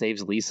chair that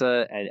saves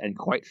Lisa, and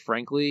quite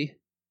frankly,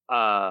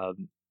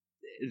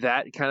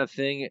 that kind of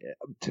thing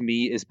to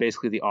me is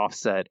basically the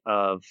offset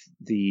of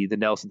the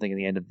Nelson thing in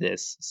the end of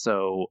this.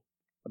 So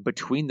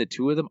between the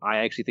two of them, I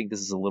actually think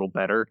this is a little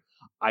better.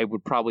 I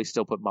would probably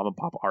still put mom and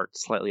pop art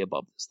slightly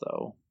above this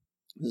though.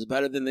 Is it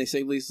better than They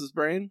Save Lisa's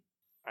Brain?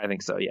 I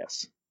think so,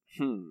 yes.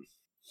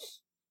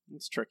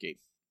 It's tricky.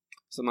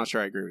 So I'm not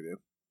sure I agree with you.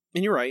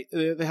 And you're right.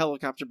 The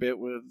helicopter bit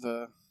with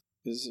the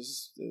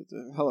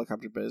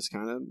helicopter bit is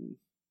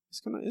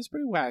it's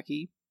pretty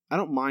wacky. I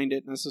don't mind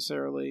it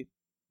necessarily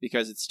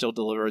because it still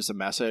delivers a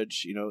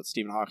message. You know,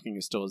 Stephen Hawking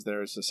is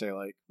there to say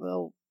like,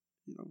 well,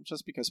 you know,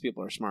 just because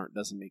people are smart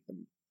doesn't make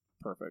them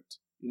perfect.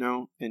 You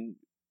know, and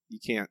you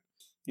can't.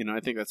 You know,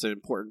 I think that's an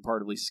important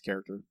part of Lisa's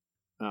character.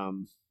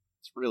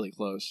 It's really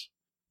close.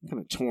 I'm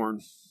kind of torn.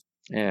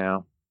 Yeah.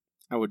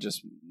 I would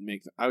just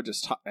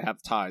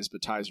have ties,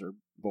 but ties are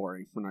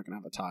boring. We're not going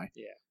to have a tie.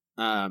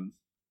 Yeah.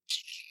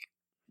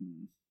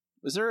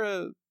 Is there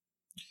a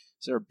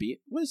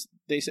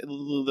they said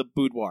the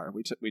boudoir?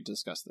 We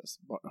discussed this.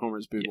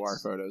 Homer's boudoir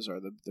photos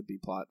are the B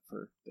plot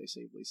for They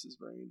Save Lisa's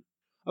Brain.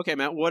 Okay,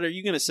 Matt, what are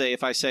you going to say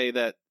if I say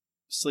that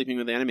Sleeping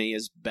with the Enemy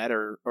is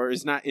better or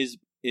is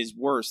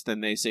worse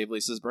than They Save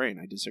Lisa's Brain?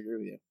 I disagree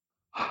with you.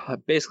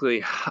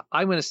 Basically,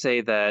 I'm going to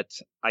say that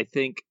I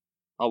think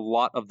a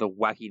lot of the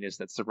wackiness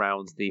that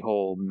surrounds the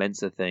whole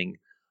Mensa thing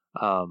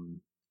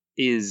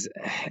is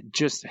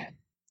just,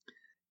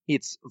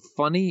 it's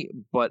funny,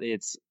 but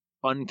it's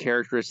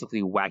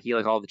uncharacteristically wacky.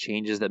 Like all the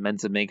changes that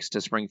Mensa makes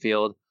to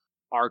Springfield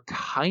are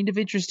kind of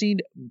interesting,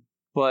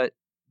 but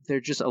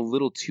they're just a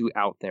little too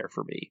out there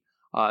for me.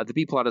 The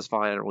B plot is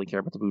fine. I don't really care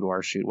about the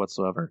boudoir shoot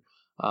whatsoever.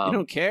 You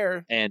don't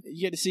care, and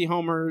you get to see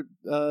Homer,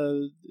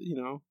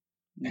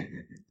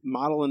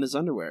 model in his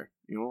underwear.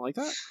 You don't like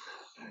that?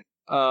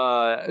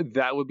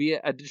 That would be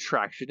a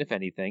detraction, if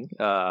anything. It's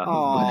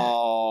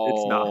not.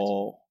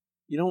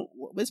 You know,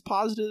 it's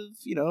positive.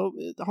 You know,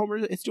 Homer.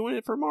 It's doing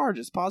it for Marge.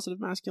 It's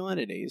positive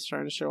masculinity. He's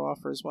trying to show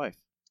off for his wife.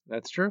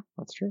 That's true.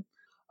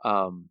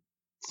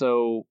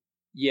 So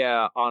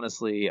yeah,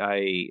 honestly,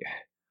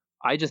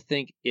 I just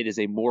think it is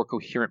a more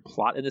coherent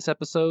plot in this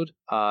episode,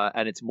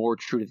 and it's more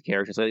true to the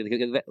characters. So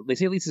They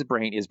Say Lisa's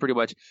Brain is pretty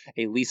much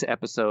a Lisa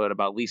episode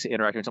about Lisa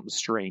interacting with something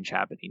strange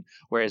happening,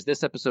 whereas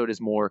this episode is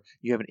more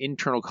you have an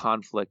internal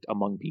conflict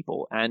among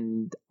people,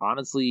 and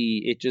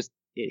honestly, it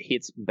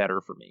hits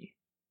better for me.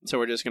 So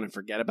we're just going to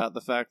forget about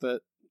the fact that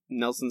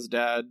Nelson's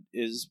dad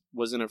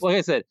was in a... Like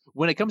I said,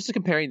 when it comes to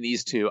comparing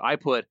these two, I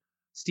put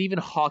Stephen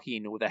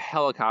Hawking with a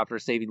helicopter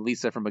saving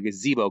Lisa from a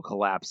gazebo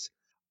collapse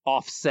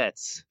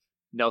offsets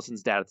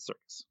Nelson's dad at the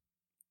circus.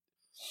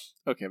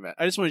 Okay, Matt.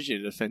 I just wanted you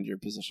to defend your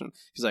position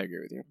because I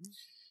agree with you.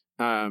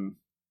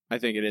 I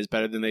think it is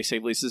better than They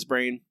Save Lisa's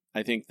Brain.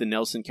 I think the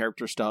Nelson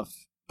character stuff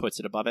puts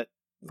it above it,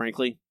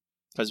 frankly,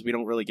 because we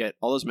don't really get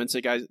all those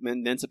Mensa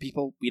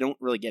people. We don't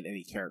really get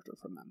any character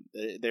from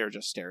them. They're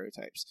just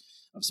stereotypes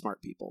of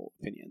smart people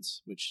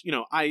opinions, which,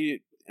 I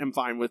am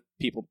fine with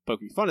people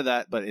poking fun of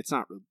that, but it's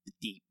not really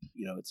deep.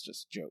 It's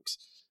just jokes.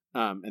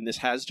 And this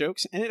has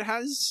jokes, and it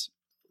has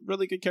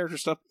really good character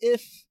stuff,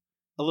 if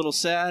a little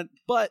sad,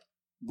 but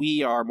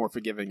we are more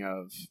forgiving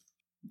of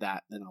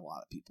that than a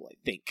lot of people, I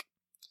think.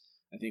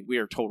 I think we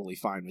are totally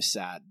fine with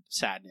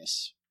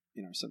sadness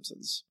in our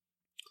Simpsons.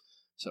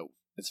 So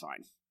it's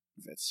fine.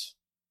 If it's,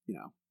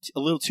 a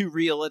little too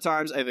real at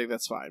times, I think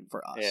that's fine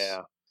for us.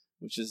 Yeah.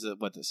 Which is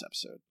what this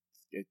episode,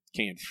 it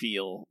can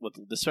feel, with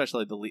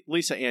especially the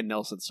Lisa and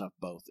Nelson stuff,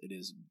 both. It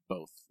is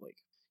both like,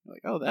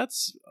 oh,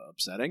 that's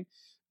upsetting.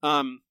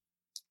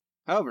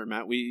 However,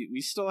 Matt,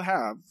 we still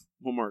have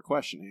one more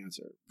question to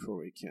answer before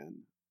we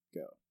can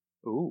go.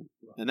 Ooh.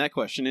 And that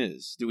question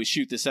is, do we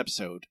shoot this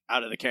episode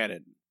out of the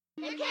cannon?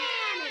 The cannon!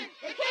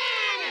 The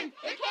cannon!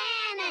 The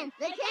cannon!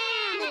 The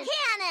cannon! The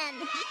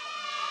cannon!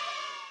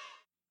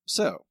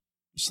 So,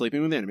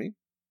 Sleeping with the Enemy,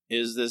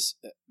 is this...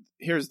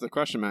 here's the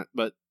question, Matt,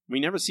 but we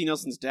never see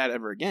Nelson's dad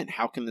ever again.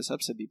 How can this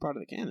episode be part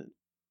of the canon?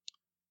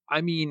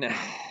 I mean...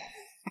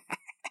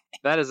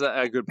 that is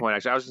a good point,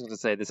 actually. I was just going to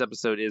say, this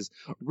episode is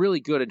really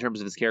good in terms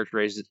of its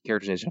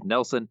characterization of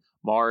Nelson,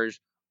 Marge,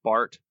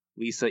 Bart,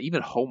 Lisa,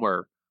 even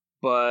Homer.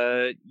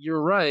 But you're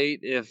right,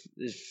 if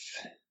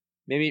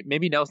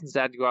maybe Nelson's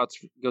dad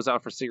goes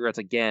out for cigarettes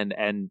again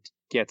and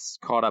gets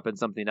caught up in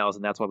something else,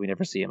 and that's why we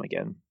never see him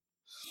again.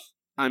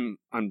 I'm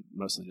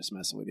mostly just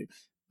messing with you.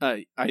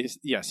 I think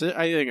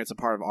it's a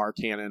part of our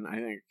canon. I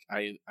think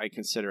I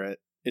consider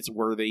it's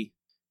worthy.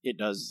 It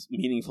does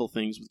meaningful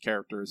things with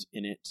characters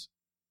in it.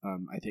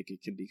 I think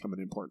it can become an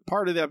important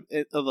part of them.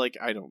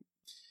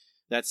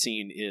 That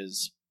scene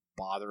is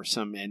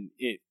bothersome, and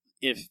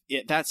if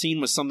that scene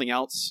was something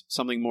else,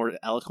 something more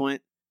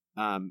eloquent,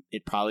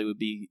 it probably would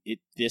be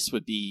this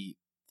would be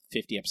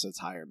 50 episodes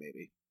higher,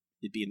 maybe.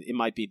 It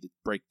might be the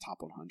break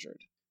top 100.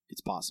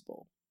 It's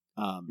possible.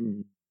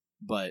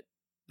 But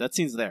that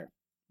scene's there.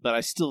 But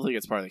I still think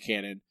it's part of the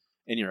canon.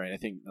 And you're right, I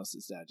think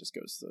Nelson's dad just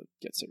goes to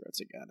get cigarettes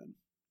again. And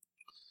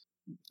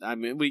I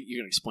mean, you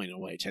can explain it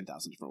away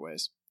 10,000 different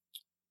ways.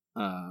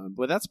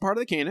 But that's part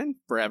of the canon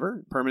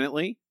forever,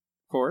 permanently.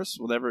 Of course,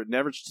 will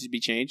never to be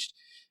changed.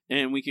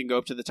 And we can go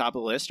up to the top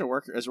of the list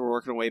as we're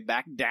working our way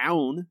back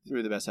down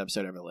through the best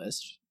episode ever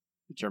list,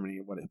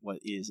 determining what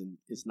is and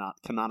is not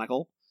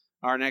canonical.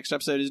 Our next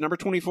episode is number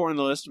 24 on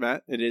the list,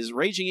 Matt. It is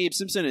Raging Abe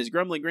Simpson, his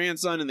grumbling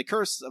grandson, and the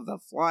curse of the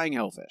flying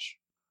hellfish.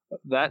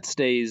 That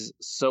stays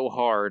so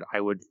hard, I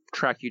would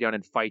track you down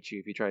and fight you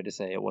if you tried to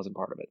say it wasn't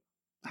part of it.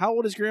 How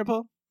old is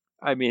Grandpa?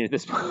 I mean, at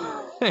this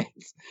point,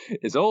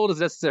 as old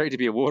as necessary to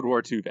be a World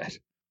War II vet.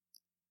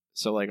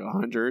 So like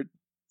 100?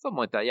 Something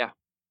like that, yeah.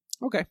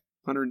 Okay.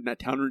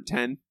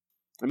 110.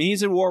 I mean,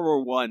 he's in World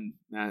War One,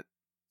 Matt.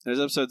 There's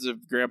episodes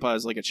of Grandpa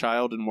as like a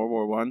child in World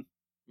War One.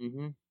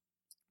 Mm-hmm.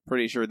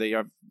 Pretty sure they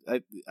are.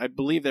 I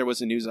believe there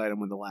was a news item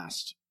when the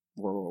last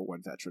World War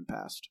One veteran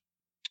passed.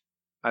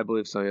 I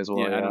believe so as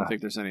well. Yeah, I don't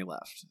think there's any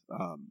left.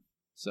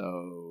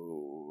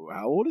 So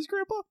how old is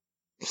Grandpa?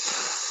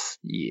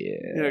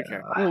 Yeah. Okay.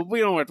 Well, we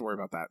don't have to worry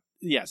about that.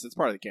 Yes, it's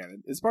part of the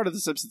canon. It's part of the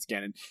Simpsons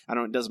canon.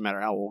 It doesn't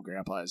matter how old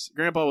Grandpa is.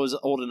 Grandpa was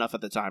old enough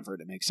at the time for it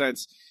to make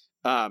sense.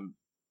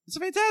 It's a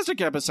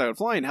fantastic episode.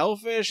 Flying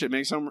hellfish. It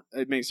makes Homer.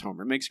 It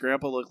makes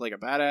Grandpa look like a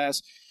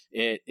badass.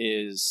 It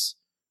is,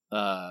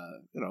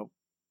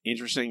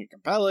 interesting and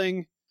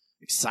compelling,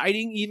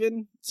 exciting.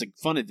 Even it's a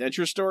fun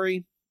adventure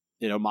story.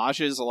 It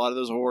homages a lot of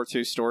those World War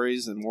II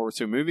stories and World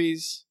War II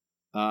movies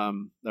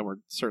that were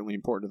certainly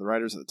important to the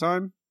writers at the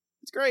time.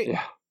 It's great.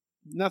 Yeah.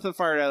 Nothing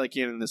fired out of the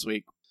cannon this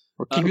week.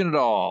 We're keeping it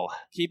all.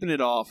 Keeping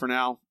it all for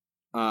now.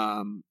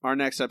 Our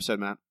next episode,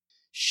 Matt.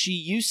 She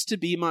Used to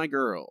Be My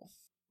Girl.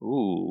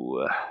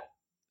 Ooh.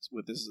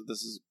 This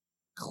is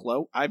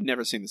Chloe. I've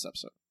never seen this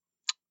episode.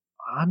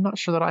 I'm not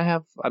sure that I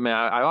have. I mean,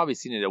 I've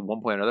obviously seen it at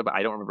one point or another, but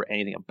I don't remember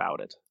anything about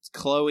it. It's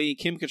Chloe.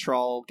 Kim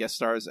Cattrall guest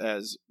stars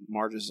as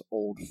Marge's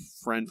old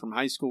friend from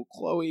high school,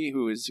 Chloe,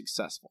 who is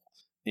successful.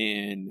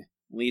 And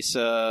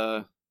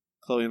Chloe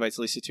invites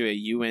Lisa to a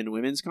UN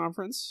women's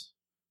conference,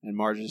 and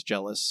Marge is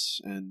jealous,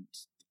 and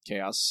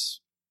chaos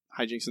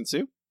hijinks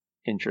ensue.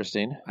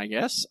 Interesting. I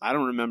guess. I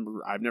don't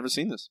remember. I've never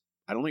seen this.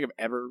 I don't think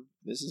I've ever.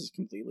 This is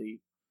completely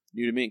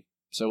new to me.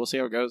 So we'll see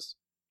how it goes.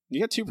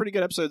 You got 2 pretty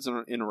good episodes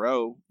in a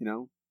row,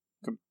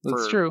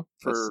 That's true.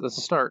 That's a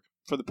start.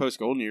 For the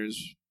post-Golden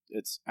years,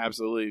 it's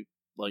absolutely,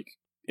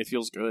 it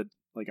feels good.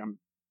 I'm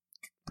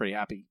pretty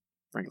happy,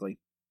 frankly,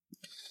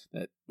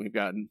 that we've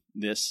gotten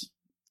this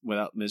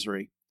without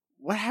misery.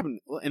 What happened?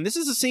 And this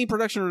is the same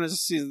production run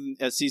as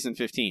season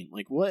 15.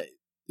 What?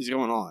 is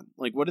going on?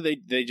 Like, what do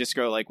they just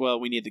go like, well,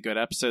 we need the good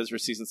episodes for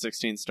season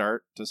 16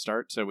 start,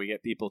 so we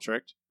get people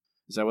tricked?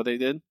 Is that what they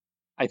did?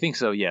 I think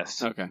so,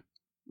 yes. Okay.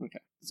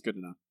 That's good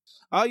to know.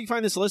 You can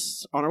find this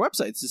list on our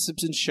website. It's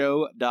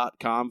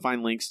thesimpsonshow.com.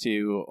 Find links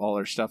to all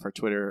our stuff, our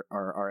Twitter,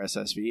 our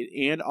RSS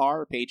feed, and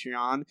our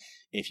Patreon.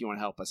 If you want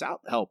to help us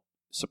out, help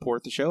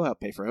support the show, help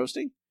pay for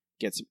hosting,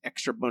 get some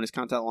extra bonus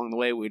content along the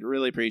way, we'd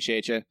really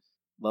appreciate you.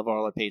 Love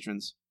all our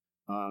patrons.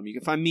 You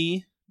can find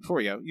me,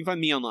 before you go, you can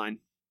find me online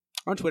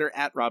on Twitter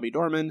at Robbie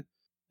Dorman.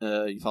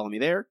 You follow me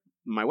there.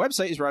 My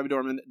website is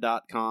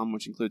robbiedorman.com,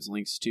 which includes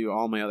links to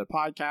all my other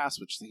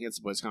podcasts, which is the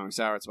Handsome Boys Comics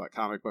Hour. It's about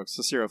comic books.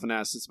 The Zero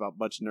Finesse. It's about a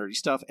bunch of nerdy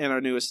stuff. And my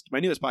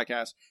newest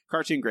podcast,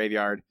 Cartoon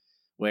Graveyard,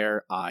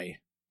 where I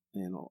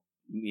and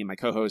me and my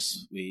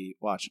co-hosts, we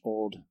watch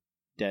old,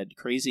 dead,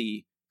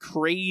 crazy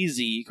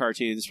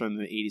cartoons from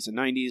the 80s and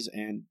 90s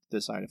and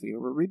decide if we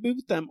ever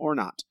reboot them or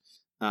not.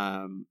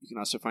 You can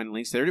also find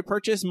links there to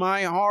purchase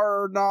my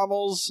horror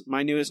novels.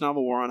 My newest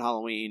novel, War on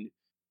Halloween,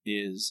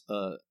 is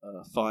a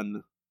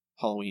fun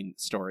Halloween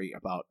story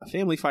about a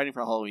family fighting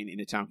for Halloween in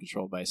a town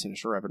controlled by a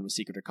sinister reverend with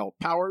secret occult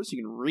powers.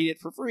 You can read it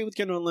for free with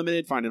Kindle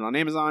Unlimited. Find it on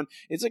Amazon.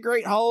 It's a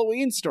great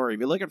Halloween story. If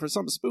you're looking for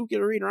something spooky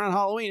to read around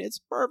Halloween, it's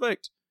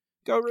perfect.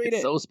 Go read it.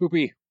 It's so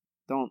spoopy.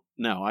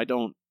 I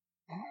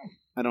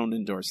don't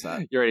endorse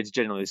that. You're right. It's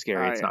genuinely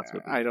scary. It's not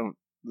spoopy. I don't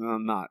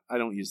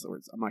use the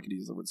words. I'm not going to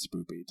use the word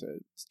spoopy to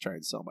try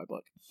and sell my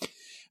book.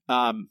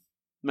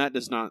 Matt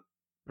does not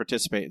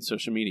participate in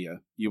social media.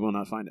 You will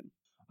not find him.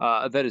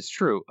 That is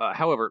true.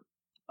 However,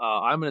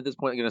 I'm at this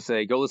point going to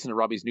say go listen to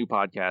Robbie's new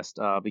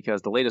podcast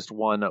because the latest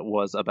one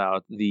was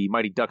about the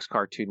Mighty Ducks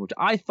cartoon, which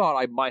I thought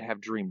I might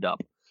have dreamed up.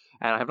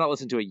 And I have not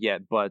listened to it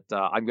yet, but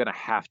I'm going to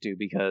have to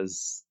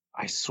because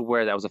I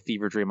swear that was a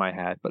fever dream I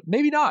had. But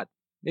maybe not.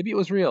 Maybe it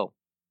was real.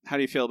 How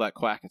do you feel about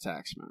quack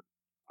attacks, Matt?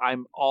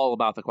 I'm all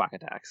about the quack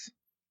attacks.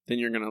 Then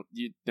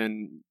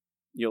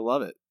you'll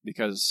love it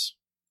because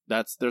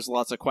there's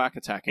lots of quack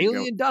attacking.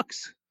 Alien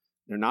ducks.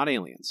 They're not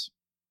aliens.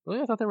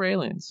 Really? I thought they were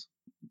aliens.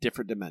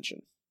 Different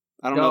dimension.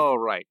 I don't know.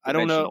 Right. I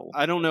don't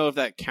know if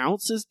that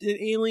counts as an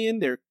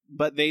alien.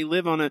 But they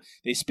live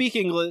they speak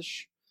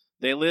English.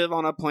 They live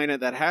on a planet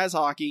that has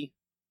hockey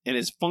and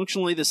is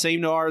functionally the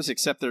same to ours,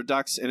 except they're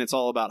ducks, and it's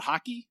all about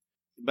hockey.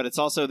 But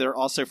they're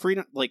also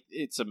free. Like,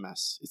 it's a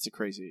mess. It's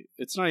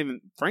it's not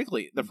even,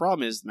 frankly, the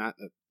problem is, Matt,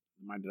 that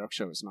my Duck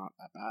Show is not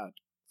that bad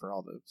for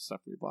all the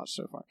stuff we've watched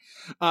so far.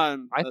 I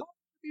thought it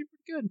would be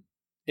pretty good.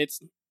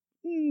 It's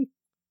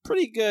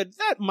pretty good.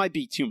 That might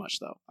be too much,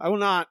 though. I will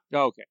not.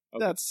 Okay.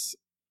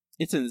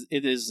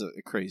 It is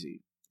a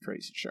crazy,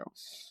 crazy show.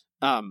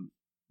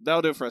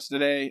 That'll do it for us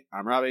today.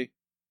 I'm Robbie.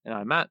 And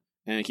I'm Matt.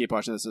 And keep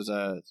watching this as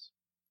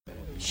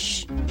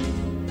Shh.